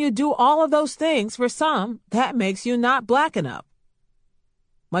even when you do all of those things, for some, that makes you not black enough.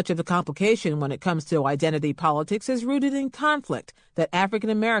 Much of the complication when it comes to identity politics is rooted in conflict that African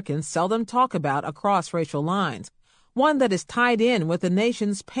Americans seldom talk about across racial lines, one that is tied in with the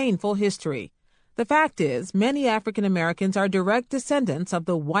nation's painful history. The fact is, many African Americans are direct descendants of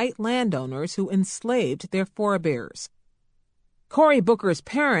the white landowners who enslaved their forebears. Cory Booker's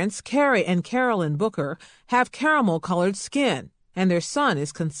parents, Carrie and Carolyn Booker, have caramel-colored skin, and their son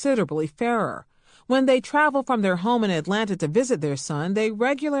is considerably fairer. When they travel from their home in Atlanta to visit their son, they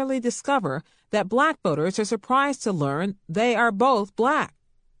regularly discover that black voters are surprised to learn they are both black.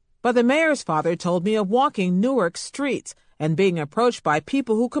 But the mayor's father told me of walking Newark streets and being approached by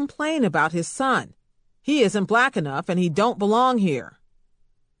people who complain about his son. He isn't black enough and he don't belong here.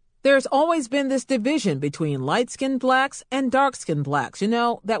 There's always been this division between light-skinned blacks and dark-skinned blacks,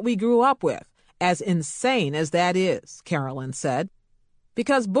 that we grew up with, as insane as that is, Carolyn said.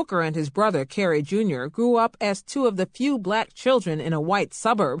 Because Booker and his brother, Kerry Jr., grew up as two of the few black children in a white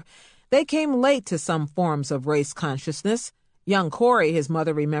suburb, they came late to some forms of race consciousness. Young Corey, his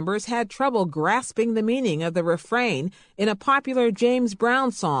mother remembers, had trouble grasping the meaning of the refrain in a popular James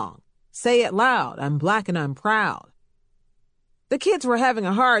Brown song, "Say it loud, I'm black and I'm proud." The kids were having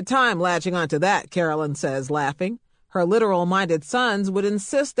a hard time latching onto that, Carolyn says, laughing. Her literal-minded sons would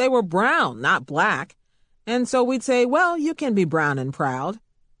insist they were brown, not black. And so we'd say, well, you can be brown and proud.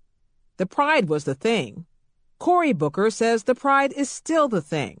 The pride was the thing. Cory Booker says the pride is still the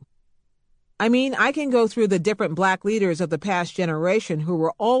thing. I mean, I can go through the different black leaders of the past generation who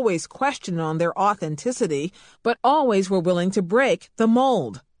were always questioned on their authenticity, but always were willing to break the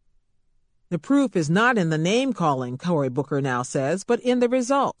mold. The proof is not in the name-calling, Cory Booker now says, but in the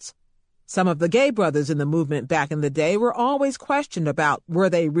results. Some of the gay brothers in the movement back in the day were always questioned about were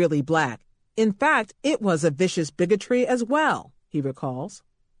they really black. In fact, it was a vicious bigotry as well, he recalls.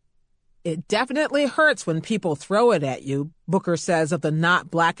 It definitely hurts when people throw it at you, Booker says of the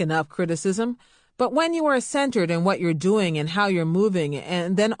not black enough criticism. But when you are centered in what you're doing and how you're moving,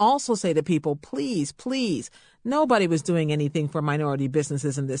 and then also say to people, please, please, nobody was doing anything for minority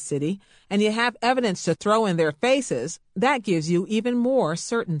businesses in this city, and you have evidence to throw in their faces, that gives you even more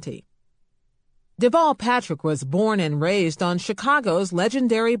certainty. Deval Patrick was born and raised on Chicago's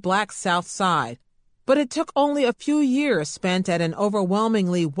legendary Black South Side, but it took only a few years spent at an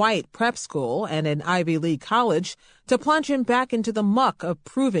overwhelmingly white prep school and an Ivy League college to plunge him back into the muck of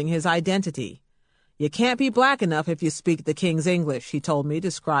proving his identity. You can't be black enough if you speak the King's English, he told me,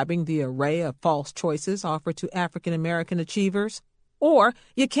 describing the array of false choices offered to African-American achievers. Or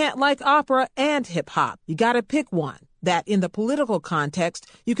you can't like opera and hip-hop. You gotta pick one. That in the political context,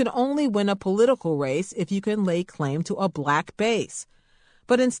 you can only win a political race if you can lay claim to a black base.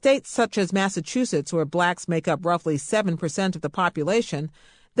 But in states such as Massachusetts, where blacks make up roughly 7% of the population,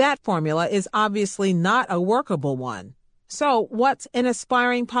 that formula is obviously not a workable one. So what's an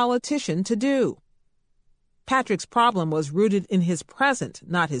aspiring politician to do? Patrick's problem was rooted in his present,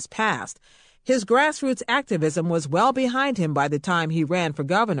 not his past. His grassroots activism was well behind him by the time he ran for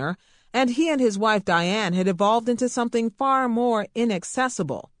governor, and he and his wife Diane had evolved into something far more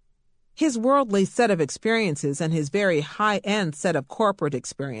inaccessible. His worldly set of experiences and his very high-end set of corporate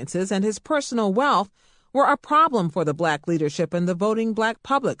experiences and his personal wealth were a problem for the black leadership and the voting black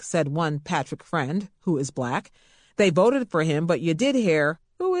public, said one Patrick friend, who is black. They voted for him, but you did hear,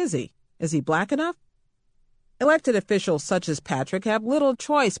 who is he? Is he black enough? Elected officials such as Patrick have little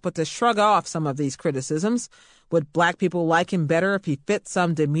choice but to shrug off some of these criticisms. Would black people like him better if he fit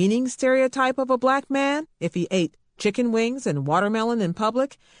some demeaning stereotype of a black man? If he ate chicken wings and watermelon in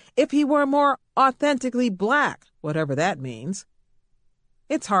public? If he were more authentically black, whatever that means?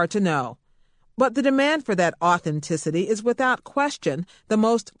 It's hard to know. But the demand for that authenticity is without question the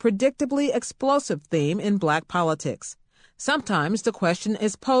most predictably explosive theme in black politics. Sometimes the question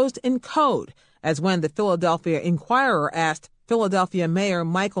is posed in code, as when the Philadelphia Inquirer asked Philadelphia Mayor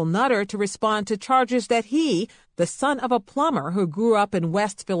Michael Nutter to respond to charges that he, the son of a plumber who grew up in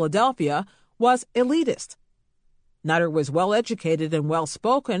West Philadelphia, was elitist. Nutter was well-educated and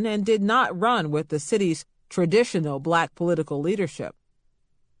well-spoken and did not run with the city's traditional black political leadership.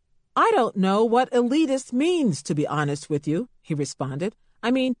 I don't know what elitist means, to be honest with you, he responded.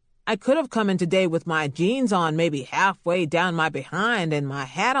 I mean, I could have come in today with my jeans on maybe halfway down my behind and my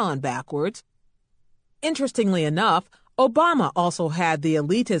hat on backwards. Interestingly enough, Obama also had the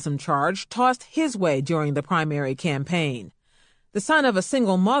elitism charge tossed his way during the primary campaign. The son of a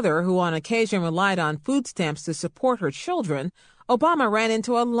single mother who on occasion relied on food stamps to support her children, Obama ran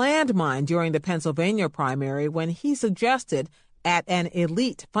into a landmine during the Pennsylvania primary when he suggested, at an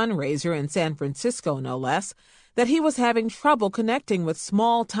elite fundraiser in San Francisco no less, that he was having trouble connecting with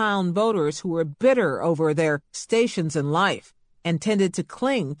small-town voters who were bitter over their stations in life and tended to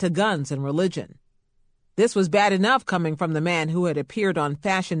cling to guns and religion. This was bad enough coming from the man who had appeared on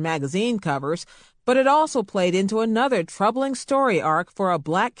fashion magazine covers, but it also played into another troubling story arc for a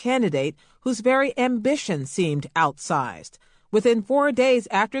black candidate whose very ambition seemed outsized. Within 4 days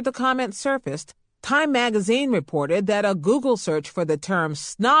after the comment surfaced, Time magazine reported that a Google search for the term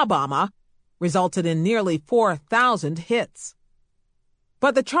Snobama resulted in nearly 4,000 hits.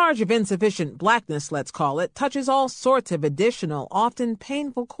 But the charge of insufficient blackness, let's call it, touches all sorts of additional, often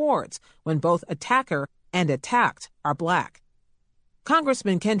painful chords when both attacker and attacked are black.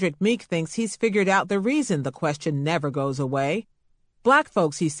 Congressman Kendrick Meek thinks he's figured out the reason the question never goes away. Black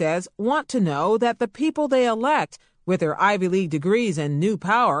folks, he says, want to know that the people they elect, with their Ivy League degrees and new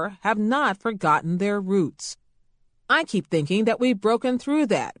power, have not forgotten their roots. I keep thinking that we've broken through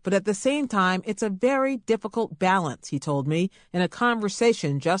that, but at the same time, it's a very difficult balance, he told me in a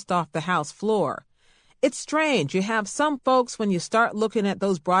conversation just off the House floor. It's strange. You have some folks, when you start looking at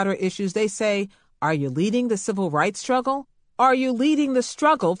those broader issues, they say, are you leading the civil rights struggle? Are you leading the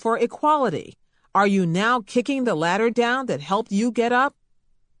struggle for equality? Are you now kicking the ladder down that helped you get up?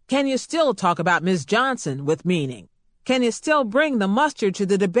 Can you still talk about Ms. Johnson with meaning? Can you still bring the mustard to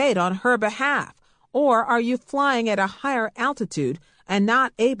the debate on her behalf? Or are you flying at a higher altitude and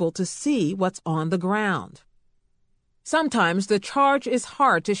not able to see what's on the ground? Sometimes the charge is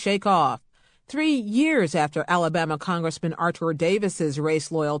hard to shake off. 3 years after Alabama Congressman Arthur Davis's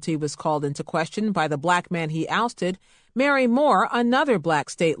race loyalty was called into question by the black man he ousted, Mary Moore, another black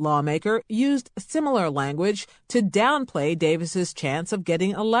state lawmaker, used similar language to downplay Davis's chance of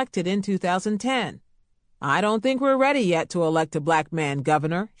getting elected in 2010. I don't think we're ready yet to elect a black man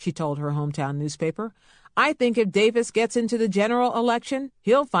governor, she told her hometown newspaper. I think if Davis gets into the general election,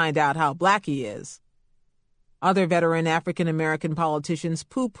 he'll find out how black he is. Other veteran African-American politicians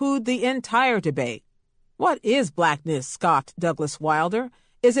poo-pooed the entire debate. What is blackness, scoffed Douglas Wilder?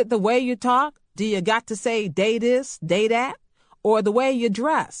 Is it the way you talk? Do you got to say day this, day that? Or the way you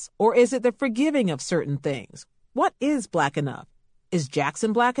dress? Or is it the forgiving of certain things? What is black enough? Is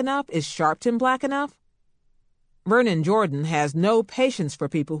Jackson black enough? Is Sharpton black enough? Vernon Jordan has no patience for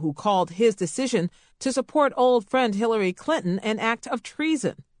people who called his decision to support old friend Hillary Clinton an act of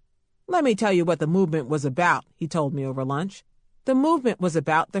treason. Let me tell you what the movement was about, he told me over lunch. The movement was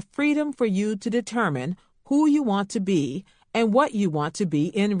about the freedom for you to determine who you want to be and what you want to be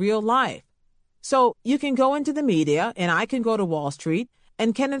in real life. So you can go into the media, and I can go to Wall Street,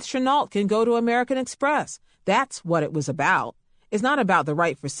 and Kenneth Chenault can go to American Express. That's what it was about. It's not about the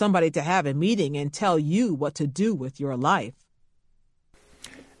right for somebody to have a meeting and tell you what to do with your life.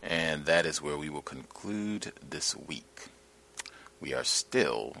 And that is where we will conclude this week. We are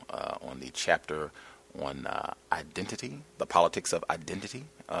still on the chapter on identity, the politics of identity.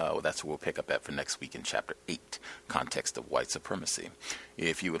 That's where we'll pick up at for next week in Chapter 8, Context of White Supremacy.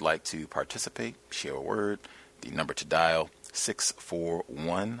 If you would like to participate, share a word, the number to dial,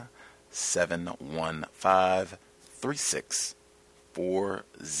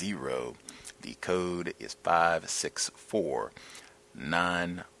 641-715-3640. The code is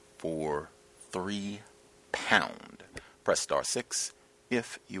 564-943#. Press star 6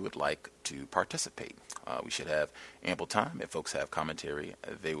 if you would like to participate. We should have ample time. If folks have commentary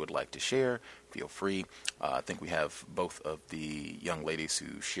they would like to share, feel free. I think we have both of the young ladies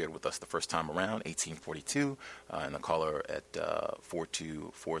who shared with us the first time around, 1842, and the caller at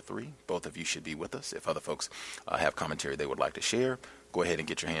 4243. Both of you should be with us. If other folks have commentary they would like to share, go ahead and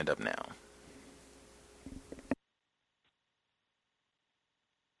get your hand up now.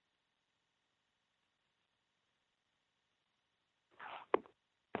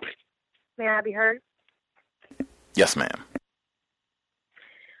 May I be heard? Yes, ma'am.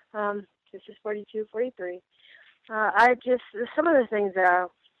 This is 4243. Some of the things that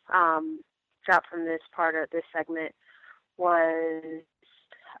I got from this part of this segment was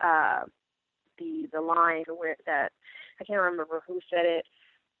the line where that I can't remember who said it,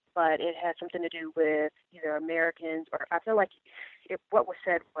 but it had something to do with either Americans or I feel like what was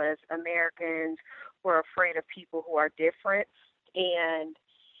said was Americans were afraid of people who are different, and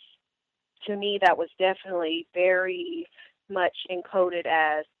to me that was definitely very much encoded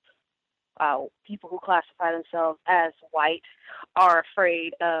as people who classify themselves as white are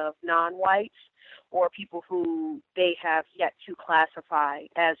afraid of non-whites or people who they have yet to classify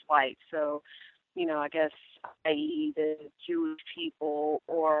as white. So, I guess, i.e. the Jewish people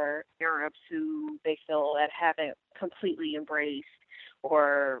or Arabs who they feel that haven't completely embraced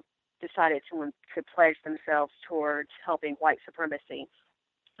or decided to pledge themselves towards helping white supremacy.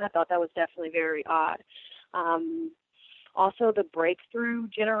 I thought that was definitely very odd. Also, the breakthrough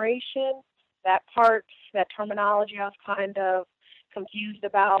generation, that part, that terminology I was kind of confused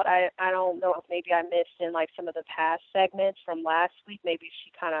about. I don't know if maybe I missed in like some of the past segments from last week. Maybe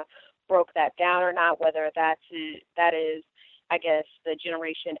she kind of broke that down or not, whether that is, I guess, the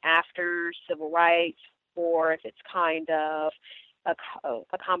generation after civil rights, or if it's kind of a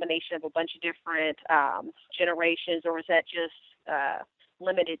combination of a bunch of different generations, or is that just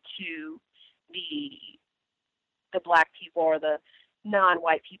limited to the black people or the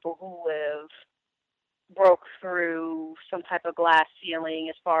non-white people who have broke through some type of glass ceiling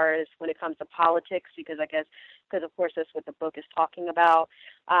as far as when it comes to politics, because of course that's what the book is talking about.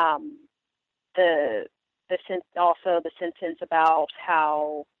 The sentence about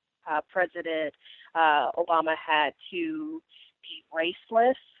how President Obama had to be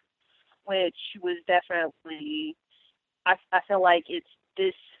raceless, which was definitely, I feel like it's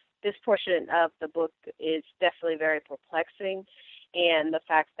this portion of the book is definitely very perplexing, and the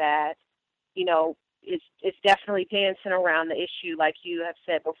fact that, you know, it's definitely dancing around the issue, like you have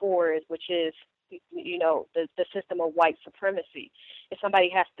said before, which is, you know, the system of white supremacy. If somebody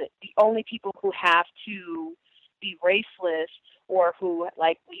has to, the only people who have to be raceless, or who,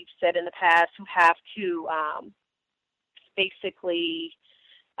 like we've said in the past, who have to basically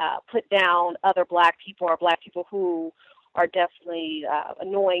put down other black people, or black people who are definitely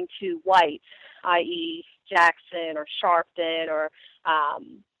annoying to whites, i.e. Jackson or Sharpton or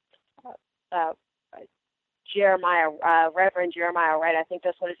Reverend Jeremiah Wright, I think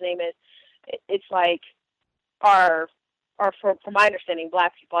that's what his name is. It's like, from my understanding,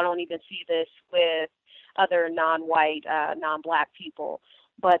 black people, I don't even see this with other non-white, non-black people,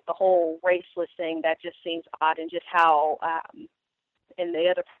 but the whole raceless thing, that just seems odd, and just how in the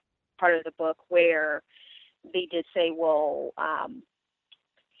other part of the book where they did say, well,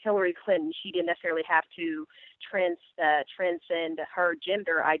 Hillary Clinton, she didn't necessarily have to transcend her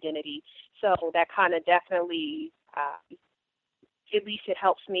gender identity. So that kind of definitely, at least it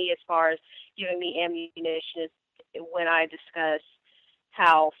helps me as far as giving me ammunition when I discuss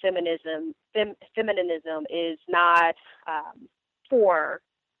how feminism is not for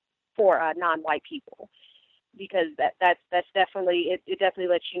non-white people, because that's definitely it definitely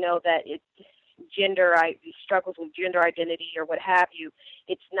lets you know that struggles with gender identity or what have you,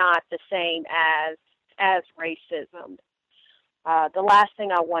 it's not the same as racism. The last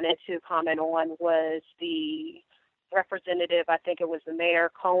thing I wanted to comment on was the representative, I think it was the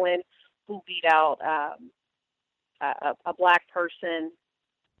Mayor Cohen, who beat out a black person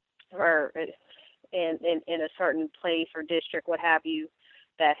or in a certain place or district, what have you,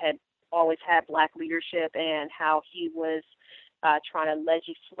 that had always had black leadership, and how he was trying to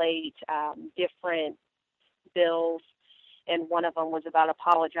legislate different bills, and one of them was about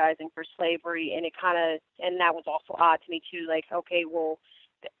apologizing for slavery, and and that was also odd to me too. Like, okay, well,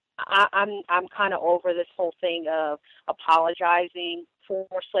 I'm kind of over this whole thing of apologizing for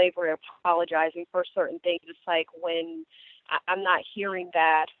slavery, apologizing for certain things. It's like when I'm not hearing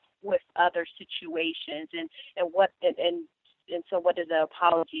that with other situations, and so what does the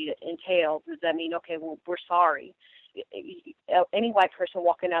apology entail? Does that mean, okay, well, we're sorry? Any white person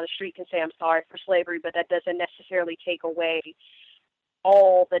walking down the street can say, I'm sorry for slavery, but that doesn't necessarily take away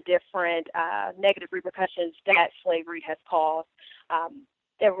all the different negative repercussions that slavery has caused.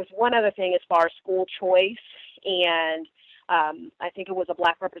 There was one other thing as far as school choice, and I think it was a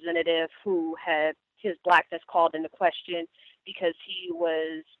black representative who had his blackness called into question because he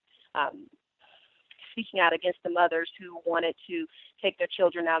was speaking out against the mothers who wanted to take their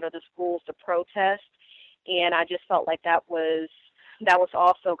children out of the schools to protest. And I just felt like that was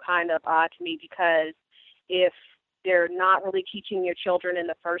also kind of odd to me, because if they're not really teaching your children in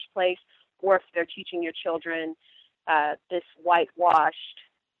the first place, or if they're teaching your children this whitewashed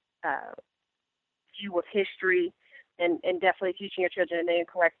view of history, and definitely teaching your children the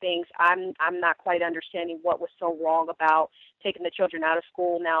incorrect things, I'm not quite understanding what was so wrong about taking the children out of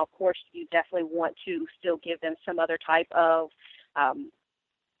school. Now, of course, you definitely want to still give them some other type of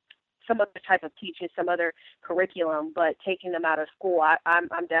teaching, some other curriculum, but taking them out of school,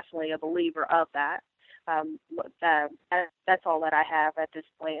 I'm definitely a believer of that. That's all that I have at this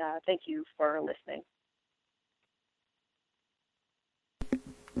point. Thank you for listening.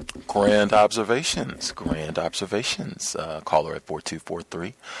 Grand observations. Caller at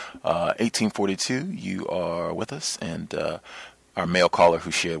 4243. 1842, you are with us, and our male caller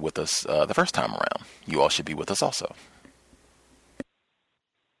who shared with us the first time around. You all should be with us also.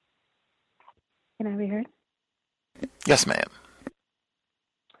 Can I be heard? Yes, ma'am.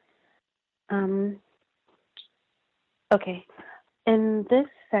 Okay. In this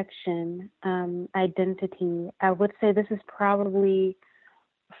section, identity, I would say this is probably,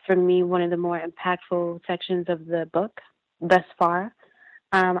 for me, one of the more impactful sections of the book thus far.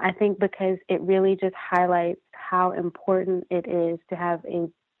 I think because it really just highlights how important it is to have a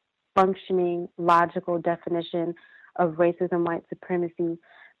functioning, logical definition of racism, white supremacy,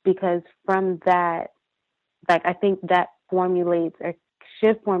 because from that, I think that formulates or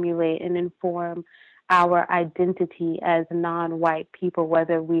should formulate and inform our identity as non-white people,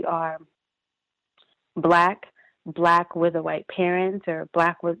 whether we are Black, Black with a white parent or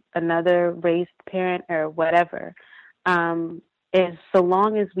Black with another race parent or whatever. Is so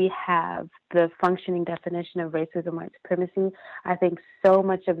long as we have the functioning definition of racism, white supremacy, I think so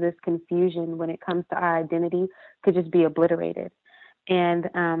much of this confusion when it comes to our identity could just be obliterated. And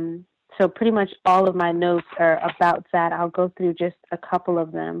so pretty much all of my notes are about that. I'll go through just a couple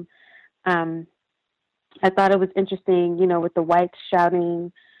of them. I thought it was interesting, with the whites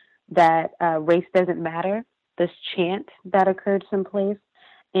shouting that race doesn't matter, this chant that occurred someplace.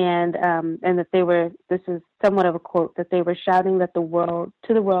 And that this is somewhat of a quote, that they were shouting that the world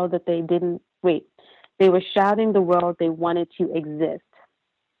that they were shouting the world they wanted to exist.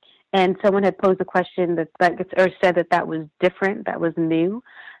 And someone had posed a question or said that was different, that was new.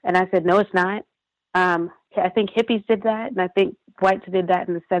 And I said, no, it's not. I think hippies did that, and I think whites did that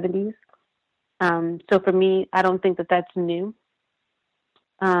in the 70s. So for me, I don't think that that's new.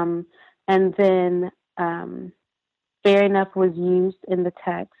 And then fair enough was used in the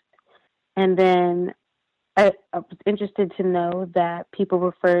text. And then I was interested to know that people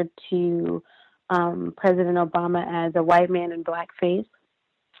referred to President Obama as a white man in blackface.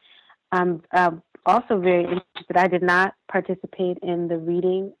 I'm also very interested. I did not participate in the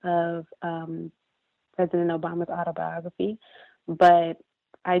reading of President Obama's autobiography, but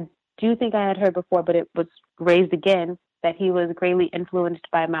I do think I had heard before, but it was raised again, that he was greatly influenced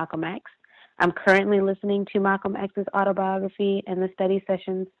by Malcolm X. I'm currently listening to Malcolm X's autobiography in the study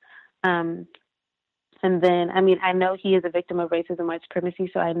sessions. And then, I know he is a victim of racism, white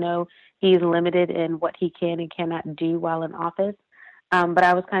supremacy, so I know he's limited in what he can and cannot do while in office. But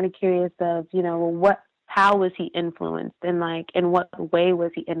I was kind of curious of, how was he influenced, and in what way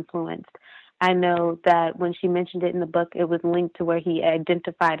was he influenced? I know that when she mentioned it in the book, it was linked to where he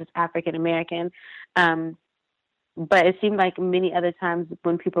identified as African American. But it seemed like many other times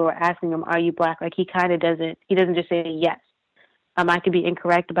when people were asking him, are you Black? He kind of doesn't just say yes. I could be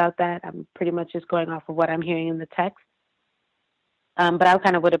incorrect about that. I'm pretty much just going off of what I'm hearing in the text. But I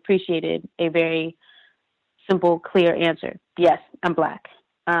kind of would appreciate a very simple, clear answer. Yes, I'm Black.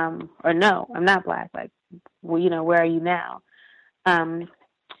 Or no, I'm not Black. Where are you now? And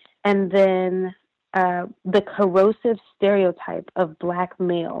then the corrosive stereotype of Black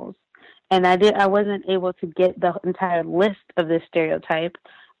males. And I wasn't able to get the entire list of this stereotype,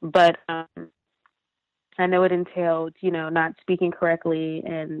 but I know it entailed, not speaking correctly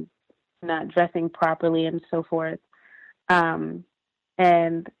and not dressing properly and so forth. And,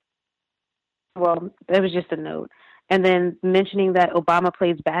 well, it was just a note. And then mentioning that Obama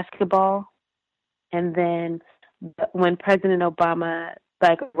plays basketball. And then when President Obama,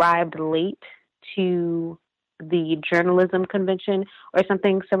 arrived late to the journalism convention or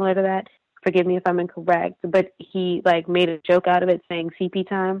something similar to that, forgive me if I'm incorrect, but he, made a joke out of it saying CP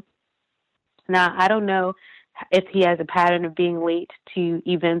time. Now, I don't know if he has a pattern of being late to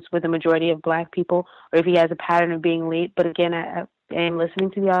events with a majority of Black people, or if he has a pattern of being late. But again, I am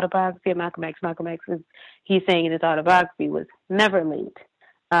listening to the autobiography of Malcolm X. Malcolm X, he's saying in his autobiography, was never late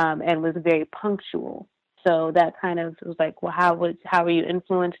and was very punctual. So that kind of was well, how were you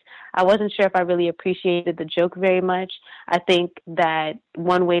influenced? I wasn't sure if I really appreciated the joke very much. I think that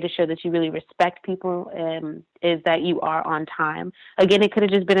one way to show that you really respect people is that you are on time. Again, it could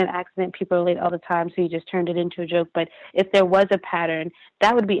have just been an accident. People are late all the time, so you just turned it into a joke. But if there was a pattern,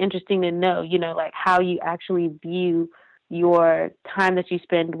 that would be interesting to know, how you actually view your time that you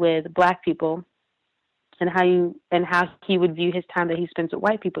spend with Black people and how he would view his time that he spends with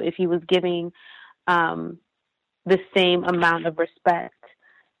white people if he was giving the same amount of respect.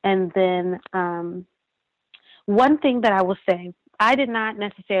 And then one thing that I will say, I did not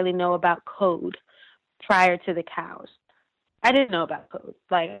necessarily know about code prior to the cows. I didn't know about code.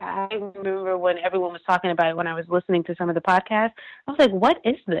 I remember when everyone was talking about it when I was listening to some of the podcasts. I was like, what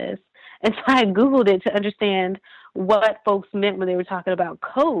is this? And so I Googled it to understand what folks meant when they were talking about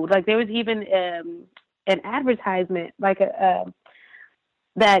code. There was even an advertisement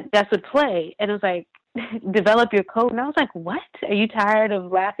that would play, and it was develop your code. And I was like, what? Are you tired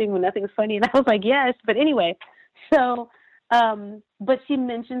of laughing when nothing's funny? And I was like, yes. But anyway, so, but she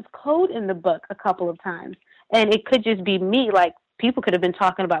mentions code in the book a couple of times. And it could just be me. People could have been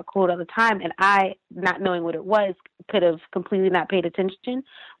talking about code all the time, and I, not knowing what it was, could have completely not paid attention.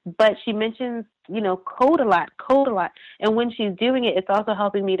 But she mentions, code a lot. And when she's doing it, it's also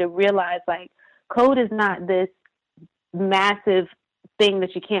helping me to realize, code is not this massive thing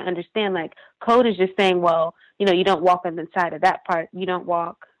that you can't understand. Code is just saying, well, you don't walk on the side of that part. You don't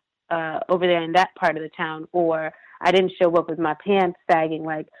walk over there in that part of the town, or I didn't show up with my pants sagging.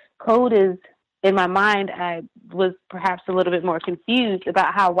 Code is in my mind, I was perhaps a little bit more confused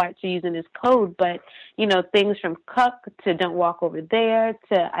about how whites are using this code. But, things from cuck to don't walk over there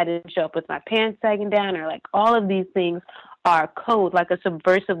to I didn't show up with my pants sagging down, or like all of these things are code, like a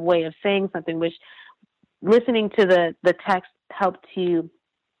subversive way of saying something, which listening to the text helped to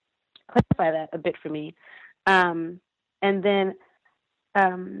clarify that a bit for me. And then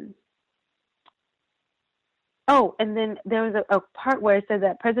there was a part where it said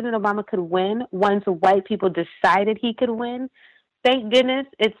that President Obama could win once white people decided he could win. Thank goodness.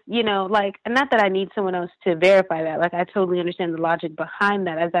 It's, and not that I need someone else to verify that. Like, I totally understand the logic behind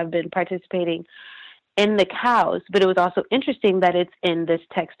that as I've been participating in the cows, but it was also interesting that it's in this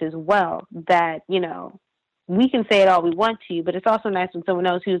text as well, that, we can say it all we want to, but it's also nice when someone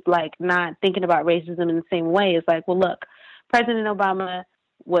else who's like not thinking about racism in the same way is like, well, look, President Obama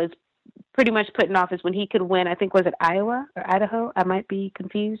was pretty much put in office when he could win. I think, was it Iowa or Idaho? I might be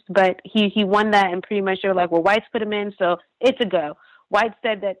confused, but he won that, and pretty much they're like, well, whites put him in, so it's a go. Whites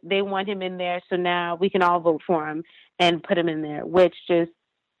said that they want him in there, so now we can all vote for him and put him in there, which just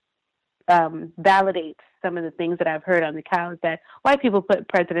validates some of the things that I've heard on the cows, that white people put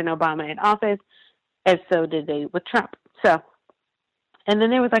President Obama in office, and so did they with Trump. So, and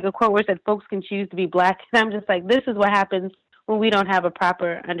then there was like a quote where it said, folks can choose to be black. And I'm just like, this is what happens when we don't have a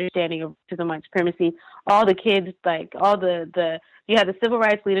proper understanding of racism, white supremacy. All the kids, like all you have the civil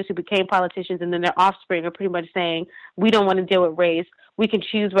rights leaders who became politicians, and then their offspring are pretty much saying, we don't want to deal with race. We can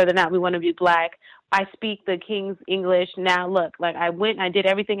choose whether or not we want to be black. I speak the King's English. Now look, like I did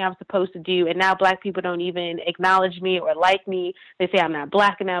everything I was supposed to do, and now black people don't even acknowledge me or like me. They say I'm not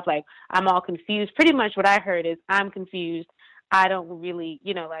black enough. Like, I'm all confused. Pretty much what I heard is, I'm confused. I don't really,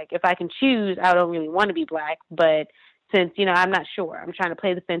 like, if I can choose, I don't really want to be black, but since, I'm not sure, I'm trying to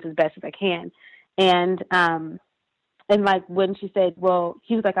play the fence as best as I can. And like when she said, well,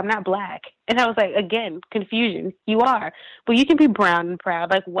 he was like, I'm not black. And I was like, again, confusion. You are. But you can be brown and proud.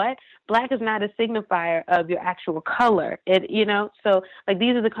 Like, what? Black is not a signifier of your actual color. So like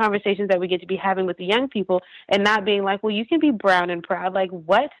these are the conversations that we get to be having with the young people, and not being like, well, you can be brown and proud. Like,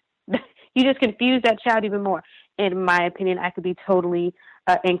 what? You just confuse that child even more. In my opinion, I could be totally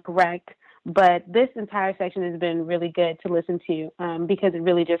incorrect. But this entire section has been really good to listen to because it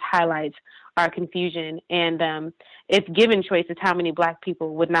really just highlights our confusion. And if given choices, how many black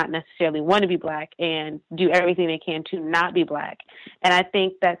people would not necessarily want to be black and do everything they can to not be black. And I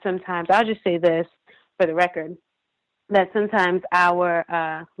think that sometimes, I'll just say this for the record, that sometimes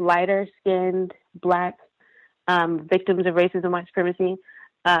our lighter-skinned black victims of racism and white supremacy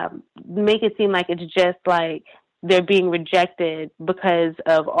make it seem like it's just like they're being rejected because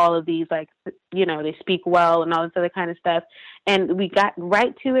of all of these, like, they speak well and all this other kind of stuff. And we got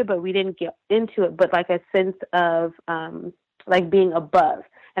right to it, but we didn't get into it, but like a sense of like being above.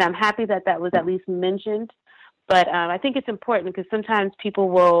 And I'm happy that that was at least mentioned. But I think it's important because sometimes people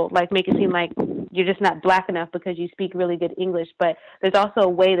will like make it seem like you're just not black enough because you speak really good English. But there's also a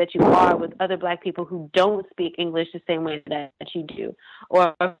way that you are with other black people who don't speak English the same way that you do,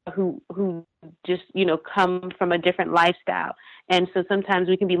 or who just, come from a different lifestyle. And so sometimes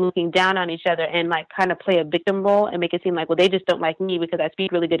we can be looking down on each other and like kind of play a victim role and make it seem like, well, they just don't like me because I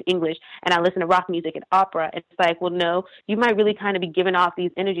speak really good English and I listen to rock music and opera. And it's like, well, no, you might really kind of be giving off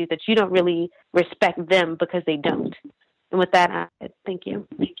these energies that you don't really respect them because they don't. And with that, thank you.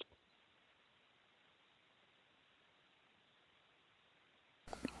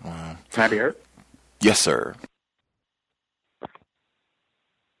 Wow. Can I be heard? Yes, sir.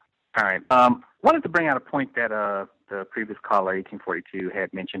 All right. Wanted to bring out a point that the previous caller, 1842,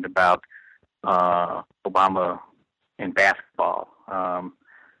 had mentioned about Obama in basketball. I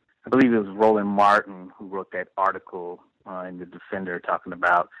believe it was Roland Martin who wrote that article in The Defender talking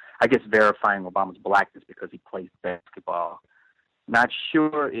about, I guess, verifying Obama's blackness because he plays basketball. Not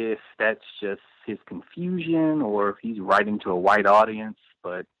sure if that's just his confusion or if he's writing to a white audience,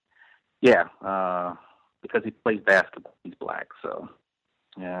 but yeah, because he plays basketball, he's black, so...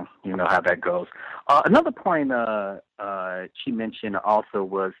 yeah, you know how that goes. Another point she mentioned also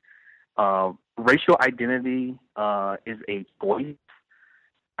was racial identity is a voice.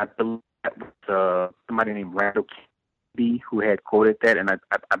 I believe that was somebody named Randall Kennedy who had quoted that, and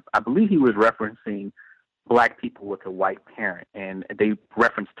I believe he was referencing black people with a white parent, and they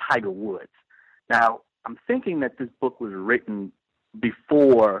referenced Tiger Woods. Now, I'm thinking that this book was written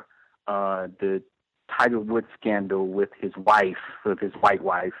before the Tiger Woods scandal with his wife, with his white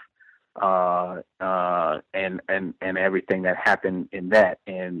wife, and everything that happened in that.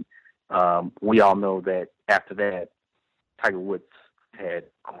 And we all know that after that, Tiger Woods had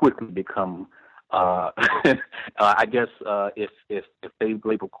quickly become, I guess, if they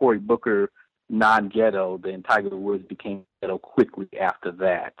label Cory Booker non-ghetto, then Tiger Woods became ghetto quickly after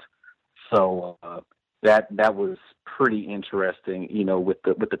that. So that was pretty interesting, with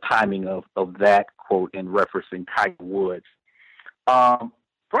the timing of that quote and referencing Tiger Woods.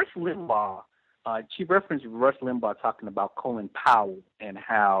 Rush Limbaugh, she referenced Rush Limbaugh talking about Colin Powell and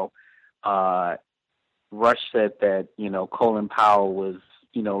how Rush said that, Colin Powell was,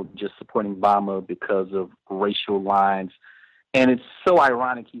 just supporting Obama because of racial lines. And it's so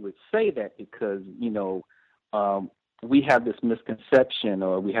ironic he would say that because, we have this misconception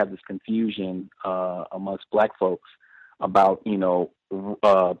or we have this confusion amongst black folks about,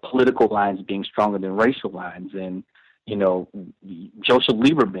 political lines being stronger than racial lines. And, Joseph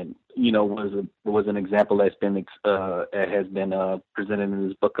Lieberman, was an example that's been has been presented in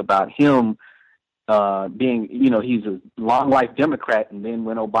this book about him being, he's a long life Democrat, and then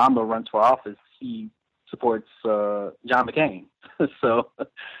when Obama runs for office, he supports John McCain. So,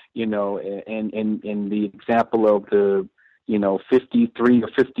 and the example of the 53 or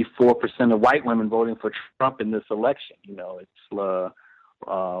 54% of white women voting for Trump in this election, it's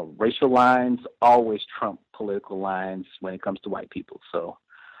racial lines always trump political lines when it comes to white people. So,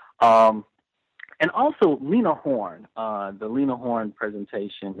 and also Lena Horne, the Lena Horne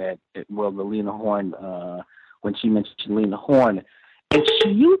presentation the Lena Horne, when she mentioned Lena Horne, and she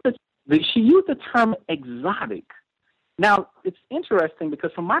used the term exotic. Now, it's interesting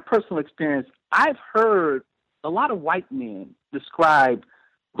because from my personal experience, I've heard a lot of white men describe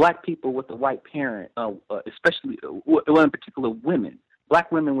black people with a white parent, especially, in particular women,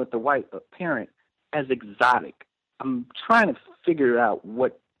 black women with a white parent, as exotic. I'm trying to figure out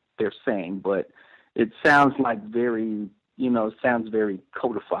what they're saying, but it sounds like very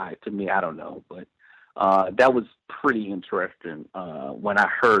codified to me. I don't know, but that was pretty interesting when I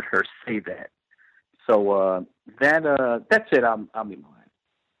heard her say that. So that's it. I'm in line.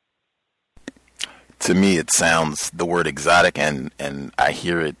 To me, it sounds the word exotic, and I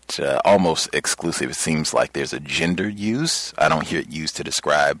hear it almost exclusive. It seems like there's a gender use. I don't hear it used to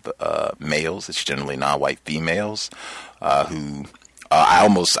describe males. It's generally non-white females who I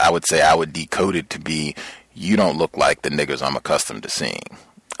would say I would decode it to be, you don't look like the niggers I'm accustomed to seeing,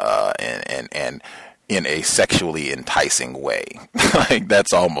 and in a sexually enticing way. Like,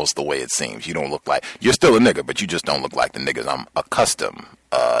 that's almost the way it seems. You don't look like, you're still a nigger, but you just don't look like the niggers I'm accustomed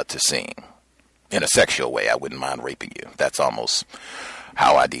to seeing. In a sexual way, I wouldn't mind raping you. That's almost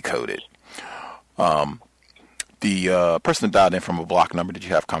how I decode it. The person that dialed in from a block number, did you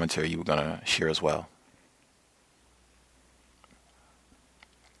have commentary you were going to share as well?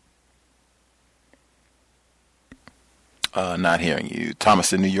 Not hearing you.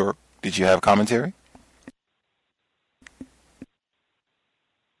 Thomas in New York, did you have commentary?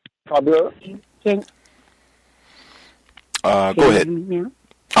 Go ahead.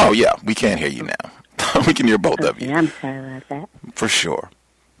 Oh, yeah, we can hear you now. We can hear both of you. I'm sorry about that. For sure.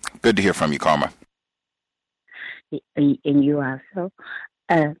 Good to hear from you, Karma. And you also.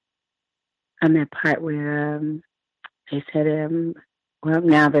 On that part where they said,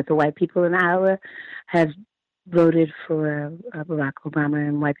 now that the white people in Iowa have voted for Barack Obama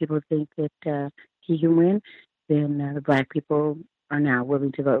and white people think that he can win, then the black people are now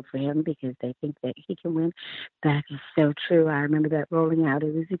willing to vote for him because they think that he can win. That is so true. I remember that rolling out.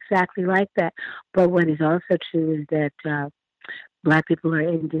 It was exactly like that. But what is also true is that black people are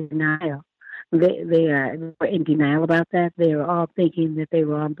in denial. They are in denial about that. They were all thinking that they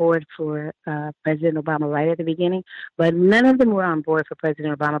were on board for President Obama right at the beginning, but none of them were on board for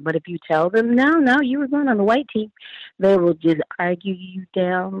President Obama. But if you tell them, no, you were going on the white team, they will just argue you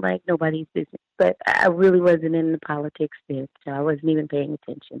down like nobody's business. But I really wasn't in the politics there, so I wasn't even paying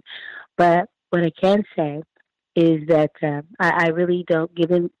attention. But what I can say is that I really don't,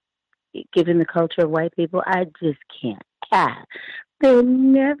 given the culture of white people, I just can't. They're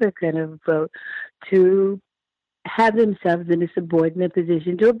never going to vote to have themselves in a subordinate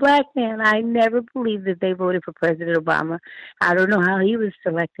position to a black man. I never believed that they voted for President Obama. I don't know how he was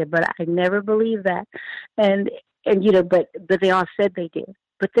selected, but I never believed that. And but they all said they did.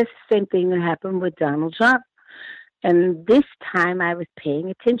 But this same thing that happened with Donald Trump. And this time I was paying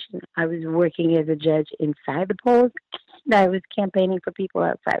attention. I was working as a judge inside the polls. I was campaigning for people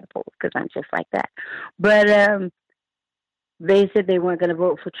outside the polls because I'm just like that. But they said they weren't going to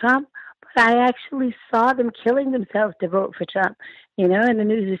vote for Trump, but I actually saw them killing themselves to vote for Trump, and the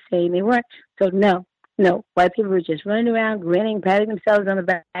news is saying they weren't. So no, white people were just running around, grinning, patting themselves on the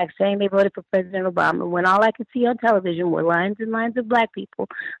back, saying they voted for President Obama, when all I could see on television were lines and lines of black people,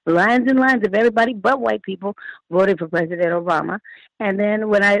 lines and lines of everybody but white people voted for President Obama. And then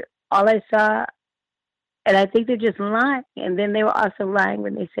when all I saw And I think they're just lying. And then they were also lying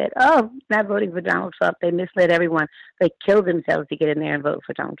when they said, oh, not voting for Donald Trump. They misled everyone. They killed themselves to get in there and vote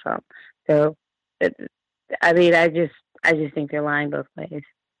for Donald Trump. So, I mean, I just think they're lying both ways.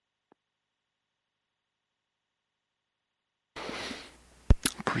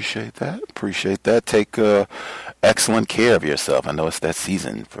 Appreciate that. Take excellent care of yourself. I know it's that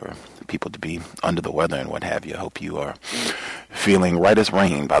season for people to be under the weather and what have you. I hope you are feeling right as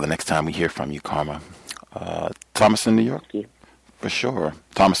rain by the next time we hear from you, Karma. Thomas in New York? For sure.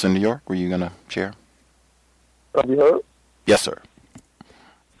 Thomas in New York, were you going to share? Have you heard? Yes, sir.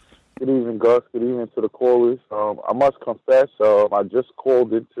 Good evening, Gus. Good evening to the callers. I must confess, I just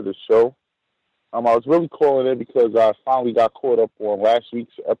called into the show. I was really calling in because I finally got caught up on last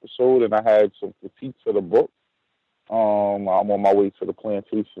week's episode, and I had some critiques of the book. I'm on my way to the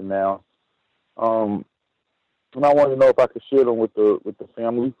plantation now. And I want to know if I could share them with the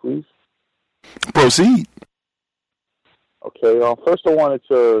family, please. Proceed. Okay. First, I wanted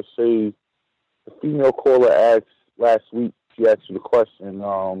to say the female caller asked last week. She asked you the question: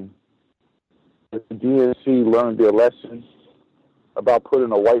 did the DNC learn their lesson about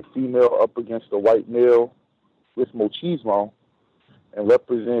putting a white female up against a white male with machismo and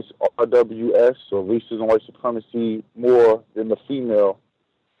represents RWS, or racism, white supremacy, more than the female?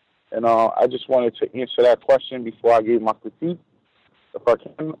 And I just wanted to answer that question before I gave my critique, if I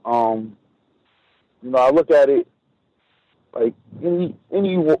can. I look at it like any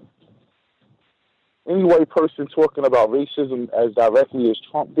white person talking about racism as directly as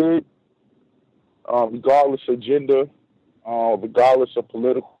Trump did, regardless of gender, regardless of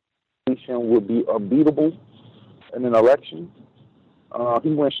political position, would be unbeatable in an election. He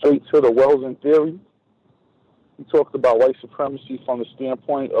went straight to the Wellesian theory. He talked about white supremacy from the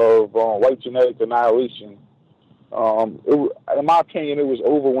standpoint of white genetic annihilation. In my opinion, it was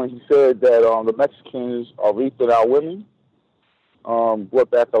over when he said that the Mexicans are raping our women. Brought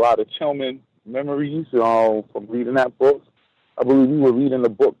back a lot of Tillman memories from reading that book. I believe we were reading the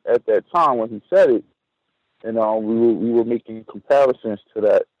book at that time when he said it, and we were making comparisons to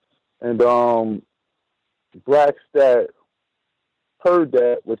that. And blacks that heard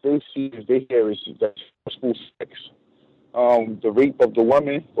that, what they see is they hear is that school sex, the rape of the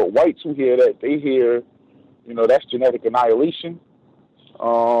women. But whites who hear that, they hear, that's genetic annihilation.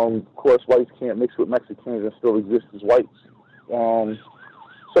 Of course, whites can't mix with Mexicans and still exist as whites.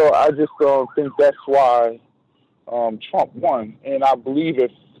 So I just think that's why Trump won. And I believe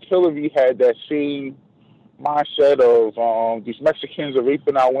if Hillary had that same mindset of these Mexicans are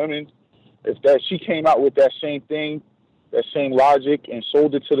raping our women, if that she came out with that same thing, that same logic, and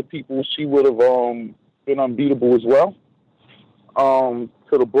sold it to the people, she would have been unbeatable as well. To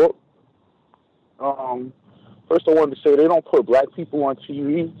the book. First, I wanted to say they don't put black people on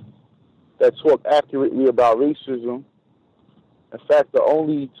TV that talk accurately about racism. In fact, the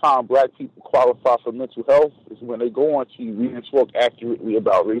only time black people qualify for mental health is when they go on TV and talk accurately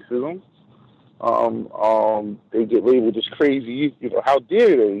about racism. They get labeled as crazy. How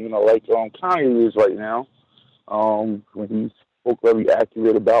dare they? Like Kanye is right now. When he spoke very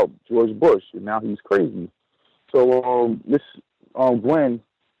accurate about George Bush, and now he's crazy. So Miss Gwen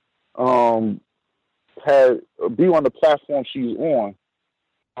be on the platform she's on.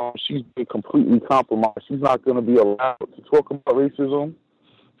 She's been completely compromised. She's not going to be allowed to talk about racism.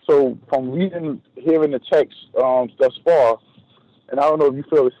 So from hearing the text thus far, and I don't know if you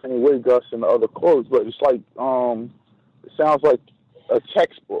feel the same way, Gus, and the other callers, but it's like it sounds like a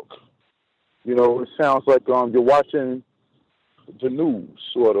textbook. It sounds like you're watching the news,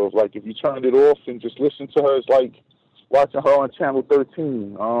 sort of. Like if you turned it off and just listened to her, it's like watching her on Channel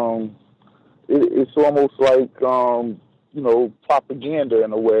 13. It's almost like, propaganda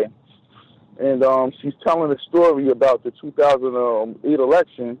in a way. And she's telling a story about the 2008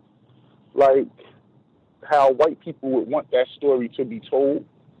 election, like how white people would want that story to be told.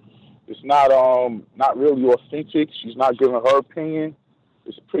 It's not really authentic. She's not giving her opinion.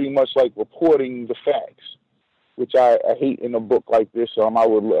 It's pretty much like reporting the facts, which I hate in a book like this. I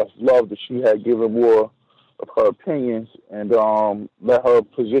would love if she had given more of her opinions and let her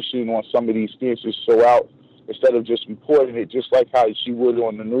position on some of these stances show out instead of just reporting it just like how she would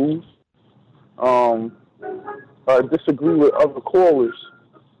on the news. I disagree with other callers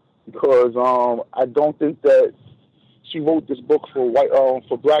because I don't think that she wrote this book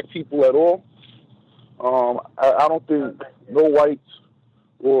for black people at all. I don't think no whites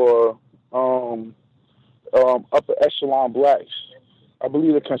or upper echelon blacks. I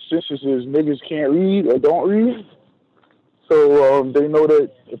believe the consensus is niggas can't read or don't read. So they know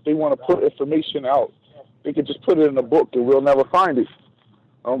that if they want to put information out, they can just put it in a book and we'll never find it,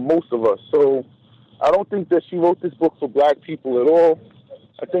 most of us. So I don't think that she wrote this book for black people at all.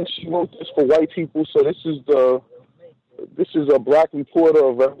 I think she wrote this for white people. So this is a black reporter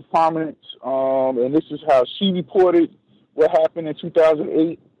of very prominence, and this is how she reported what happened in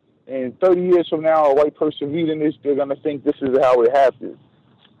 2008. And 30 years from now, a white person reading this, they're going to think this is how it happened.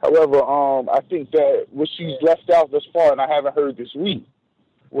 However, I think that what she's left out thus far, and I haven't heard this week,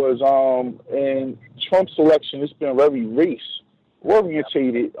 was in Trump's election, it's been very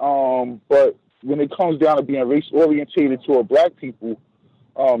race-orientated. But when it comes down to being race-orientated toward black people,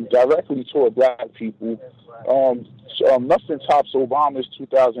 directly toward black people, nothing tops Obama's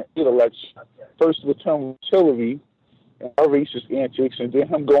 2008 election. First with Hillary and her racist antics, and then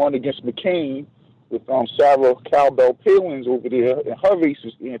him going against McCain with Sarah Cowbell Palins over there and her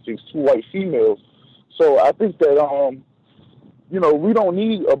racist antics, 2 white females. So I think that, we don't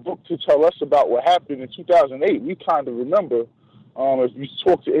need a book to tell us about what happened in 2008. We kind of remember. If you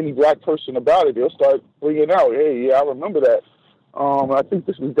talk to any black person about it, they'll start bringing out, hey, yeah, I remember that. I think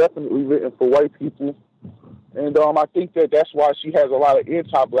this was definitely written for white people. And I think that that's why she has a lot of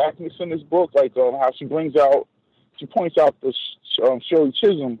anti-blackness in this book, like how she points out the Shirley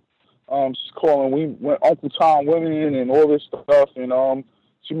Chisholm, calling Uncle Tom women and all this stuff. And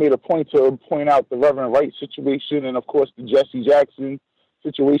she made a point to point out the Reverend Wright situation and, of course, the Jesse Jackson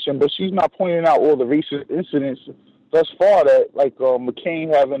situation. But she's not pointing out all the racist incidents thus far that, like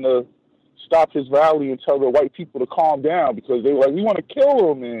McCain having to stop his rally and tell the white people to calm down because they were like, we want to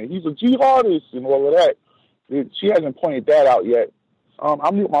kill him, and he's a jihadist and all of that. She hasn't pointed that out yet.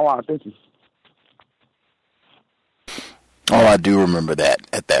 I'll mute my line. Thank you. Oh, I do remember that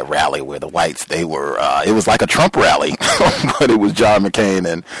at that rally where the whites, they were, it was like a Trump rally, but it was John McCain.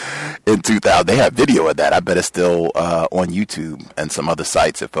 And in 2000, they have video of that. I bet it's still on YouTube and some other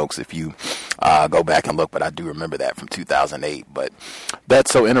sites, if you go back and look. But I do remember that from 2008. But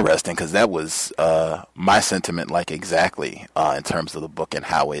that's so interesting because that was my sentiment, like exactly in terms of the book and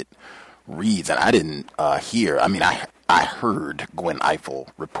how it reads. And I didn't hear, I heard Gwen Ifill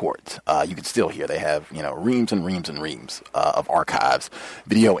report. You can still hear. They have, reams and reams and reams of archives,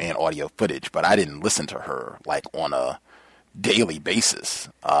 video and audio footage. But I didn't listen to her like on a daily basis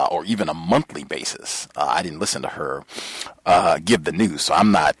or even a monthly basis. I didn't listen to her give the news. So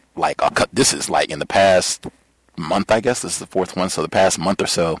I'm not like, this is like in the past month, I guess. This is the 4th one. So the past month or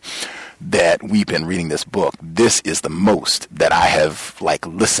so that we've been reading this book, this is the most that I have like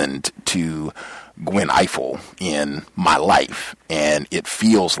listened to Gwen Ifill in my life, and it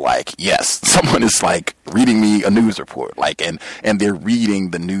feels like, yes, someone is like reading me a news report, like, and they're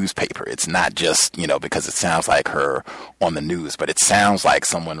reading the newspaper. It's not just, because it sounds like her on the news, but it sounds like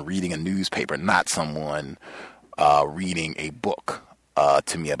someone reading a newspaper, not someone reading a book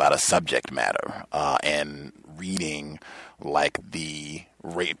to me about a subject matter, and reading like the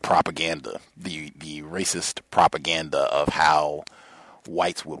propaganda, the racist propaganda of how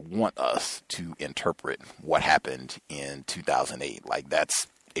whites would want us to interpret what happened in 2008. Like, that's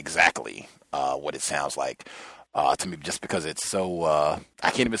exactly what it sounds like to me, just because it's so, I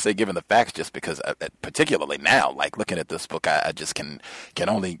can't even say given the facts, just because particularly now, like looking at this book, I just can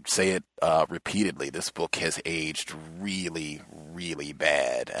only say it repeatedly. This book has aged really, really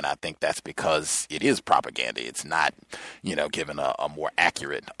bad. And I think that's because it is propaganda. It's not, given a more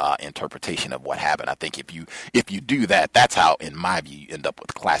accurate interpretation of what happened. I think if you do that, that's how, in my view, you end up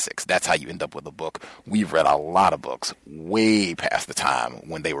with classics. That's how you end up with a book. We've read a lot of books way past the time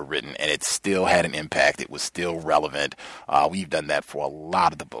when they were written, and it still had an impact. It was still relevant. We've done that for a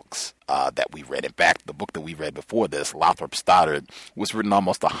lot of the books that we read. In fact, the book that we read before this, Lothrop Stoddard, was written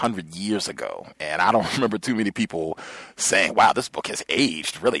almost 100 years ago. And I don't remember too many people saying, wow, this book has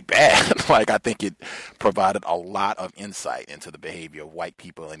aged really bad. Like, I think it provided a lot of insight into the behavior of white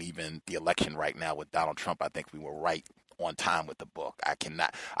people, and even the election right now with Donald Trump. I think we were right on time with the book. I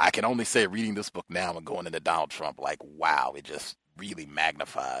can only say, reading this book now and going into Donald Trump, like, wow, it just really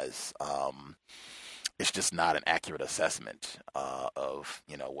magnifies it's just not an accurate assessment of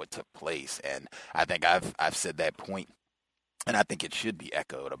what took place. And I think I've said that point, and I think it should be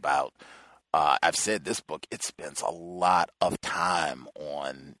echoed about. I've said this book, it spends a lot of time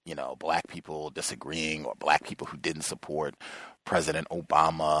on black people disagreeing, or black people who didn't support President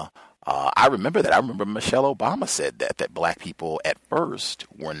Obama. I remember that. I remember Michelle Obama said that black people at first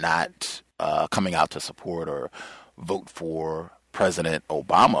were not coming out to support or vote for President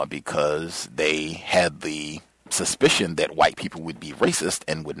Obama because they had the suspicion that white people would be racist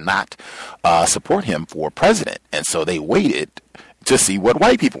and would not support him for president. And so they waited to see what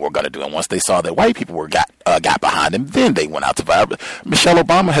white people were going to do. And once they saw that white people got behind him, then they went out to vote. Michelle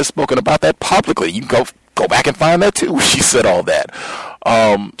Obama has spoken about that publicly. You can go back and find that too. She said all that.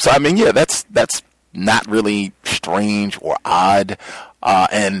 So I mean, yeah, that's not really strange or odd.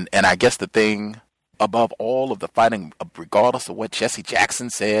 And I guess the thing above all of the fighting, regardless of what Jesse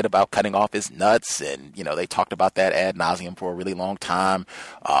Jackson said about cutting off his nuts, and, they talked about that ad nauseum for a really long time,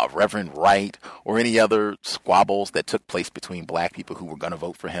 Reverend Wright, or any other squabbles that took place between black people who were going to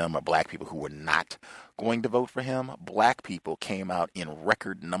vote for him or black people who were not going to vote for him, black people came out in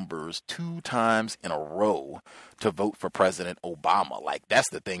record numbers 2 times in a row to vote for President Obama. Like, that's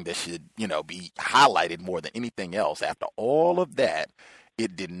the thing that should, be highlighted more than anything else. After all of that,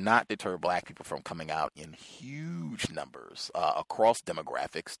 it did not deter black people from coming out in huge numbers across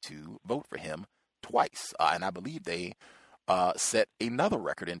demographics to vote for him twice. And I believe they set another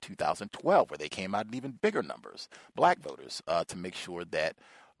record in 2012 where they came out in even bigger numbers, black voters, to make sure that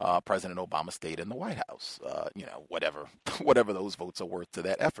President Obama stayed in the White House, whatever those votes are worth to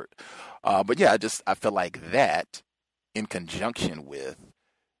that effort. But yeah, I feel like that in conjunction with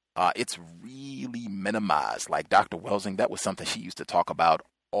it's really minimized. Like Dr. Welsing, that was something she used to talk about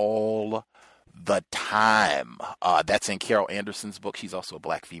all the time. That's in Carol Anderson's book. She's also a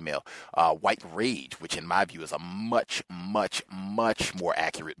black female. White Rage, which in my view is a much, much, much more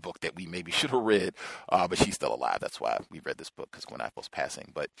accurate book that we maybe should have read, but she's still alive. That's why we read this book, because Gwen Ifill's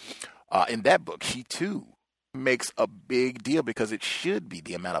passing. But in that book, she too makes a big deal, because it should be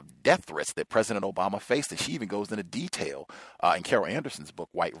the amount of death threats that President Obama faced. And she even goes into detail in Carol Anderson's book,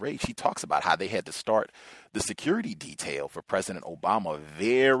 White Rage. She talks about how they had to start the security detail for President Obama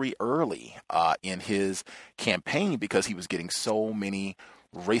very early in his campaign, because he was getting so many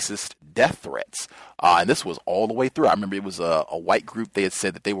racist death threats. And this was all the way through. I remember it was a white group. They had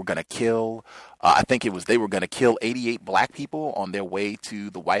said that they were going to kill, they were going to kill 88 black people on their way to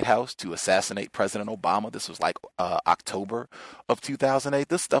the White House to assassinate President Obama. This was like October of 2008.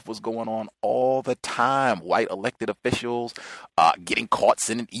 This stuff was going on all the time. White elected officials getting caught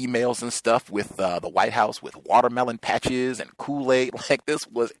sending emails and stuff with the White House with watermelon patches and Kool-Aid. Like, this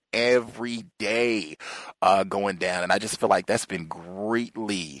was every day going down. And I just feel like that's been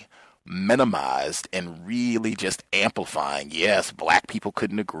greatly minimized and really just amplifying. Yes, black people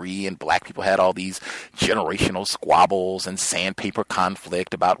couldn't agree, and black people had all these generational squabbles and sandpaper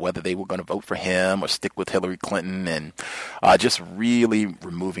conflict about whether they were going to vote for him or stick with Hillary Clinton, and just really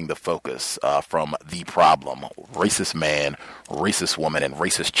removing the focus from the problem. Racist man, racist woman, and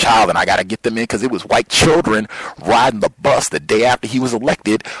racist child. And I got to get them in, because it was white children riding the bus the day after he was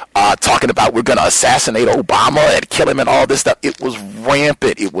elected, talking about we're going to assassinate Obama and kill him and all this stuff. It was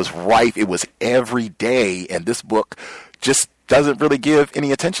rampant. It was rife. It was every day. And this book just doesn't really give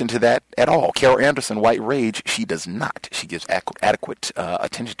any attention to that at all. Carol Anderson, White Rage, she does not. She gives adequate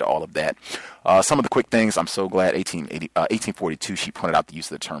attention to all of that. Some of the quick things, I'm so glad 1842, she pointed out the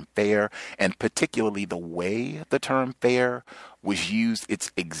use of the term fair, and particularly the way the term fair was used.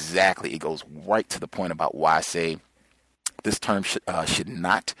 It goes right to the point about why I say this term should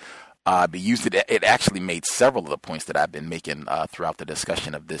not be used. It actually made several of the points that I've been making throughout the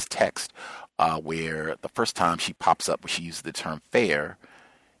discussion of this text, where the first time she pops up, where she uses the term fair,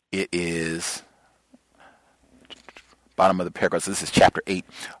 it is bottom of the paragraph. So this is chapter 8,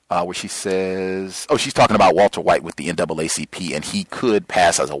 where she says, she's talking about Walter White with the NAACP, and he could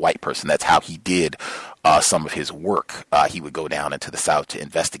pass as a white person. That's how he did some of his work. He would go down into the South to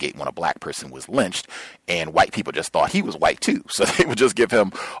investigate when a black person was lynched, and white people just thought he was white too, so they would just give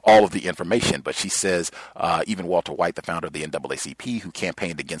him all of the information. But she says even Walter White, the founder of the NAACP, who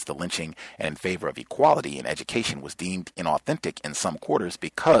campaigned against the lynching and in favor of equality in education, was deemed inauthentic in some quarters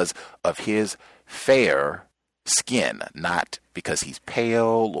because of his fair skin, not because he's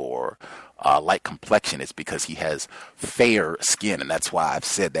pale or light complexion. It's because he has fair skin, and that's why I've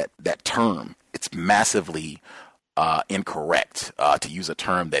said that term, it's massively incorrect to use a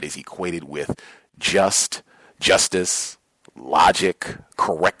term that is equated with justice, logic,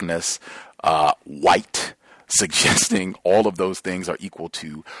 correctness, white, suggesting all of those things are equal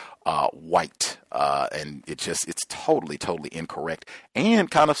to white, and it's totally incorrect, and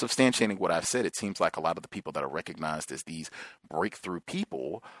kind of substantiating what I've said. It seems like a lot of the people that are recognized as these breakthrough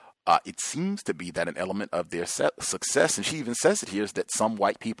people, it seems to be that an element of their success, and she even says it here, is that some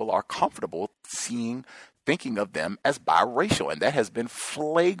white people are comfortable thinking of them as biracial, and that has been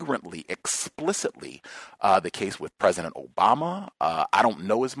flagrantly, explicitly the case with President Obama. I don't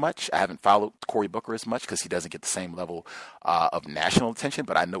know as much. I haven't followed Cory Booker as much because he doesn't get the same level of national attention,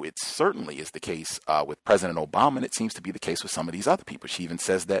 but I know it certainly is the case with President Obama, and it seems to be the case with some of these other people. She even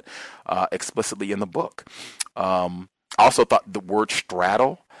says that explicitly in the book. I also thought the word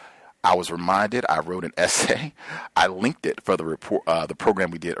straddle, I was reminded, I wrote an essay. I linked it for the report, the program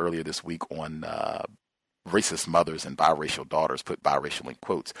we did earlier this week on racist mothers and biracial daughters, put biracial in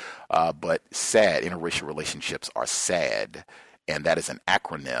quotes, but sad, interracial relationships are sad, and that is an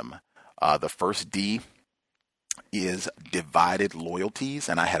acronym. The first D is divided loyalties,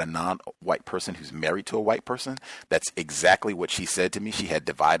 and I had a non-white person who's married to a white person. That's exactly what she said to me. She had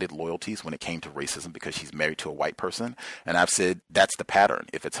divided loyalties when it came to racism because she's married to a white person, and I've said that's the pattern.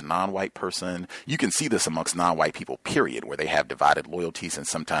 If it's a non-white person, you can see this amongst non-white people, period, where they have divided loyalties and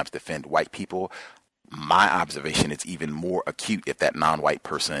sometimes defend white people. My observation, it's even more acute if that non-white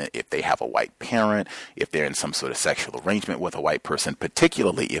person, if they have a white parent, if they're in some sort of sexual arrangement with a white person,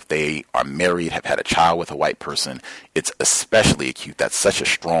 particularly if they are married, have had a child with a white person, it's especially acute. That's such a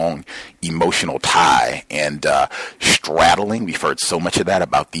strong emotional tie. And straddling, we've heard so much of that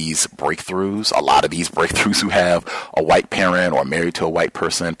about these breakthroughs. A lot of these breakthroughs who have a white parent or married to a white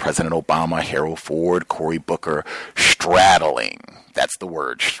person, President Obama, Harold Ford, Cory Booker, straddling. That's the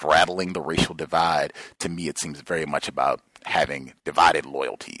word, straddling the racial divide. To me, it seems very much about having divided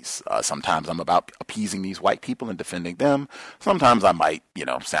loyalties. Sometimes I'm about appeasing these white people and defending them. Sometimes I might,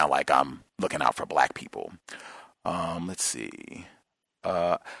 sound like I'm looking out for black people. Let's see.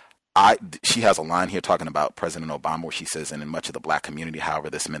 She has a line here talking about President Obama where she says, and in much of the black community, however,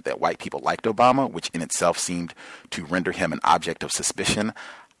 this meant that white people liked Obama, which in itself seemed to render him an object of suspicion.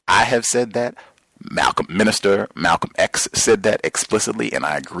 I have said that. Minister Malcolm X said that explicitly, and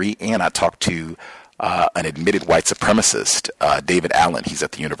I agree. And I talked to an admitted white supremacist, David Allen. He's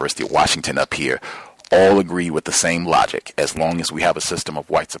at the University of Washington up here. All agree with the same logic. As long as we have a system of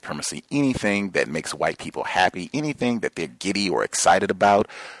white supremacy, anything that makes white people happy, anything that they're giddy or excited about,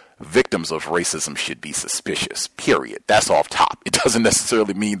 victims of racism should be suspicious, period. That's off top. It doesn't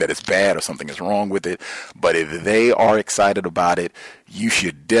necessarily mean that it's bad or something is wrong with it, but if they are excited about it, you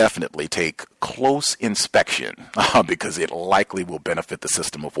should definitely take close inspection because it likely will benefit the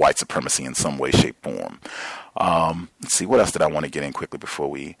system of white supremacy in some way, shape, form. Let's see, what else did I want to get in quickly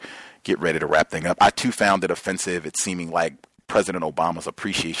before we get ready to wrap things up? I too found it offensive. It's seeming like President Obama's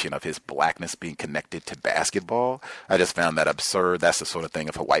appreciation of his blackness being connected to basketball. I just found that absurd. That's the sort of thing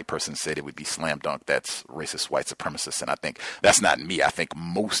if a white person said it would be slam dunk, that's racist white supremacist. And I think that's not me. I think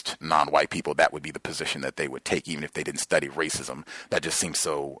most non-white people, that would be the position that they would take, even if they didn't study racism. That just seems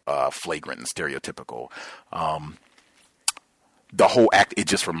so flagrant and stereotypical. The whole act, it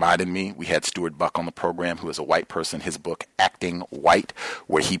just reminded me, we had Stuart Buck on the program, who is a white person, his book, Acting White,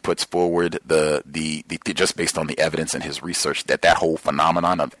 where he puts forward the just based on the evidence in his research, that whole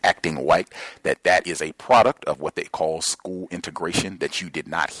phenomenon of acting white, that is a product of what they call school integration, that you did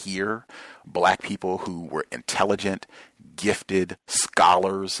not hear black people who were intelligent, gifted,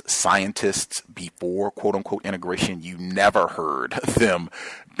 scholars, scientists before quote-unquote integration. You never heard them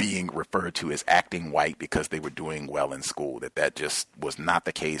being referred to as acting white because they were doing well in school. That just was not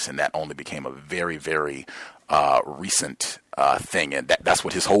the case, and that only became a very, very recent thing. And that's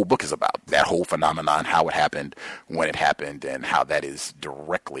what his whole book is about, that whole phenomenon, how it happened, when it happened, and how that is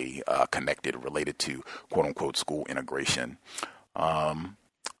directly connected, related to quote-unquote school integration.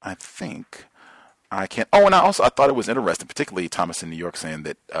 I think I can't. Oh, and I thought it was interesting, particularly Thomas in New York saying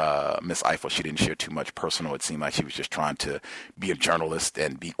that Miss Ifill, she didn't share too much personal. It seemed like she was just trying to be a journalist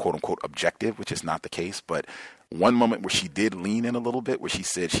and be quote unquote objective, which is not the case. But one moment where she did lean in a little bit, where she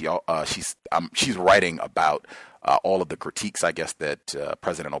said she's writing about all of the critiques, I guess, that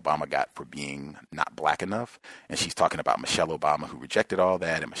President Obama got for being not black enough. And she's talking about Michelle Obama, who rejected all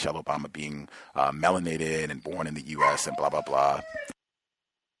that, and Michelle Obama being melanated and born in the U.S. and blah, blah, blah.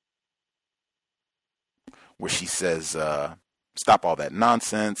 Where she says, stop all that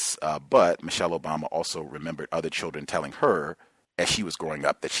nonsense. But Michelle Obama also remembered other children telling her as she was growing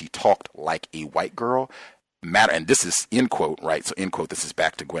up that she talked like a white girl. And this is end quote, right? So end quote, this is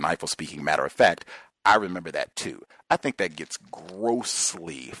back to Gwen Ifill speaking matter of fact. I remember that too. I think that gets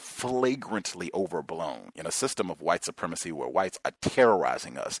grossly, flagrantly overblown in a system of white supremacy where whites are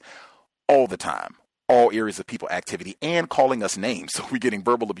terrorizing us all the time. All areas of people activity and calling us names. So we're getting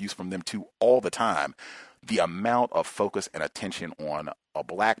verbal abuse from them too all the time. The amount of focus and attention on a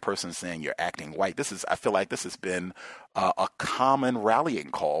black person saying you're acting white. I feel like this has been a common rallying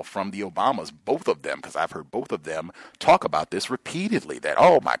call from the Obamas, both of them, because I've heard both of them talk about this repeatedly, that,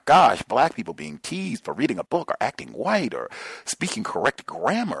 oh my gosh, black people being teased for reading a book or acting white or speaking correct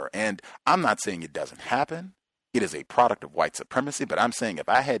grammar. And I'm not saying it doesn't happen. It is a product of white supremacy, but I'm saying if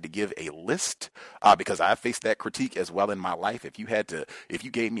I had to give a list, because I faced that critique as well in my life, if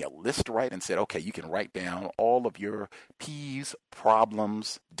you gave me a list, right, and said, okay, you can write down all of your peeves,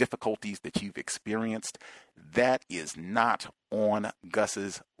 problems, difficulties that you've experienced, that is not on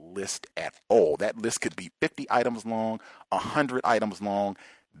Gus's list at all. That list could be 50 items long, 100 items long.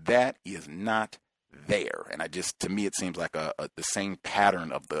 That is not there. And to me, it seems like the same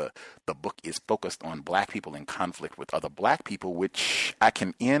pattern of the book is focused on black people in conflict with other black people, which I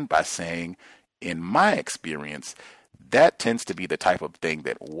can end by saying, in my experience, that tends to be the type of thing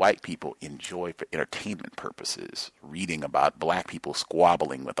that white people enjoy for entertainment purposes, reading about black people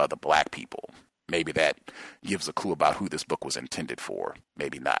squabbling with other black people. Maybe that gives a clue about who this book was intended for.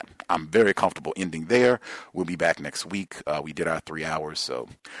 Maybe not. I'm very comfortable ending there. We'll be back next week. We did our 3 hours, so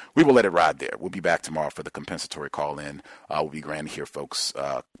we will let it ride there. We'll be back tomorrow for the compensatory call-in. We'll be glad to hear folks'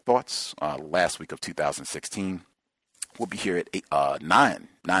 thoughts. Last week of 2016. We'll be here at 9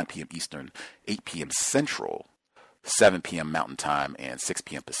 p.m. Eastern, 8 p.m. Central, 7 p.m. Mountain Time, and 6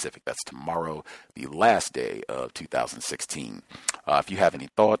 p.m. Pacific. That's tomorrow, the last day of 2016. If you have any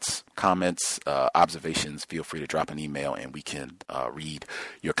thoughts, comments, observations, feel free to drop an email, and we can read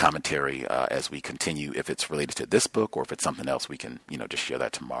your commentary as we continue. If it's related to this book or if it's something else, we can just share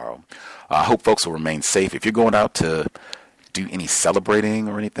that tomorrow. I hope folks will remain safe. If you're going out to do any celebrating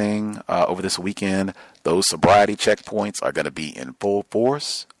or anything over this weekend, those sobriety checkpoints are going to be in full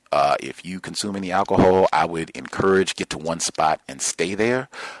force. If you consume any alcohol, I would encourage get to one spot and stay there.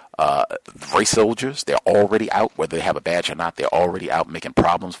 Race soldiers, they're already out, whether they have a badge or not, they're already out making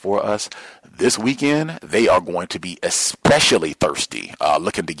problems for us. This weekend, they are going to be especially thirsty,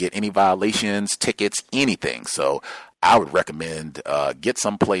 looking to get any violations, tickets, anything. So I would recommend get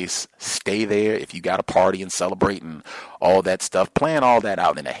someplace, stay there. If you got a party and celebrate and all that stuff, plan all that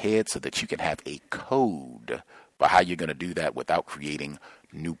out in ahead so that you can have a code for how you're going to do that without creating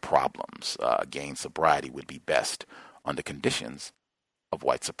new problems. Again, sobriety would be best under conditions of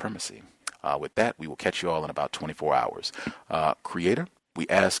white supremacy. With that, we will catch you all in about 24 hours. Creator, we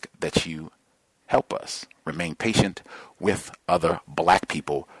ask that you help us remain patient with other black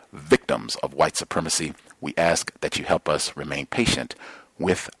people, victims of white supremacy. We ask that you help us remain patient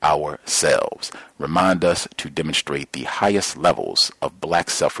with ourselves. Remind us to demonstrate the highest levels of black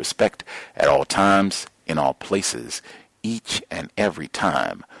self-respect at all times, in all places, each and every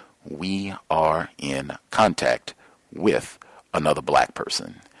time we are in contact with another black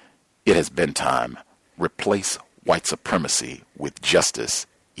person. It has been time. Replace white supremacy with justice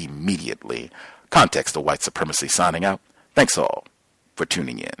immediately. Context of White Supremacy signing out. Thanks all for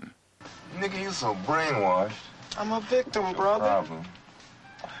tuning in. Nigga, you so brainwashed. I'm a victim, brother. Problem.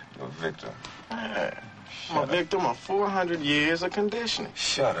 You're a victim. Yeah. I'm a victim of 400 years of conditioning.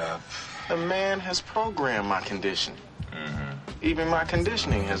 Shut up. The man has programmed my conditioning. Mm-hmm. Even my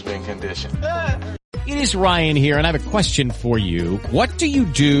conditioning has been conditioned. It is Ryan here, and I have a question for you. What do you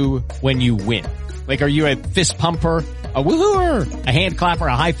do when you win? Like, are you a fist pumper, a woohooer, a hand clapper,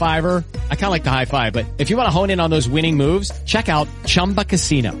 a high fiver? I kind of like the high five, but if you want to hone in on those winning moves, check out Chumba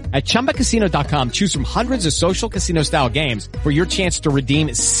Casino. At ChumbaCasino.com, choose from hundreds of social casino-style games for your chance to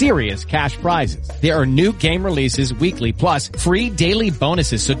redeem serious cash prizes. There are new game releases weekly, plus free daily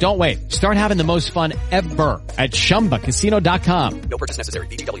bonuses, so don't wait. Start having the most fun ever at ChumbaCasino.com. No purchase necessary.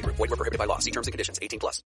 VGW Group. Void where prohibited by law. See terms and conditions. 18+.